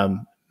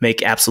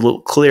make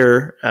absolute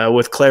clear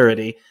with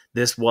clarity.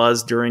 This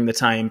was during the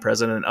time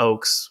President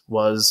Oaks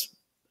was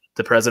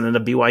the president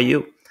of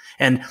BYU.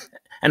 And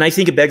I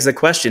think it begs the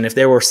question, if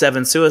there were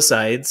 7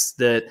 suicides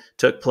that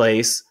took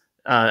place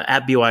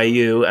at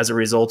BYU as a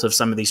result of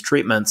some of these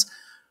treatments,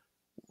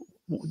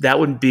 that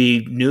would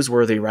be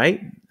newsworthy,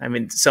 right? I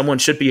mean, someone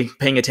should be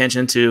paying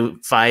attention to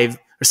 5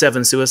 or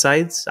 7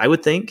 suicides, I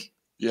would think.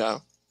 Yeah.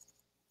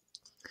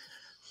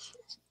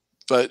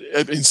 But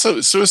I mean,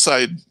 so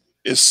suicide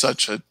is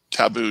such a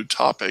taboo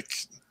topic,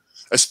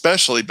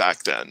 especially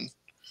back then.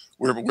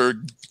 We're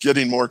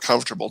getting more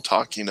comfortable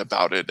talking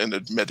about it and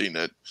admitting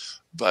it.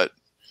 But,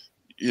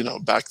 you know,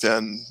 back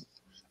then,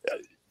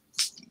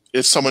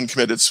 if someone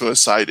committed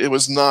suicide, it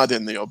was not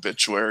in the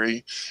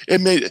obituary.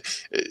 It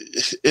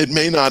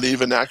may not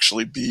even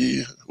actually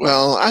be,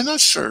 well, I'm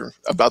not sure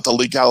about the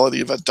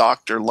legality of a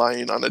doctor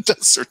lying on a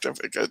death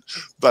certificate,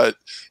 but,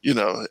 you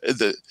know,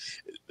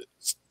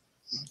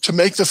 to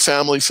make the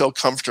family feel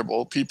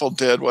comfortable, people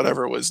did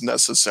whatever was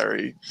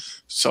necessary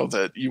so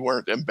that you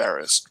weren't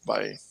embarrassed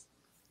by.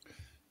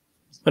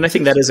 And I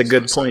think that is a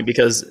good point,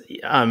 because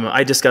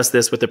I discussed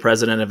this with the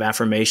president of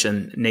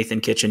Affirmation,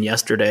 Nathan Kitchen,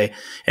 yesterday,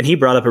 and he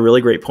brought up a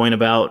really great point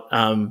about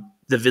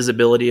the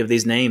visibility of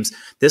these names.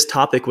 This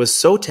topic was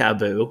so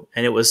taboo,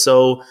 and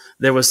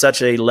there was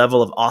such a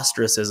level of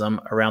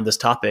ostracism around this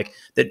topic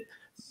that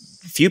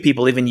few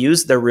people even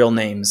used their real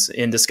names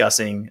in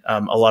discussing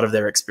a lot of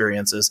their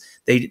experiences.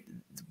 I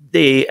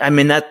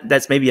mean,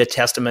 that's maybe a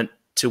testament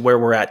to where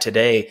we're at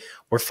today.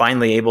 We're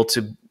finally able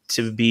to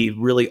be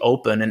really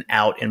open and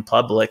out in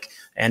public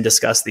and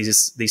discuss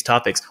these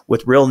topics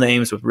with real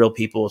names, with real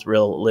people, with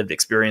real lived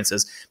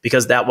experiences,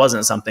 because that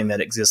wasn't something that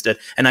existed.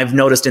 And I've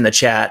noticed in the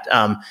chat,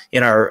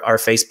 in our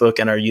Facebook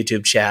and our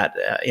YouTube chat,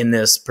 in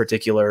this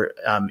particular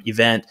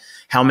event,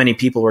 how many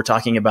people were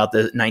talking about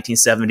the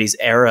 1970s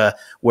era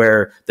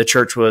where the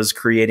church was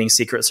creating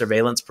secret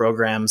surveillance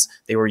programs.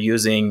 They were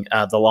using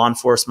the law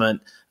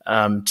enforcement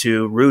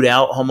to root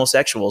out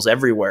homosexuals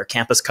everywhere,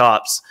 campus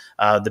cops,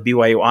 the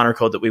BYU honor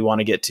code that we want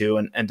to get to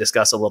and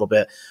discuss a little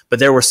bit. But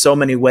there were so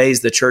many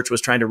ways the church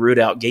was trying to root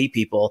out gay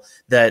people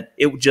that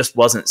it just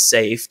wasn't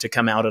safe to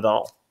come out at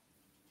all.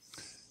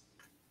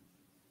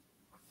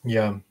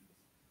 Yeah.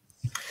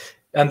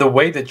 And the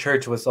way the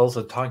church was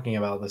also talking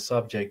about the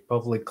subject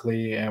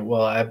publicly, and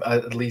well,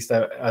 at least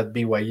at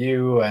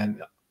BYU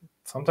and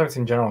sometimes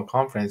in general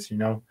conference, you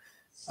know,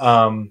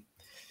 I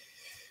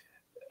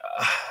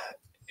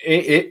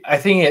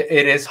think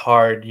it is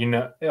hard, you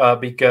know,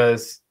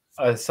 because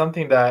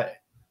something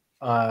that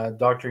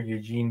Dr.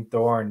 Eugene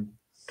Thorne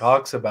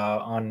talks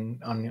about on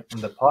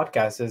the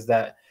podcast is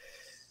that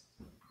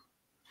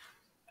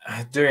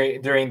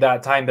during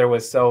that time there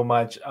was so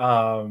much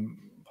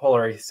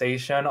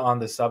polarization on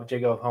the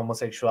subject of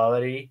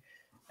homosexuality,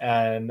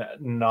 and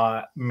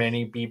not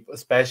many people,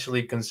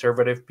 especially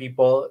conservative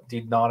people,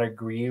 did not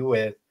agree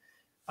with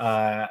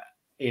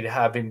it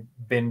having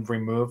been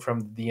removed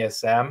from the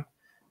DSM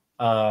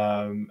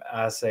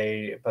as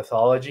a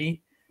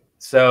pathology.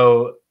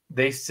 So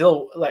they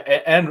still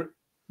and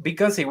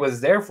because it was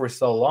there for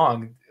so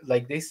long,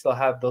 like they still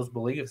have those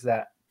beliefs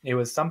that it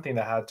was something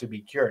that had to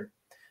be cured.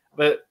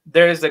 But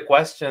there is a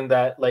question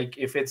that, like,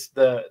 if it's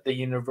the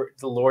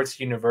Lord's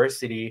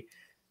University,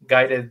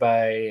 guided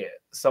by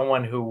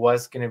someone who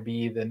was going to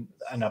be an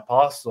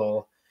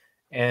apostle,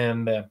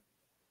 and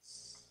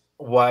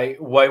why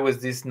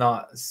was this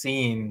not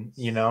seen,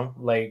 you know,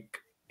 like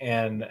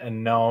and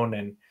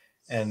known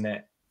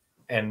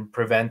and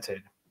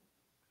prevented?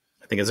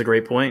 I think it's a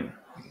great point.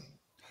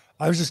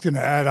 I was just going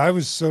to add, I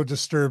was so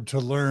disturbed to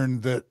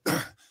learn that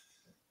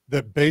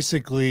that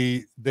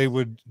basically they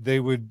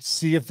would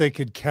see if they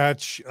could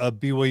catch a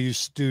BYU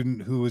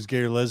student who was gay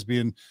or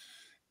lesbian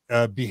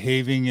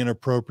behaving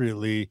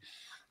inappropriately,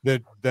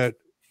 that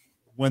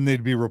when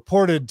they'd be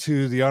reported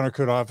to the honor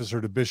code office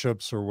or to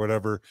bishops or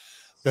whatever,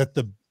 that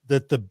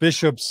the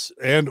bishops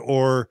and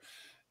or,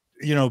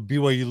 you know,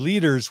 BYU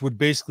leaders would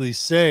basically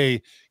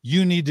say,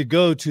 you need to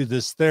go to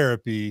this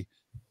therapy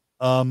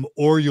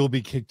or you'll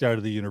be kicked out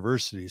of the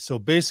university. So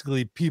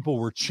basically people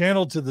were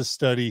channeled to the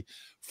study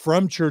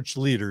from church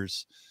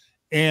leaders,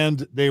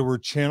 and they were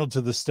channeled to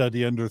the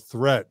study under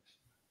threat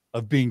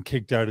of being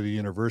kicked out of the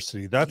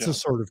university. That's a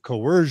sort of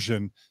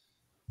coercion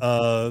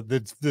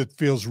that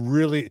feels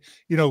really,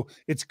 you know,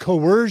 it's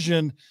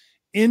coercion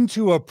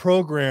into a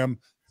program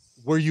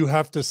where you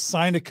have to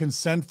sign a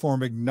consent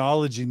form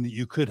acknowledging that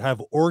you could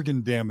have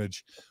organ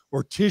damage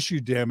or tissue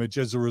damage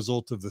as a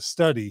result of the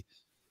study.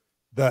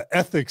 The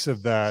ethics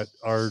of that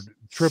are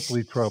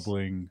triply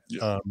troubling,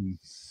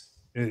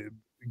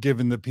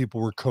 given that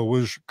people were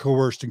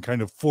coerced and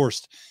kind of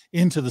forced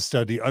into the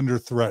study under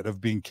threat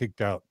of being kicked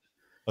out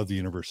of the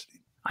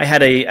university. I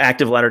had a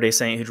active Latter-day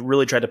Saint who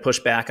really tried to push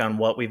back on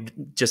what we've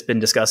just been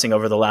discussing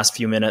over the last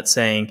few minutes,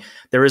 saying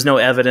there is no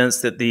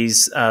evidence that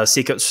these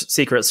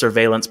secret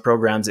surveillance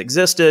programs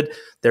existed.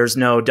 There's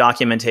no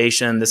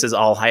documentation. This is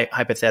all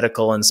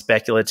hypothetical and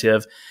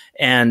speculative.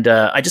 And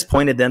I just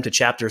pointed them to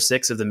chapter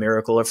 6 of the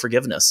Miracle of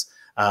Forgiveness.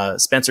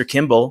 Spencer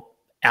Kimball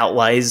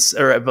outlines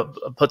or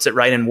puts it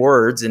right in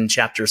words in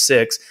chapter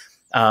 6.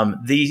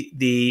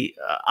 The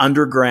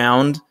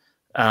underground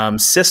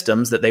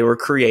systems that they were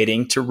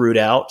creating to root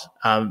out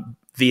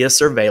via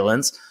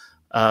surveillance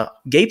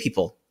gay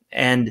people.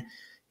 And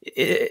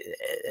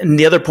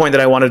the other point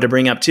that I wanted to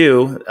bring up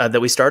too, that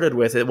we started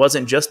with, it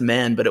wasn't just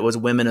men, but it was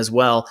women as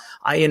well.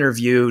 I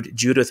interviewed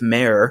Judith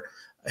Mayer,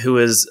 who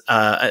is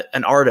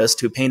an artist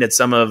who painted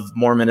some of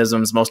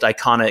Mormonism's most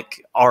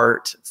iconic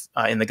art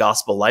in the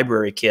Gospel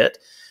Library Kit.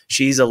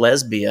 She's a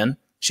lesbian.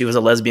 She was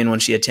a lesbian when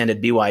she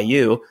attended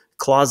BYU,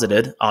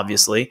 closeted,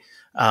 obviously,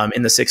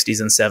 in the 60s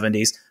and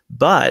 70s.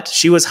 But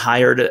she was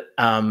hired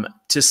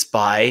to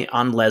spy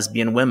on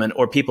lesbian women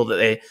or people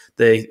that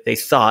they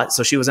thought.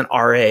 So she was an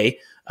RA.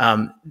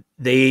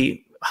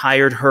 They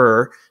hired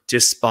her to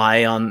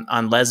spy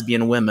on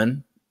lesbian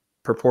women,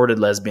 purported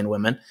lesbian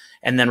women,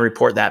 and then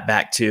report that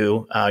back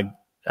to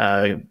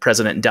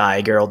President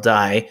Gerald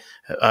Dye,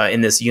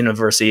 in this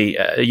university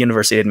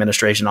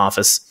administration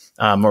office,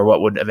 or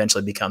what would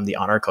eventually become the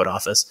Honor Code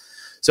office.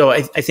 So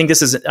I think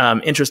this is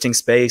interesting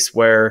space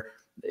where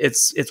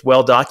it's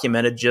well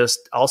documented,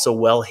 just also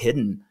well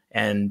hidden.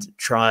 And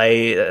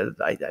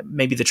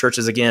maybe the church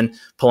is again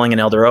pulling an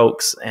Elder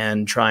Oaks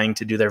and trying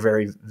to do their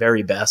very,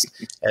 very best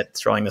at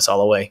throwing this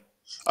all away.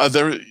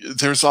 There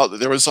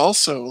was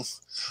also,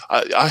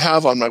 I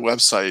have on my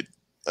website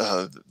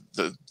the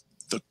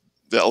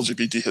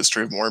LGBT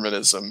history of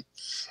Mormonism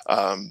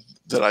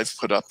that I've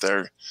put up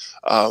there.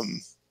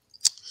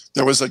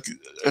 There was a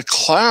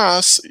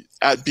class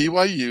at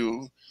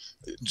BYU.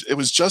 It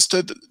was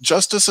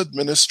justice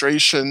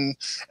administration,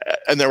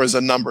 and there was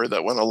a number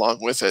that went along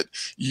with it.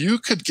 You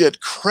could get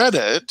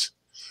credit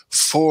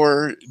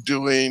for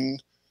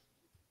doing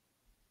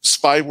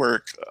spy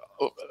work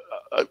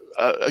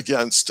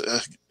against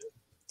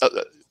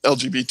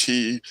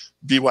LGBT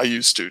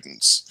BYU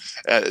students,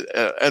 and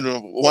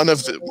one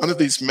of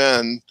these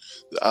men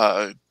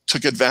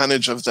took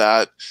advantage of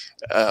that,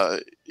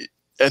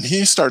 and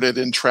he started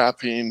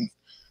entrapping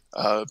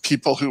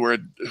people who were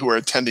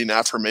attending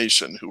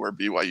affirmation, who were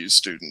BYU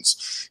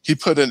students. He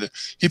put in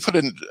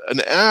an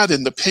ad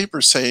in the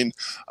paper saying,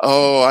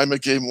 "Oh, I'm a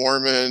gay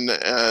Mormon,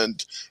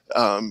 and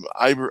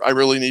I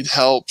really need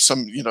help.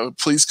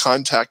 Please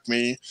contact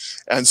me."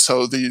 And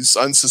so these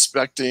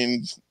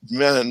unsuspecting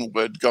men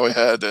would go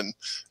ahead and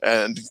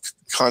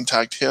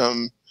contact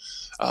him,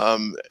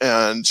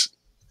 and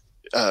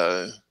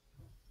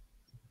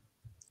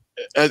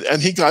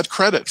he got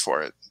credit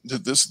for it.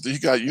 He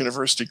got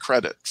university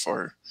credit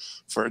for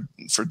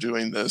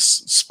doing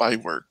this spy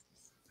work.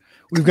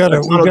 We've got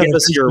give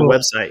us your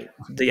website,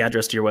 the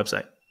address to your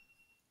website.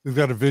 We've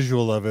got a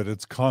visual of it.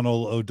 It's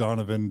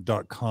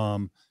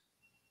ConnellO'Donovan.com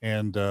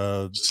and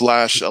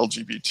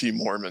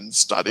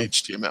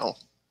 /LGBTMormons.html.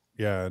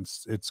 Yeah,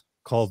 it's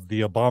called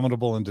The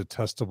Abominable and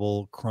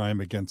Detestable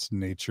Crime Against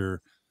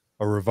Nature,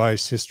 a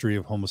revised history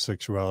of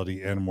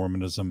homosexuality and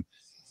Mormonism,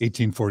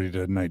 1840 to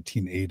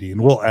 1980.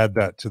 And we'll add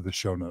that to the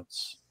show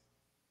notes.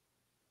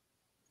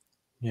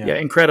 Yeah,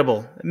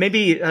 incredible.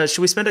 Maybe should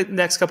we spend the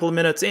next couple of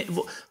minutes?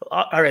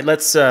 All right,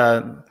 let's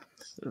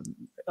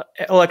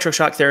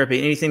electroshock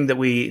therapy. Anything that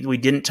we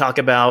didn't talk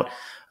about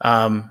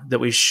that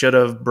we should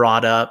have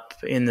brought up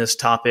in this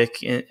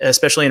topic,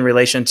 especially in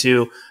relation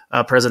to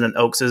President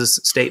Oaks's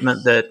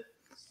statement that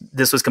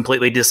this was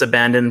completely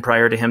disabandoned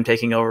prior to him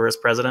taking over as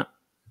president?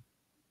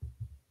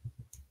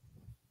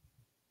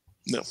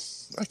 No,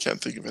 I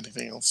can't think of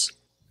anything else.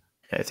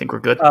 I think we're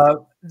good.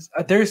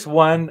 There's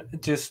one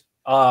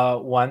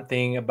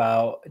thing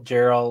about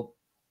Gerald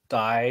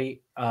Dye.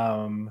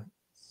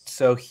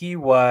 So he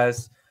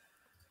was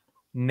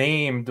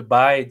named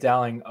by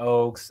Dallin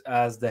Oaks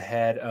as the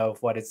head of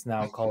what is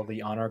now called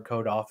the Honor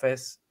Code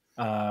office.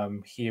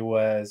 He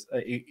was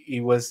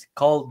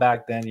called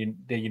back then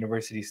the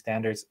University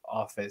Standards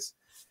Office,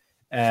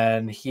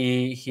 and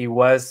he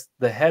was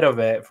the head of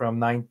it from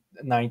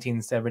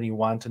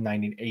 1971 to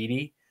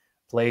 1980,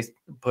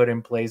 put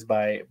in place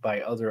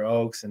by Elder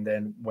Oaks. And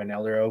then when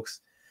Elder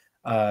Oaks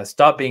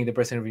stopped being the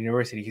president of the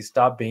university, he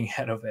stopped being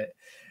head of it.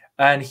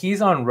 And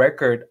he's on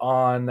record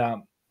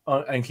and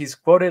he's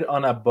quoted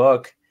on a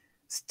book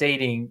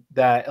stating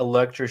that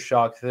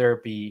electroshock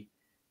therapy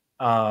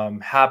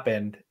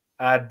happened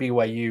at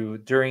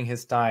BYU during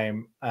his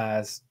time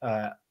as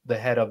the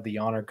head of the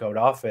Honor Code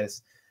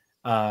office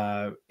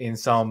in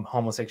some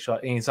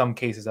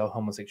cases of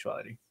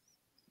homosexuality.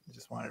 I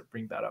just wanted to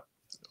bring that up.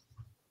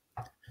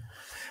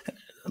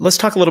 Let's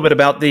talk a little bit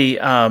about the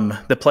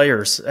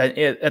players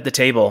at the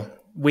table.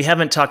 We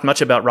haven't talked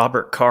much about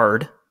Robert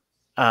Card,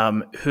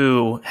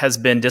 who has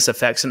been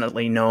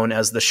disaffectionately known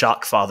as the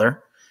Shock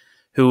Father,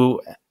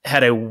 who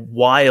had a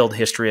wild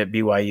history at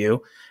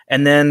BYU.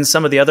 And then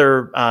some of the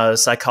other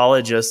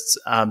psychologists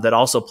that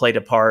also played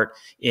a part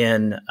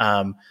in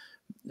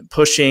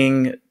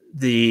pushing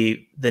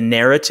the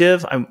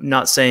narrative. I'm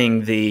not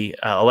saying the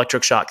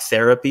electroshock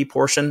therapy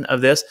portion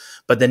of this,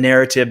 but the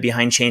narrative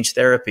behind change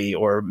therapy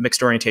or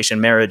mixed orientation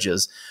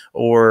marriages,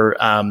 or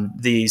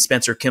the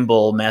Spencer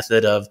Kimball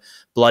method of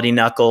bloody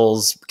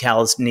knuckles,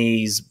 calloused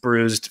knees,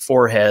 bruised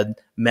forehead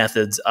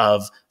methods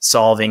of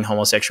solving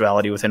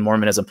homosexuality within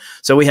Mormonism.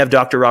 So we have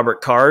Dr.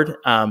 Robert Card,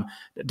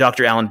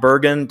 Dr. Alan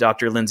Bergen,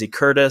 Dr. Lindsay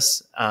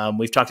Curtis.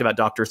 We've talked about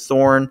Dr.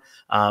 Thorne,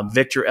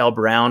 Victor L.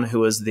 Brown,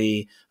 who is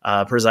the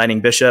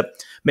presiding bishop.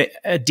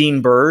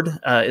 Dean Bird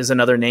is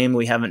another name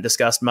we haven't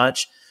discussed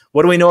much.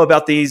 what do we know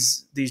about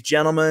these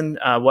gentlemen?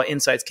 What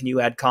insights can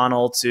you add,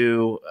 Connell,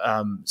 to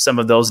some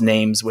of those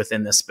names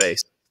within this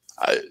space?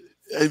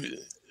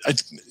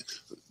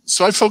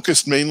 So I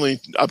focused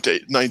mainly up to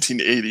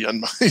 1980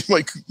 on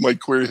my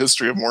queer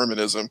history of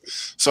Mormonism.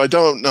 So I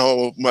don't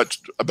know much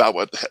about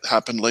what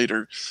happened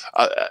later.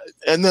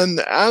 And then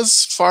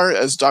as far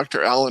as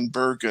Dr. Alan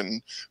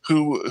Bergen,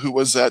 who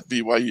was at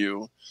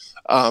BYU,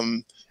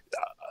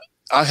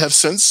 I have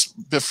since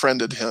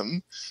befriended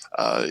him.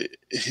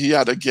 He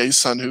had a gay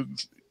son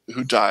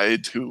who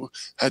died, who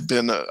had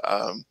been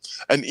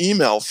an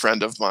email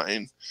friend of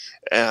mine,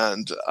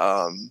 and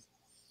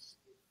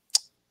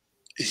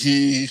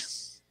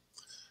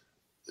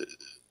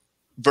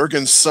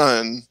Bergen's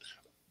son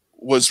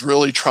was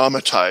really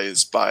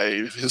traumatized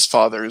by his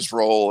father's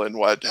role in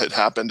what had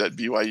happened at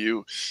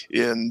BYU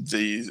in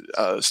the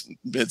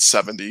mid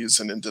 70s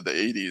and into the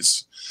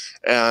 80s.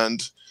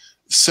 And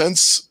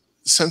since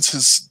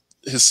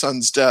his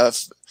son's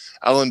death,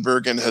 Alan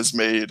Bergen has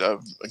made a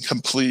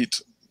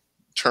complete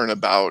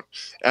turnabout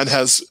and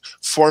has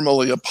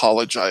formally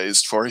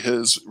apologized for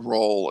his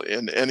role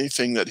in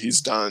anything that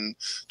he's done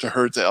to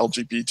hurt the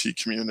LGBT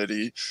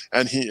community.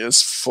 And he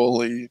is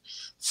fully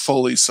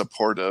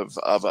supportive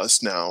of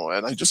us now.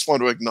 And I just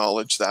want to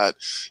acknowledge that,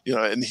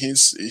 and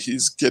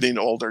he's getting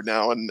older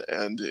now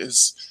and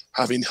is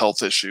having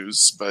health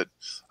issues. But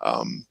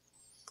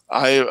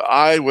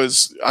I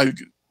was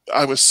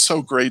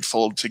so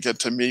grateful to get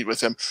to meet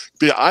with him.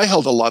 I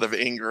held a lot of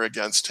anger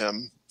against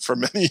him for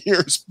many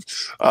years.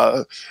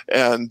 So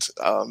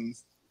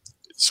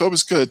it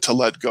was good to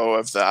let go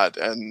of that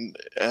and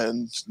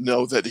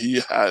know that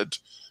he had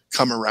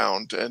come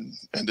around and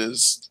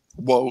is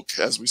woke,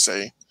 as we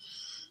say.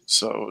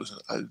 So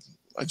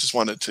I just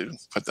wanted to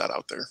put that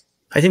out there.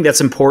 I think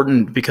that's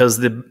important because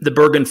the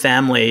Bergen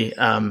family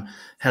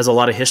has a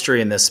lot of history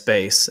in this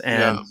space.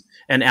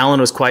 And Alan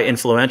was quite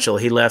influential.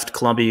 He left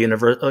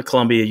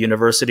Columbia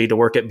University to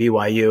work at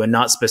BYU, and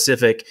not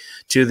specific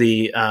to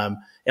the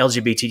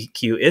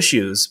LGBTQ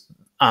issues,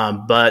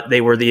 but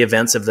they were the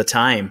events of the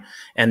time.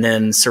 And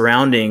then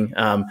surrounding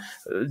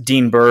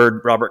Dean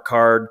Bird, Robert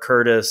Card,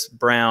 Curtis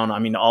Brown, I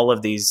mean, all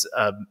of these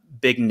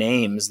big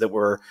names that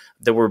were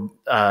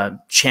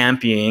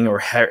championing or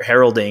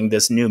heralding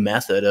this new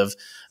method of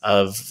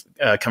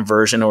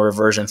conversion or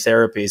aversion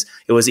therapies.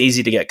 It was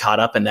easy to get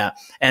caught up in that.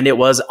 And it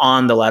was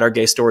on the Latter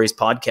Gay Stories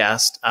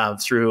podcast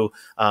through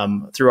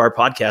our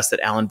podcast that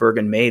Alan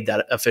Bergen made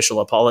that official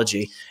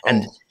apology.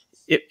 And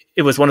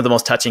it was one of the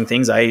most touching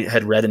things I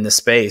had read in this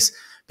space,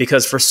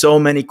 because for so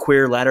many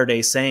queer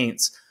Latter-day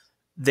Saints,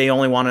 they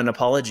only want an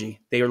apology.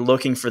 They are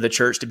looking for the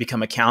church to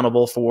become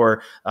accountable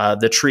for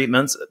the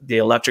treatments, the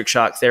electric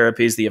shock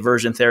therapies, the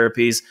aversion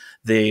therapies,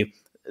 the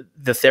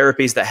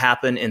therapies that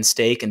happen in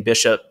stake and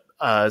bishop's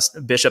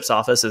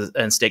offices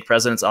and stake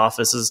president's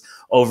offices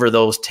over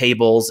those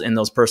tables in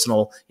those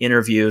personal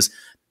interviews.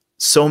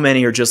 So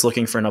many are just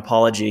looking for an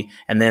apology,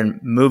 and then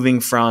moving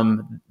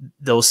from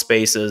those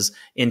spaces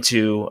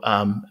into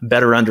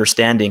better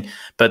understanding.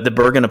 But the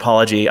Bergen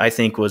apology, I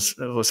think, was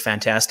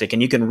fantastic,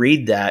 and you can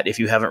read that if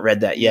you haven't read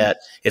that yet.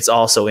 It's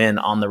also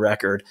on the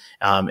record,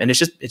 and it's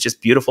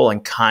just beautiful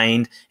and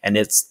kind, and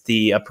it's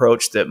the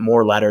approach that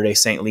more Latter-day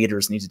Saint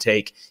leaders need to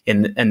take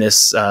in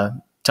this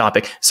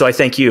topic. So I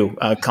thank you,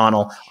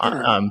 Connell.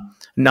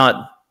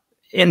 Not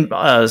in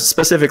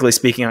specifically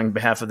speaking on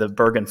behalf of the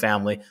Bergen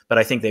family, but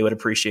I think they would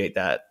appreciate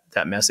that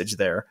message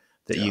there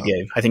that you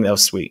gave. I think that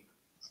was sweet.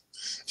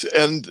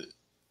 And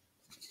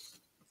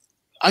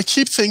I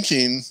keep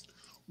thinking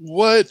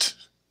what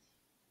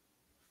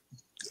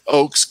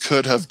Oaks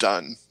could have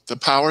done, the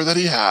power that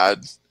he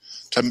had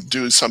to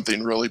do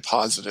something really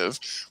positive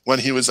when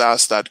he was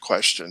asked that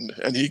question.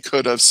 And he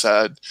could have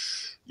said,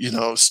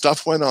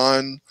 stuff went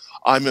on.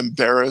 I'm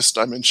embarrassed.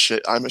 I'm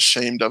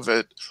ashamed of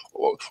it.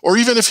 Or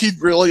even if he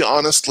really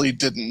honestly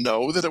didn't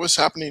know that it was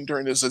happening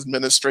during his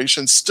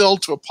administration, still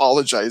to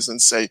apologize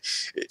and say,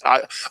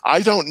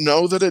 I don't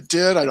know that it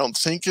did. I don't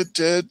think it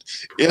did.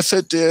 If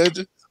it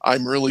did,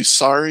 I'm really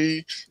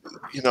sorry.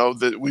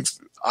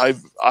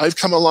 That I've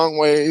come a long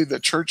way. The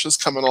church has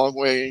come a long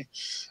way.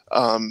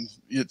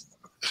 It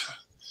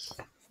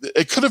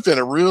could have been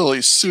a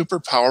really super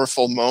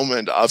powerful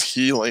moment of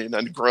healing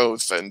and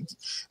growth and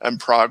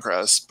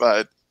progress,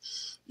 but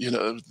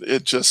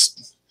it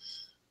just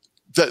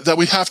that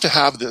we have to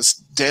have this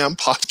damn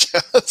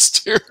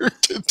podcast here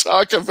to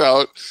talk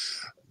about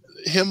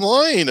him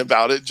lying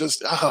about it.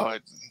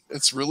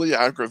 It's really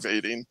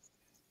aggravating.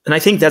 And I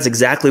think that's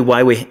exactly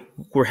why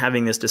we're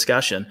having this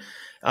discussion.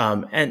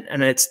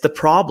 And it's the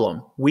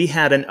problem. We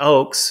had an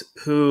Oaks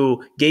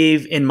who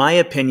gave, in my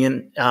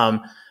opinion, kind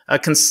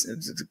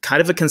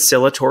of a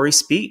conciliatory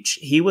speech.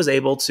 He was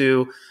able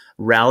to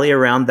rally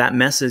around that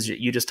message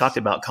that you just talked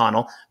about,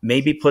 Connell,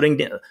 maybe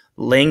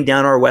laying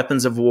down our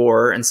weapons of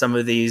war and some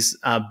of these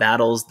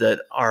battles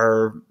that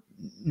are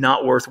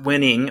not worth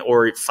winning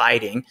or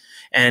fighting,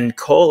 and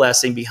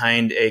coalescing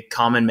behind a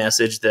common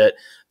message that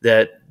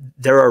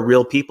there are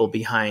real people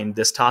behind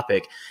this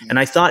topic. And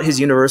I thought his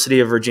University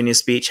of Virginia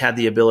speech had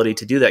the ability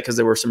to do that, because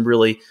there were some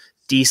really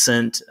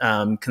decent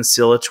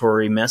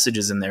conciliatory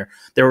messages in there.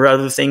 There were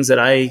other things that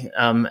I,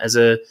 as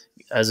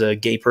a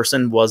gay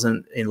person,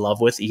 wasn't in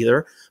love with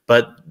either,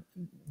 but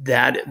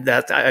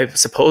that I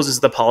suppose is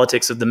the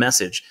politics of the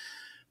message.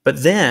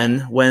 But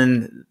then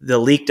when the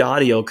leaked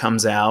audio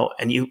comes out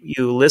and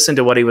you listen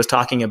to what he was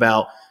talking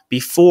about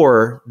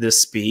before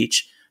this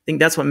speech, I think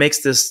that's what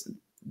makes this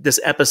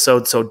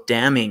episode so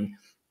damning.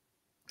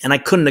 And I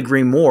couldn't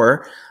agree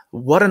more.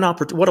 What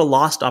a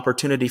lost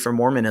opportunity for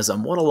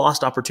Mormonism. What a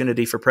lost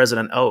opportunity for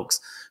President Oaks,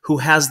 who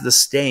has the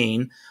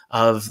stain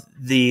of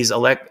these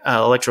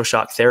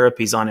electroshock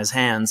therapies on his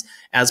hands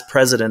as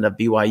president of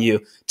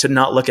BYU, to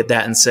not look at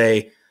that and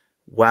say,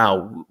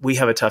 wow, we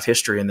have a tough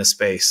history in this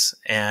space,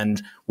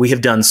 and we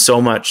have done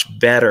so much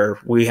better.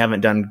 We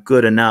haven't done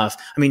good enough.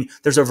 I mean,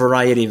 there's a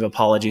variety of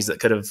apologies that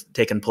could have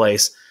taken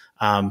place,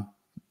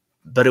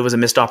 but it was a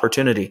missed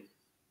opportunity.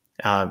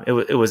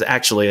 It was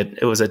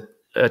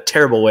a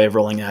terrible way of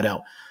rolling that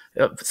out.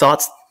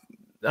 Thoughts,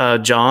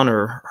 John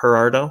or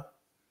Gerardo?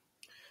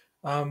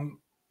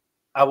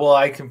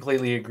 I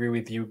completely agree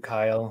with you,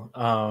 Kyle.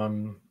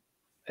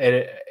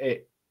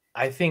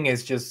 I think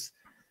it's just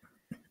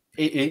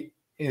it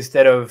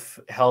instead of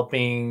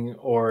helping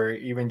or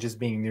even just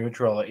being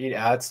neutral, it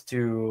adds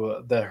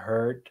to the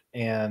hurt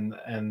and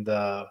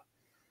the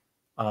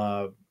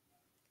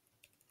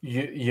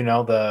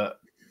the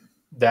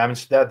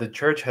damage that the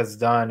church has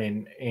done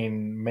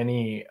in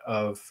many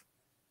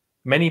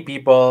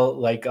people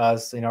like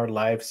us in our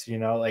lives.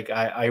 Like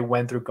I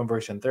went through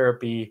conversion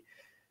therapy.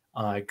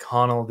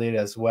 Connell did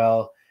as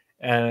well,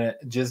 and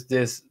just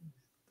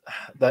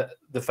that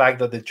the fact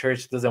that the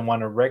church doesn't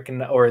want to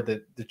recognize, or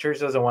the church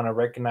doesn't want to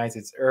recognize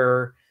its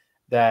error,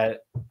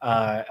 that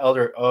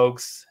Elder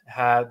Oaks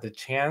had the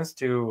chance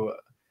to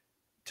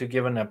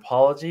give an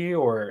apology,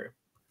 or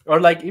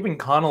like even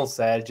Connell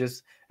said,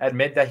 just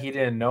admit that he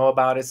didn't know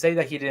about it, say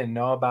that he didn't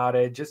know about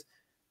it, just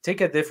take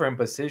a different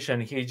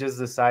position. He just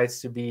decides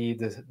to be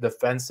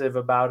defensive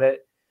about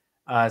it,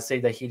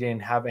 say that he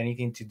didn't have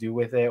anything to do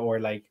with it,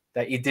 or like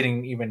that it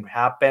didn't even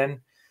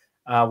happen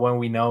when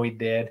we know it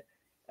did.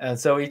 And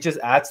so it just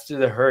adds to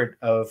the hurt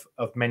of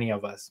many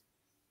of us.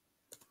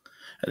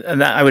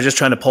 And I was just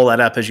trying to pull that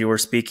up as you were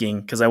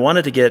speaking, because I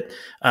wanted to get,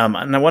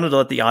 and I wanted to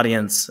let the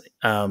audience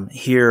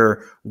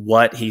hear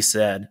what he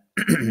said,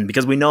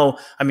 because we know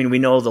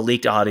the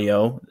leaked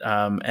audio,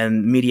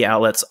 and media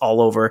outlets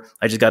all over.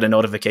 I just got a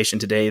notification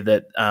today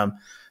that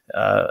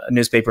a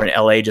newspaper in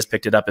LA just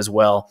picked it up as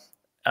well.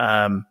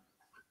 But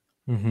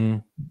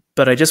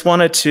I just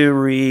wanted to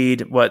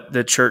read what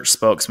the church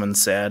spokesman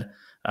said,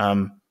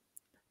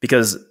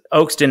 because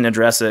Oaks didn't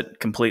address it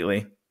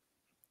completely.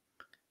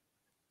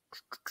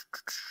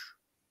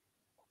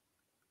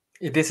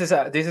 This is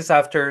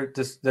after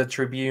the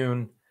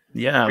Tribune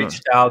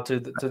reached out to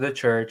the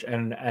church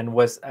and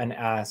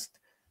asked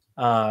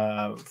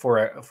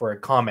for a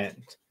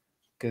comment,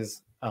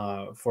 because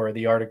for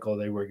the article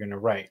they were going to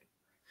write.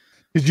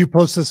 Did you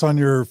post this on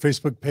your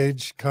Facebook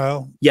page,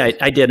 Kyle? Yeah,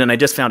 I did, and I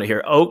just found it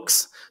here.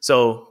 Oaks.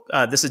 So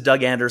this is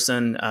Doug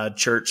Anderson,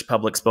 church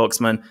public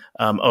spokesman.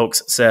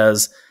 Oaks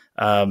says,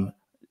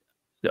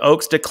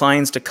 Oaks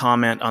declines to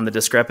comment on the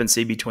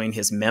discrepancy between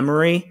his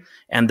memory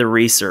and the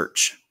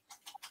research.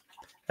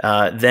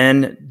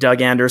 Then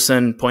Doug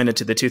Anderson pointed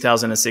to the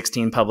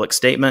 2016 public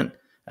statement,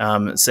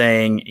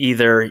 saying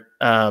either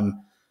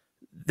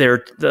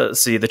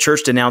the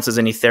church denounces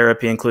any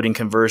therapy, including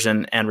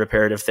conversion and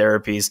reparative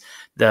therapies,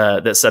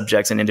 that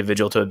subjects an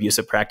individual to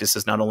abusive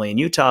practices, not only in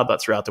Utah,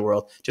 but throughout the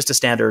world. Just a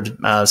standard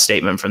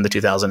statement from the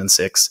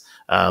 2006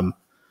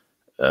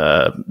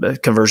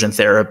 conversion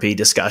therapy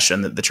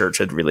discussion that the church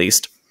had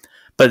released.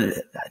 But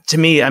to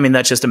me, I mean,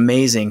 that's just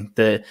amazing.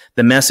 The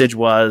message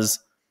was,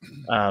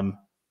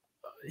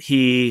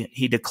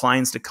 he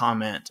declines to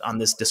comment on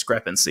this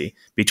discrepancy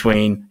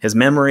between his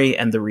memory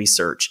and the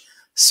research.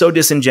 So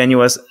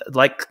disingenuous.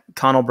 Like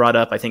Connell brought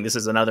up, I think this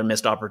is another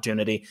missed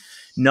opportunity.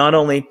 Not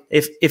only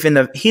if in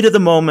the heat of the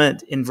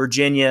moment in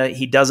Virginia,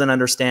 he doesn't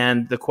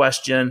understand the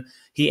question,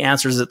 he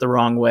answers it the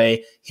wrong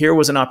way. Here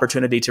was an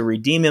opportunity to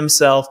redeem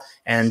himself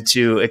and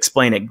to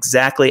explain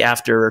exactly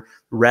after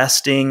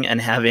resting and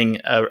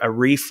having a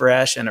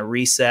refresh and a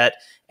reset.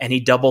 And he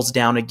doubles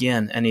down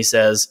again and he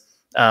says,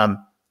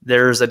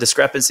 there's a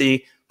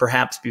discrepancy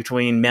perhaps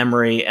between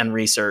memory and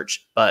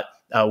research, but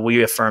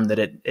we affirm that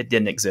it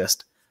didn't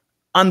exist.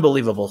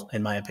 Unbelievable,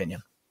 in my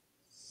opinion.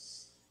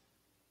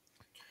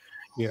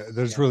 Yeah,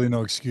 there's really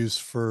no excuse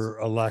for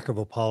a lack of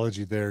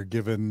apology there,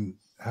 given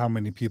how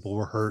many people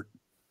were hurt,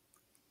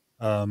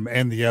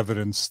 and the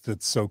evidence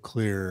that's so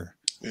clear.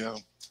 Yeah.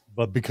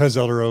 But because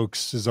Elder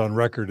Oaks is on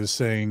record as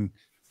saying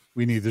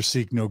we neither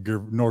seek nor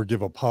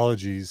give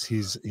apologies,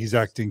 he's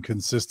acting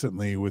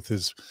consistently with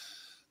his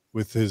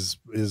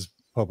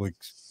public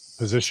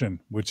position,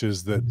 which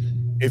is that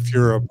if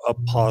you're an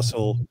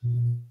apostle,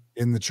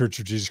 in the Church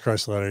of Jesus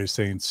Christ of Latter-day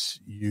Saints,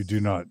 you do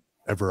not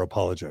ever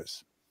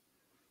apologize.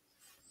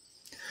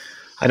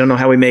 I don't know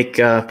how we make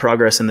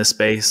progress in this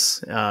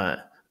space. I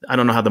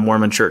don't know how the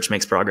Mormon Church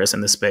makes progress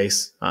in this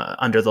space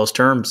under those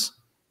terms.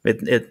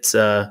 It's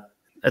a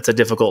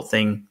difficult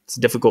thing. It's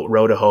a difficult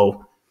row to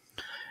hoe.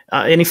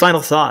 Any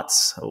final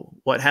thoughts?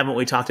 What haven't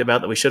we talked about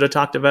that we should have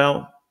talked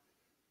about?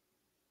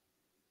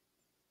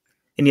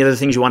 Any other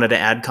things you wanted to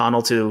add,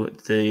 Connell, to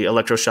the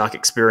electroshock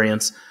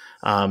experience?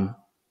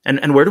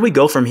 And where do we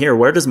go from here?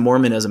 Where does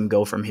Mormonism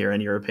go from here, in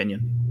your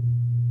opinion?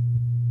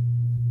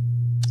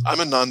 I'm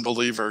a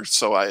non-believer,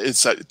 so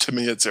to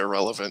me it's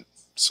irrelevant.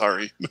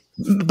 Sorry.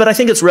 But I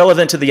think it's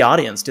relevant to the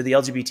audience, to the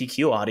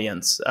LGBTQ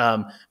audience,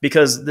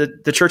 because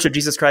the Church of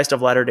Jesus Christ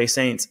of Latter-day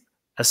Saints,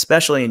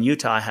 especially in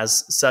Utah,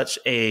 has such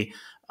a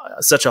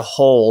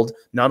hold,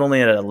 not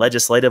only at a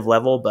legislative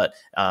level, but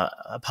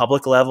a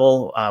public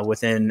level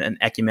within an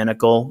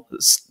ecumenical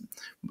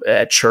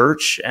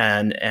church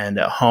and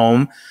a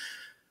home.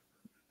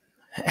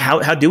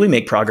 How do we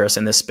make progress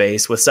in this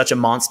space with such a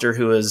monster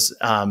who is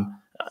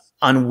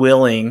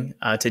unwilling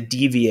to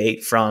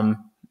deviate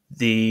from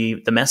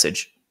the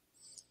message?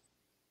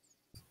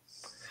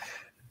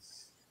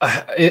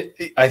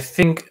 I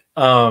think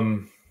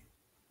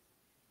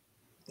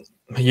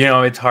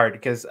it's hard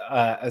because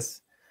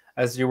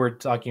as you were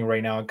talking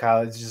right now,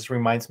 Kyle, it just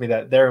reminds me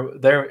that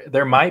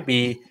there might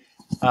be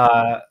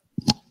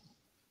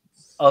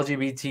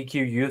LGBTQ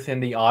youth in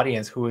the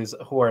audience who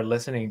are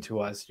listening to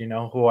us,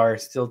 who are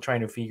still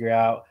trying to figure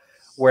out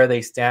where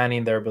they stand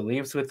in their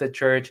beliefs with the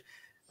church.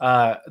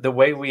 The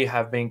way we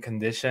have been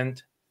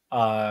conditioned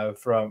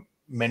from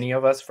many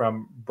of us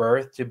from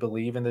birth to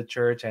believe in the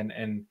church,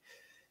 and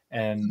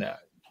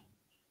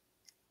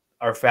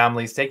our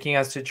families taking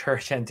us to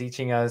church and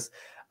teaching us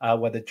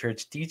what the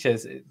church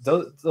teaches.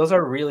 Those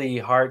are really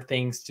hard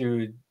things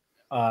to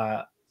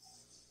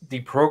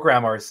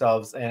deprogram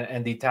ourselves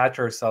and detach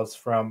ourselves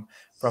from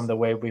the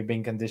way we've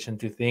been conditioned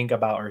to think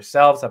about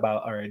ourselves,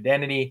 about our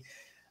identity.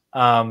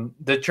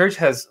 The church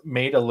has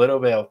made a little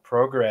bit of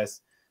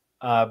progress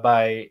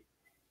by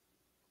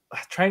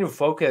trying to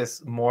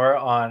focus more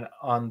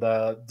on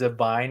the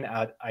divine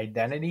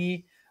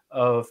identity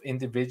of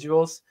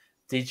individuals,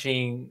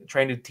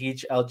 trying to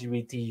teach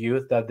LGBT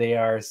youth that they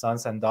are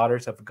sons and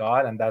daughters of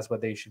God, and that's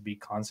what they should be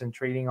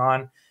concentrating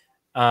on.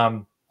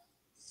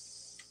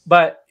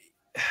 But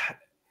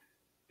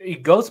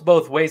it goes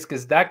both ways,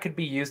 because that could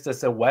be used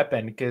as a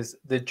weapon, because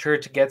the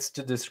church gets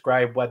to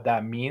describe what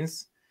that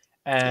means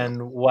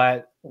and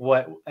what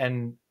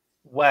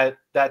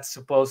that's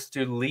supposed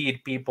to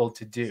lead people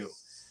to do.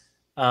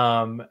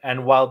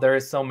 And while there are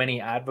so many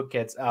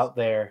advocates out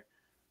there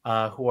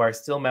who are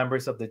still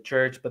members of the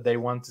church, but they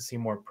want to see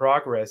more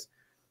progress,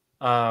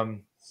 I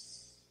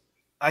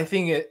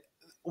think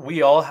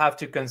we all have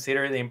to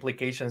consider the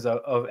implications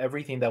of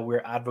everything that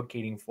we're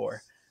advocating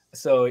for.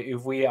 So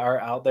if we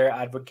are out there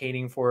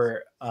advocating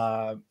for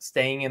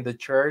staying in the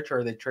church,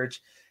 or the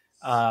church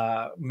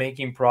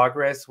making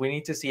progress, we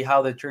need to see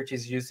how the church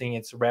is using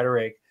its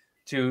rhetoric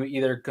to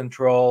either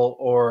control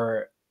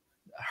or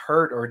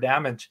hurt or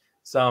damage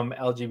some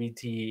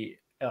LGBT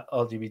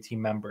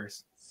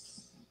members.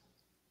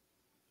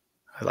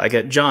 I like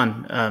it.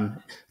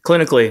 John,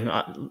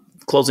 clinically,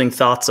 closing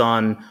thoughts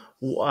on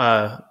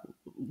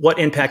what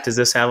impact does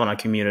this have on a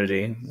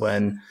community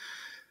when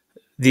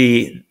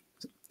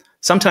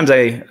sometimes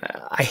I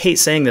hate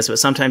saying this, but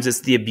sometimes it's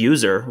the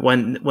abuser,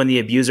 when the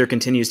abuser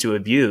continues to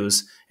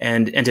abuse,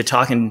 and to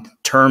talk in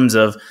terms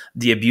of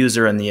the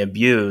abuser and the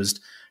abused.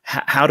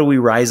 How do we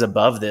rise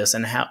above this,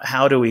 and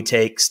how do we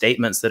take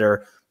statements that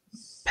are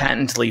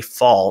patently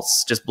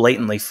false, just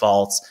blatantly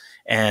false,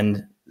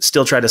 and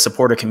still try to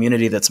support a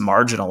community that's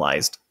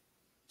marginalized?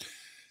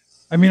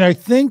 I mean, I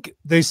think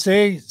they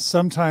say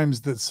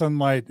sometimes that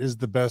sunlight is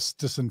the best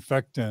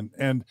disinfectant,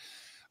 and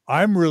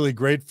I'm really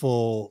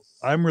grateful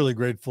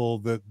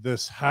that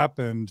this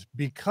happened,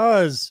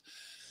 because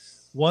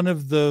one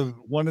of the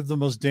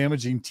most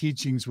damaging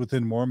teachings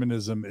within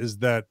Mormonism is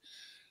that,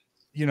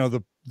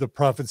 the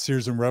prophets,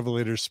 seers, and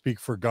revelators speak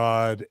for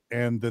God,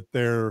 and that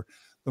they're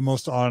the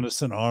most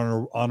honest and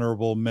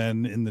honorable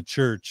men in the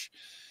church.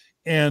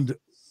 And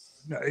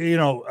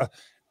I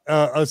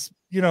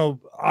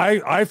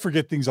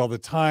forget things all the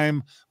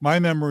time. My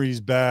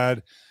memory's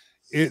bad.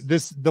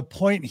 The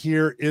point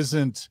here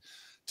isn't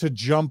to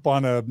jump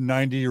on a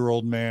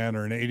 90-year-old man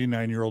or an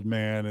 89-year-old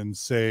man and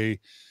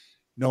say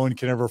no one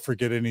can ever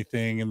forget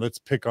anything, and let's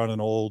pick on an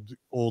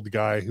old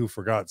guy who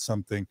forgot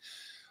something.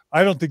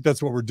 I don't think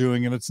that's what we're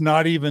doing, and it's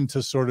not even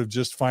to sort of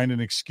just find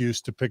an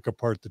excuse to pick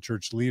apart the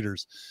church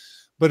leaders.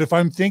 But if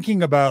I'm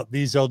thinking about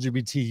these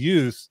LGBT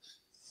youth,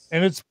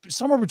 and it's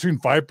somewhere between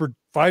 5 to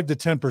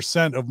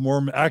 10% of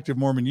active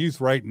Mormon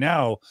youth right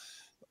now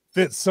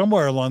fit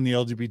somewhere along the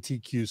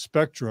LGBTQ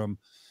spectrum,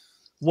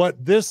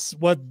 what this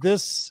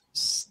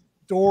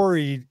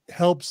story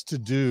helps to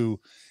do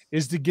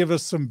is to give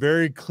us some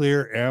very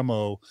clear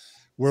ammo,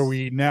 where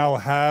we now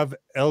have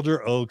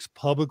Elder Oaks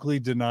publicly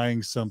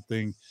denying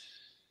something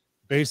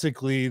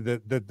basically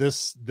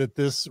that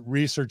this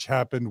research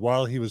happened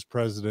while he was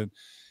president,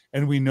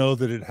 and we know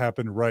that it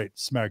happened right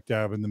smack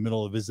dab in the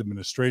middle of his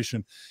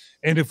administration.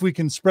 And if we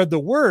can spread the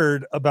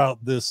word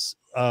about this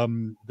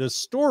this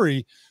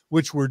story,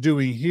 which we're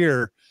doing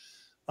here,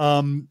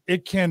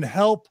 it can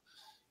help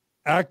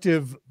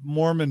active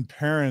Mormon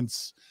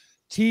parents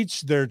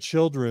teach their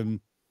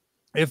children,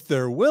 if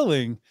they're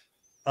willing,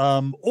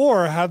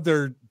 or have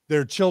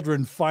their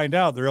children find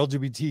out, their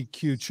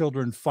LGBTQ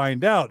children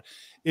find out,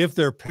 if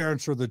their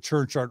parents or the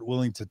church aren't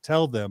willing to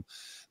tell them,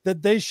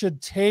 that they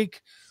should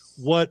take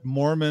what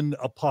Mormon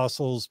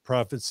apostles,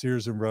 prophets,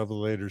 seers, and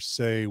revelators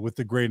say with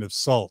a grain of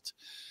salt.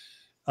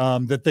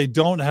 That they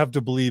don't have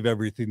to believe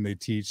everything they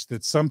teach,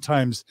 that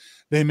sometimes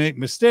they make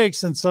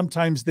mistakes and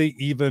sometimes they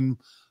even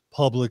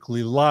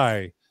publicly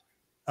lie.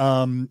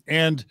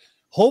 And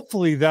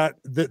hopefully that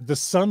the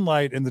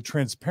sunlight and the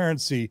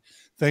transparency,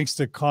 thanks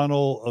to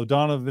Connell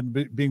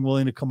O'Donovan being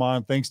willing to come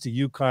on, thanks to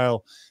you,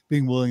 Kyle,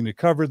 being willing to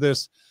cover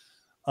this,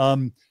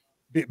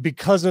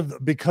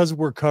 because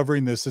we're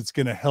covering this, it's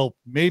going to help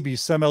maybe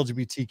some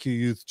LGBTQ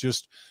youth,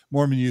 just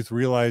Mormon youth,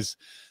 realize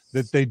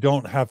that they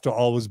don't have to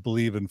always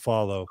believe and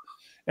follow.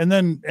 And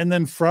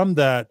then from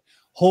that,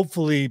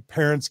 hopefully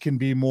parents can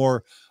be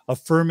more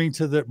affirming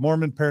to the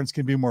Mormon parents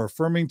can be more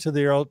affirming to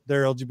their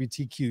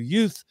LGBTQ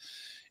youth,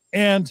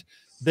 and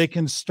they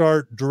can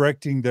start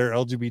directing their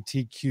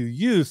LGBTQ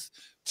youth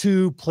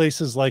to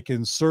places like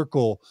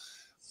Encircle,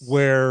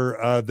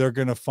 where they're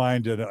going to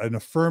find an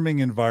affirming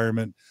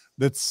environment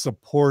that's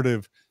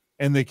supportive,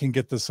 and they can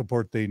get the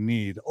support they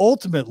need.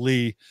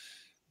 Ultimately,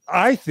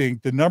 I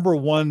think the number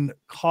one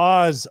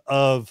cause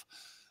of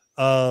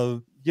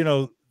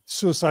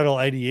suicidal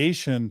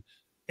ideation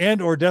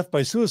and or death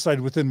by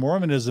suicide within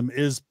Mormonism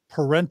is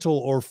parental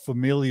or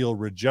familial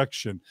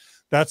rejection.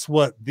 That's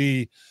what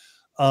Caitlin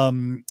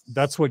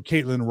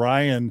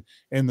Ryan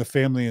and the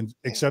Family and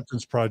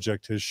Acceptance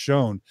Project has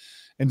shown.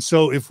 And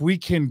so if we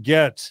can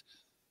get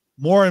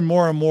more and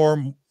more and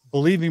more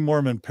believing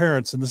Mormon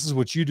parents, and this is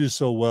what you do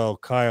so well,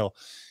 Kyle,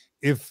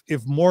 if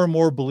more and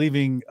more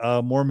believing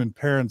Mormon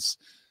parents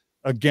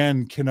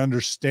again can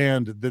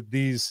understand that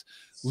these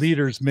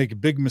leaders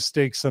make big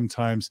mistakes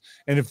sometimes,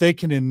 and if they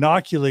can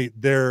inoculate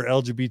their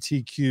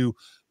LGBTQ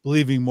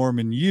believing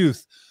Mormon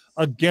youth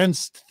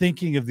against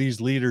thinking of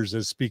these leaders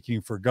as speaking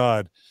for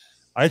God,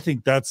 I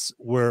think that's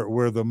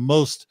where the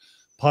most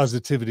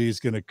positivity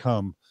is going to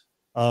come.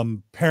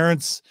 Mormon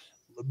parents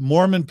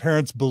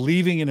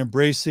believing and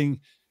embracing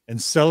and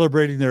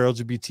celebrating their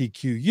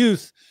LGBTQ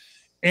youth,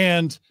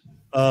 and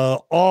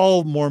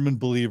all Mormon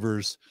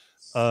believers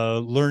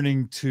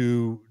learning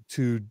to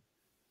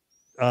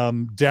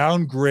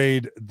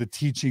downgrade the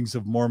teachings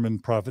of Mormon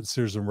prophets,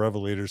 seers, and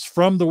revelators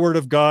from the word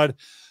of God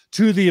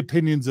to the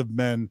opinions of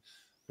men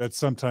that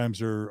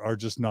sometimes are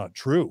just not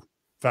true,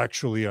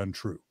 factually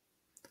untrue.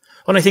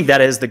 Well, I think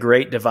that is the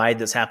great divide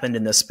that's happened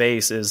in this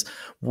space, is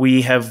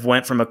we have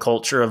went from a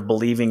culture of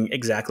believing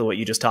exactly what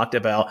you just talked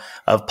about,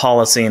 of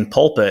policy and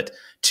pulpit,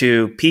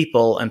 to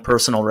people and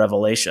personal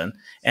revelation.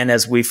 And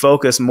as we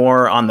focus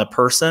more on the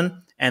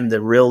person and the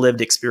real lived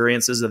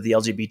experiences of the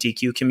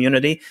LGBTQ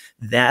community,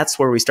 that's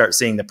where we start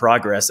seeing the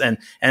progress. And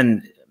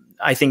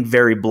I think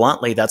very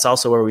bluntly, that's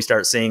also where we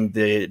start seeing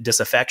the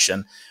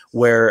disaffection,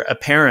 where a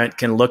parent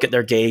can look at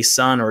their gay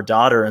son or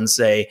daughter and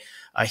say,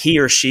 he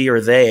or she or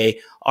they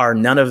are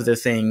none of the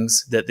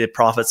things that the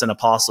prophets and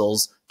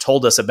apostles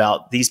told us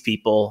about these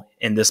people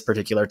in this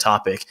particular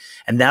topic.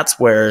 And that's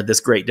where this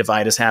great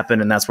divide has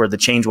happened. And that's where the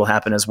change will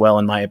happen as well,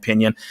 in my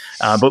opinion.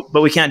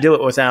 But we can't do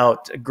it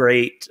without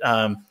great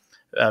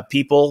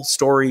people,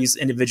 stories,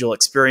 individual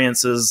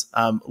experiences,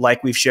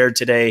 like we've shared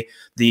today,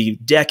 the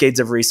decades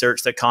of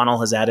research that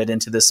Connell has added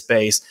into this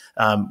space,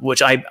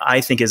 which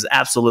I think is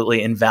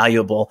absolutely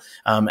invaluable.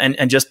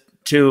 And just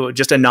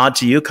a nod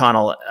to you,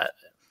 Connell,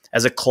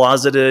 as a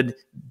closeted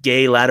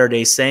gay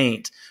Latter-day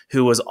Saint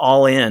who was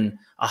all in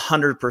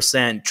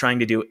 100% trying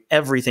to do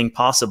everything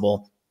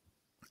possible,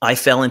 I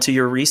fell into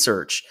your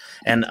research,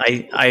 and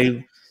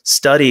I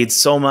studied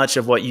so much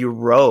of what you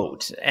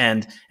wrote,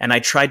 and I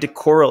tried to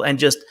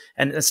correlate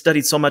and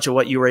studied so much of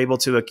what you were able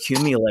to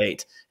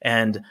accumulate.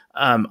 And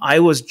I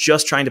was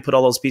just trying to put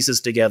all those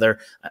pieces together,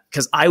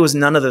 because I was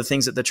none of the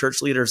things that the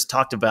church leaders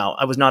talked about.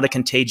 I was not a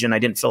contagion. I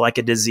didn't feel like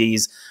a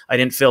disease. I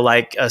didn't feel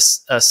like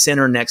a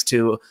sinner next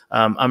to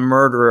a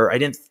murderer. I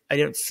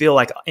didn't feel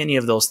like any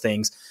of those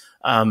things.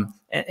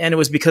 And it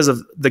was because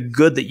of the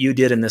good that you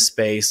did in this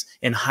space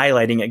in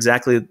highlighting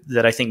exactly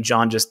that. I think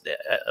John just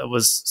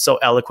was so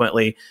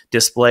eloquently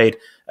displayed.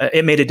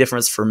 It made a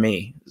difference for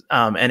me,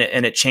 and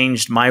it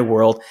changed my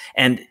world.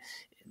 And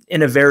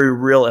in a very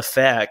real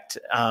effect,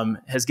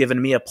 has given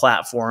me a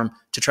platform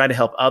to try to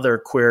help other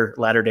queer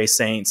Latter-day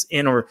Saints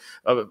or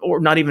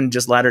not even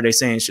just Latter-day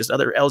Saints, just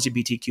other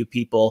LGBTQ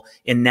people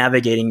in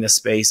navigating this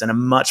space in a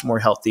much more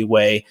healthy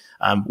way,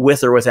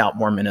 with or without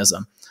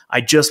Mormonism. I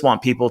just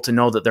want people to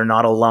know that they're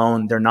not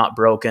alone, they're not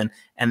broken,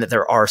 and that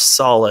there are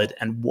solid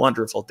and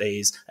wonderful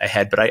days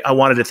ahead. But I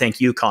wanted to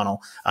thank you,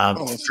 Connell,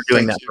 for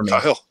doing that for me.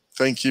 Kyle.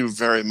 Thank you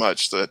very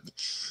much.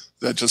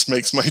 That just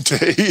makes my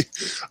day.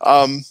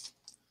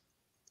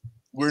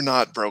 We're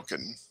not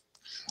broken.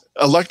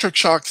 Electric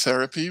shock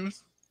therapy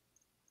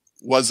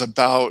was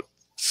about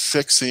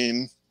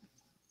fixing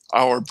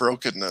our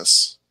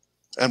brokenness,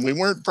 and we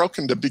weren't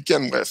broken to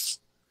begin with.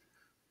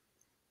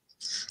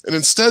 And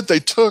instead, they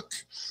took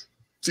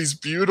these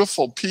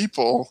beautiful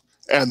people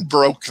and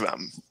broke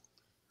them.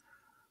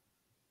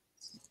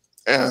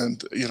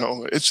 And, you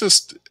know, it's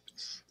just,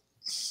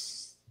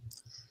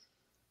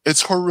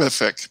 it's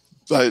horrific,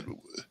 but,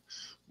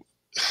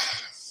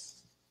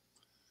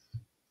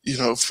 you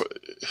know,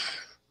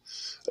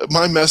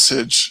 my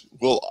message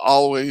will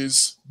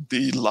always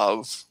be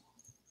love.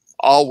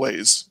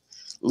 Always.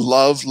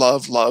 Love,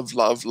 love, love,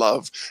 love,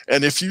 love.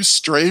 And if you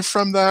stray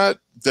from that,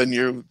 then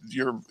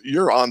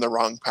you're on the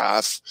wrong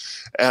path.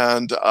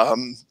 And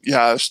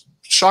yeah,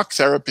 shock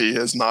therapy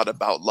is not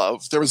about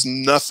love. There was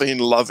nothing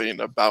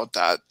loving about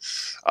that.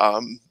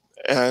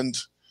 And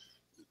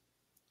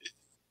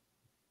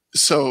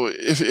so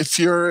if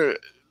you're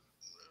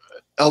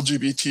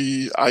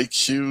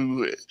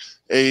LGBTIQ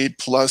A+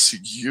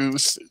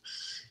 youth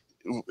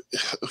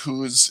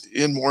who's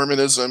in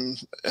Mormonism,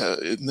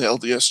 in the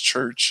LDS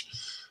Church,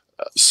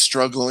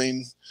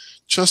 struggling,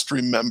 just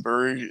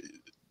remember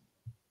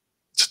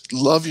to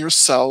love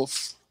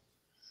yourself.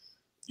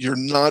 You're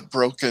not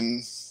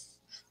broken.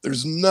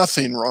 There's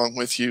nothing wrong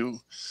with you.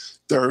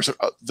 There's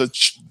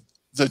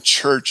the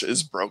church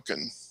is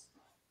broken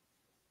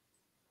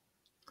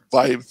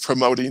by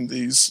promoting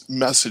these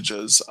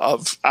messages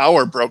of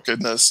our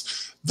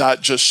brokenness.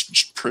 That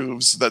just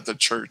proves that the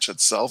church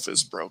itself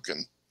is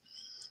broken.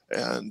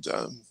 And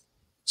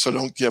so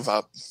don't give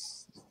up.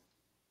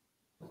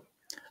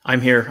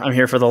 I'm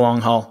here for the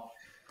long haul.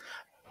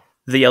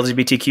 The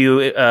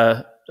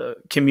LGBTQ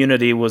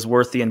community was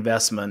worth the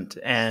investment.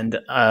 And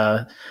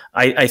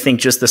I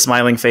think just the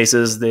smiling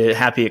faces, the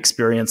happy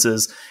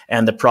experiences,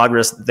 and the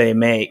progress they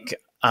make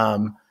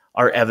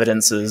are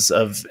evidences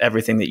of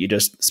everything that you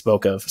just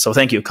spoke of. So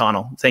thank you,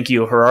 Connell. Thank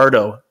you,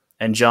 Gerardo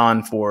and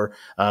John, for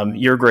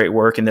your great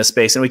work in this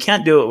space. And we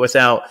can't do it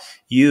without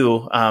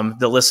you,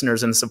 the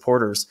listeners and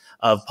supporters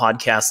of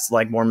podcasts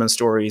like Mormon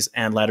Stories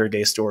and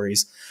Latter-day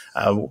Stories.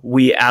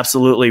 We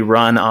absolutely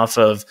run off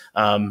of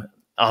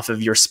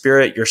your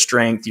spirit, your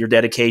strength, your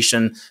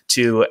dedication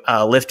to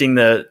lifting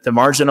the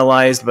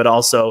marginalized, but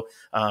also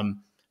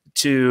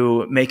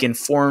to make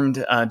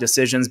informed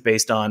decisions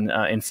based on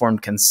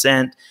informed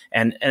consent.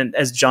 And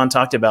as John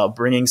talked about,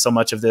 bringing so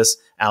much of this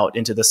out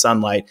into the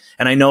sunlight.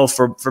 And I know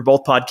for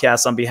both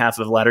podcasts, on behalf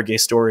of Latter-day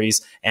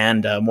Stories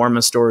and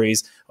Mormon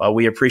Stories,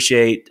 we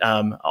appreciate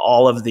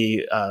all of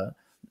the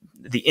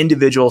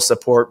individual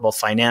support, both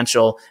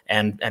financial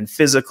and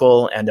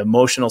physical and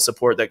emotional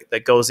support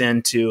that goes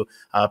into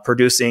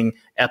producing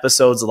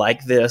episodes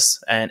like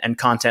this and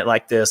content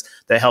like this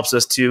that helps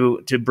us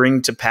to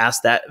bring to pass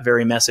that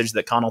very message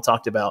that Connell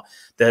talked about,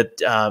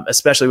 that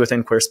especially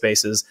within queer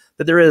spaces,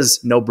 that there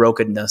is no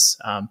brokenness,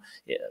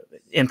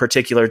 in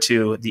particular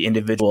to the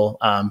individual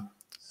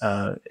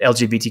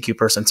LGBTQ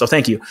person. So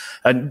thank you.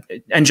 And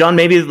John,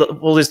 maybe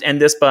we'll just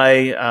end this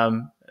by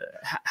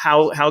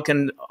how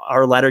can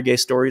our Latter-day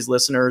Stories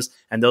listeners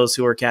and those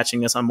who are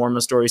catching this on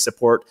Mormon Stories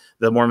support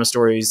the Mormon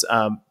Stories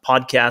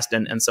podcast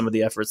and some of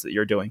the efforts that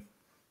you're doing?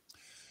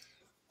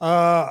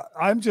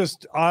 I'm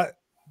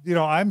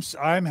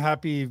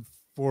happy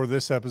for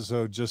this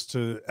episode just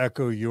to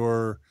echo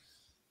your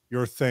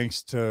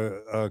thanks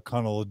to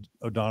Connell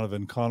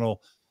O'Donovan.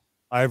 Connell,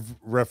 I've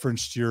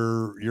referenced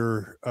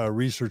your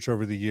research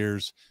over the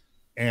years,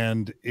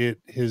 and it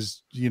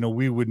has,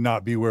 we would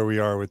not be where we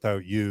are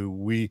without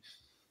you.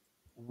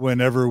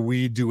 Whenever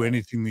we do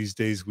anything these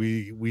days,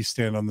 we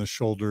stand on the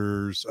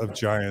shoulders of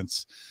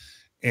giants,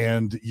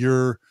 and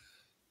you're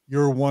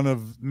one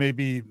of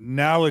maybe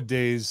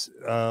nowadays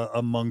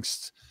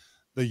amongst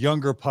the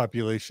younger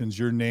populations,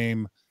 your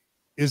name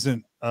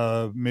isn't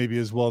maybe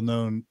as well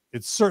known.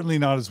 It's certainly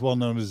not as well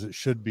known as it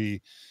should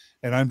be,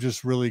 and I'm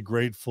just really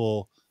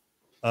grateful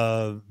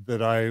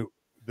that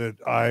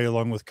I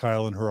along with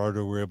Kyle and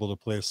Gerardo were able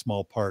to play a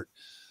small part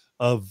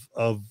of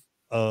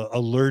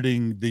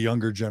alerting the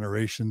younger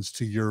generations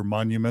to your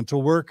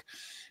monumental work.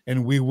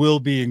 And we will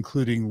be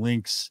including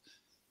links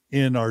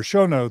in our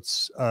show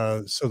notes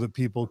so that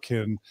people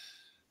can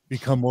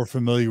become more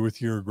familiar with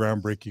your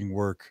groundbreaking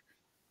work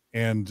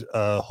and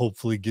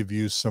hopefully give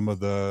you some of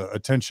the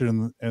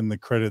attention and the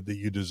credit that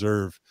you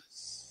deserve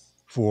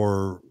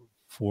for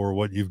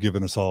what you've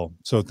given us all.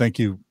 So thank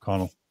you,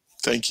 Connell.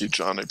 Thank you,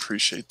 John. I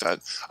appreciate that.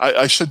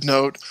 I should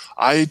note,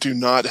 I do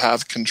not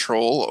have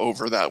control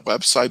over that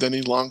website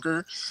any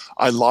longer.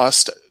 I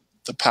lost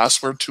the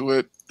password to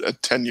it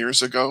 10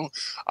 years ago.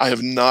 I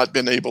have not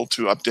been able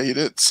to update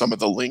it. Some of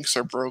the links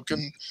are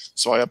broken,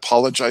 so I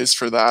apologize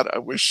for that. I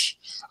wish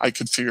I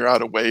could figure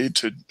out a way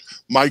to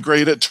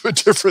migrate it to a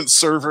different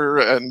server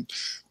and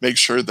make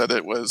sure that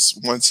it was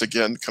once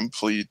again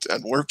complete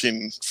and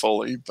working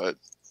fully. But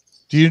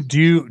do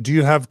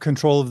you have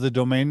control of the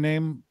domain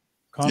name,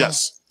 Connell?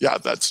 Yes. Yeah,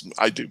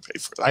 I do pay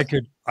for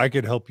that. I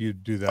could help you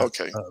do that.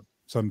 Okay.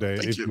 Someday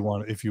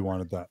if you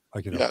wanted that.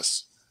 I could help.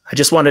 Yes. I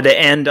just wanted to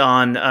end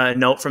on a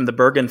note from the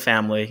Bergen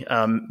family.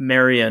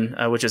 Marion,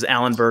 which is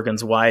Alan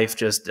Bergen's wife,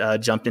 just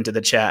jumped into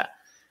the chat.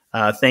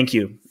 Thank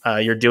you.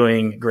 You're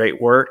doing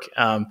great work.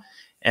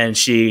 And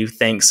she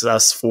thanks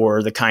us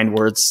for the kind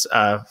words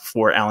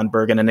for Alan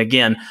Bergen. And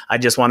again, I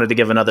just wanted to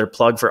give another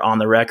plug for On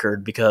the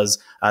Record, because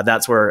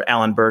that's where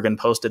Alan Bergen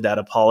posted that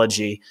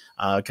apology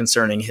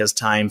concerning his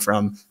time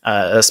from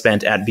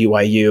spent at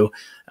BYU.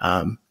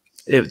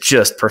 It's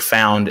just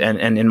profound,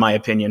 and in my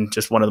opinion,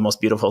 just one of the most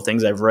beautiful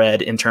things I've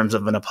read in terms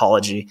of an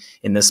apology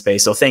in this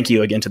space. So thank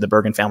you again to the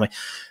Bergen family.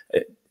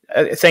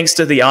 Thanks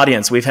to the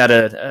audience. We've had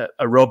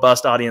a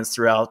robust audience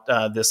throughout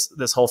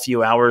this whole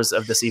few hours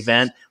of this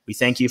event. We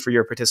thank you for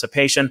your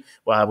participation.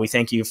 We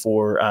thank you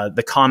for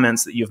the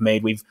comments that you've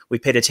made. We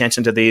paid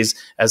attention to these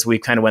as we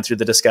kind of went through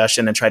the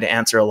discussion and tried to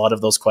answer a lot of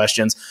those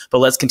questions. But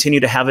let's continue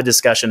to have a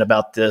discussion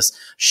about this.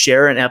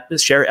 Share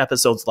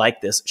episodes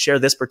like this. Share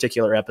this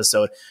particular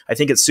episode. I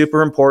think it's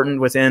super important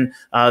within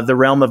the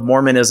realm of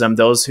Mormonism.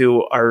 Those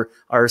who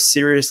are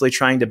seriously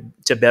trying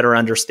to better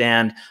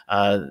understand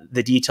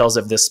the details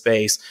of this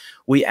space.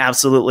 We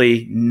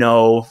absolutely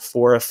know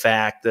for a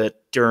fact that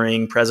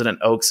during President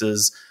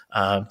Oaks's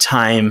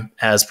time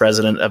as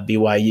president of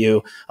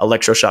BYU,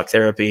 electroshock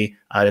therapy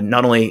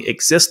not only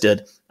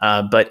existed,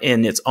 but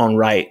in its own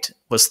right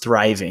was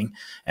thriving.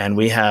 And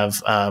we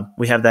have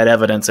that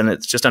evidence. And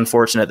it's just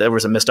unfortunate that there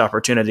was a missed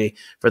opportunity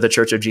for the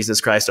Church of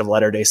Jesus Christ of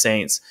Latter-day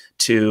Saints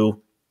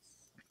to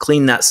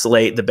clean that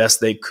slate the best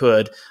they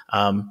could,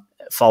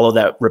 follow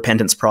that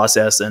repentance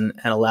process, and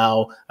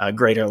allow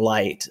greater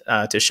light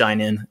to shine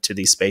into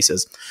these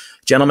spaces.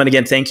 Gentlemen,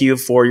 again, thank you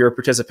for your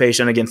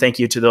participation. Again, thank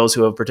you to those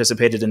who have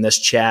participated in this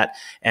chat,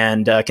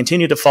 and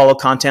continue to follow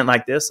content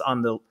like this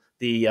on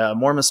the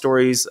Mormon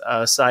Stories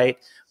site,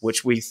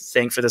 which we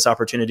thank for this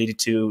opportunity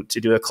to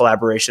do a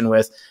collaboration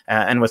with,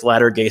 and with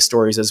Latter Gay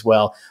Stories as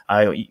well.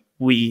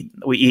 We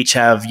each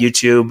have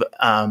YouTube,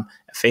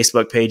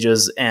 Facebook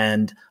pages,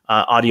 and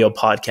audio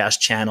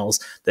podcast channels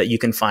that you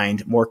can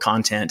find more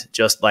content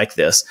just like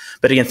this.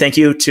 But again, thank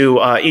you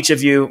to each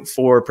of you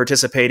for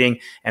participating,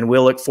 and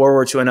we'll look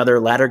forward to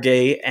another Latter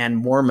Gay and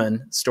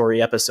Mormon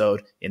Story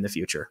episode in the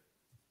future.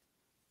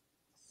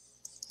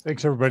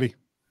 Thanks, everybody.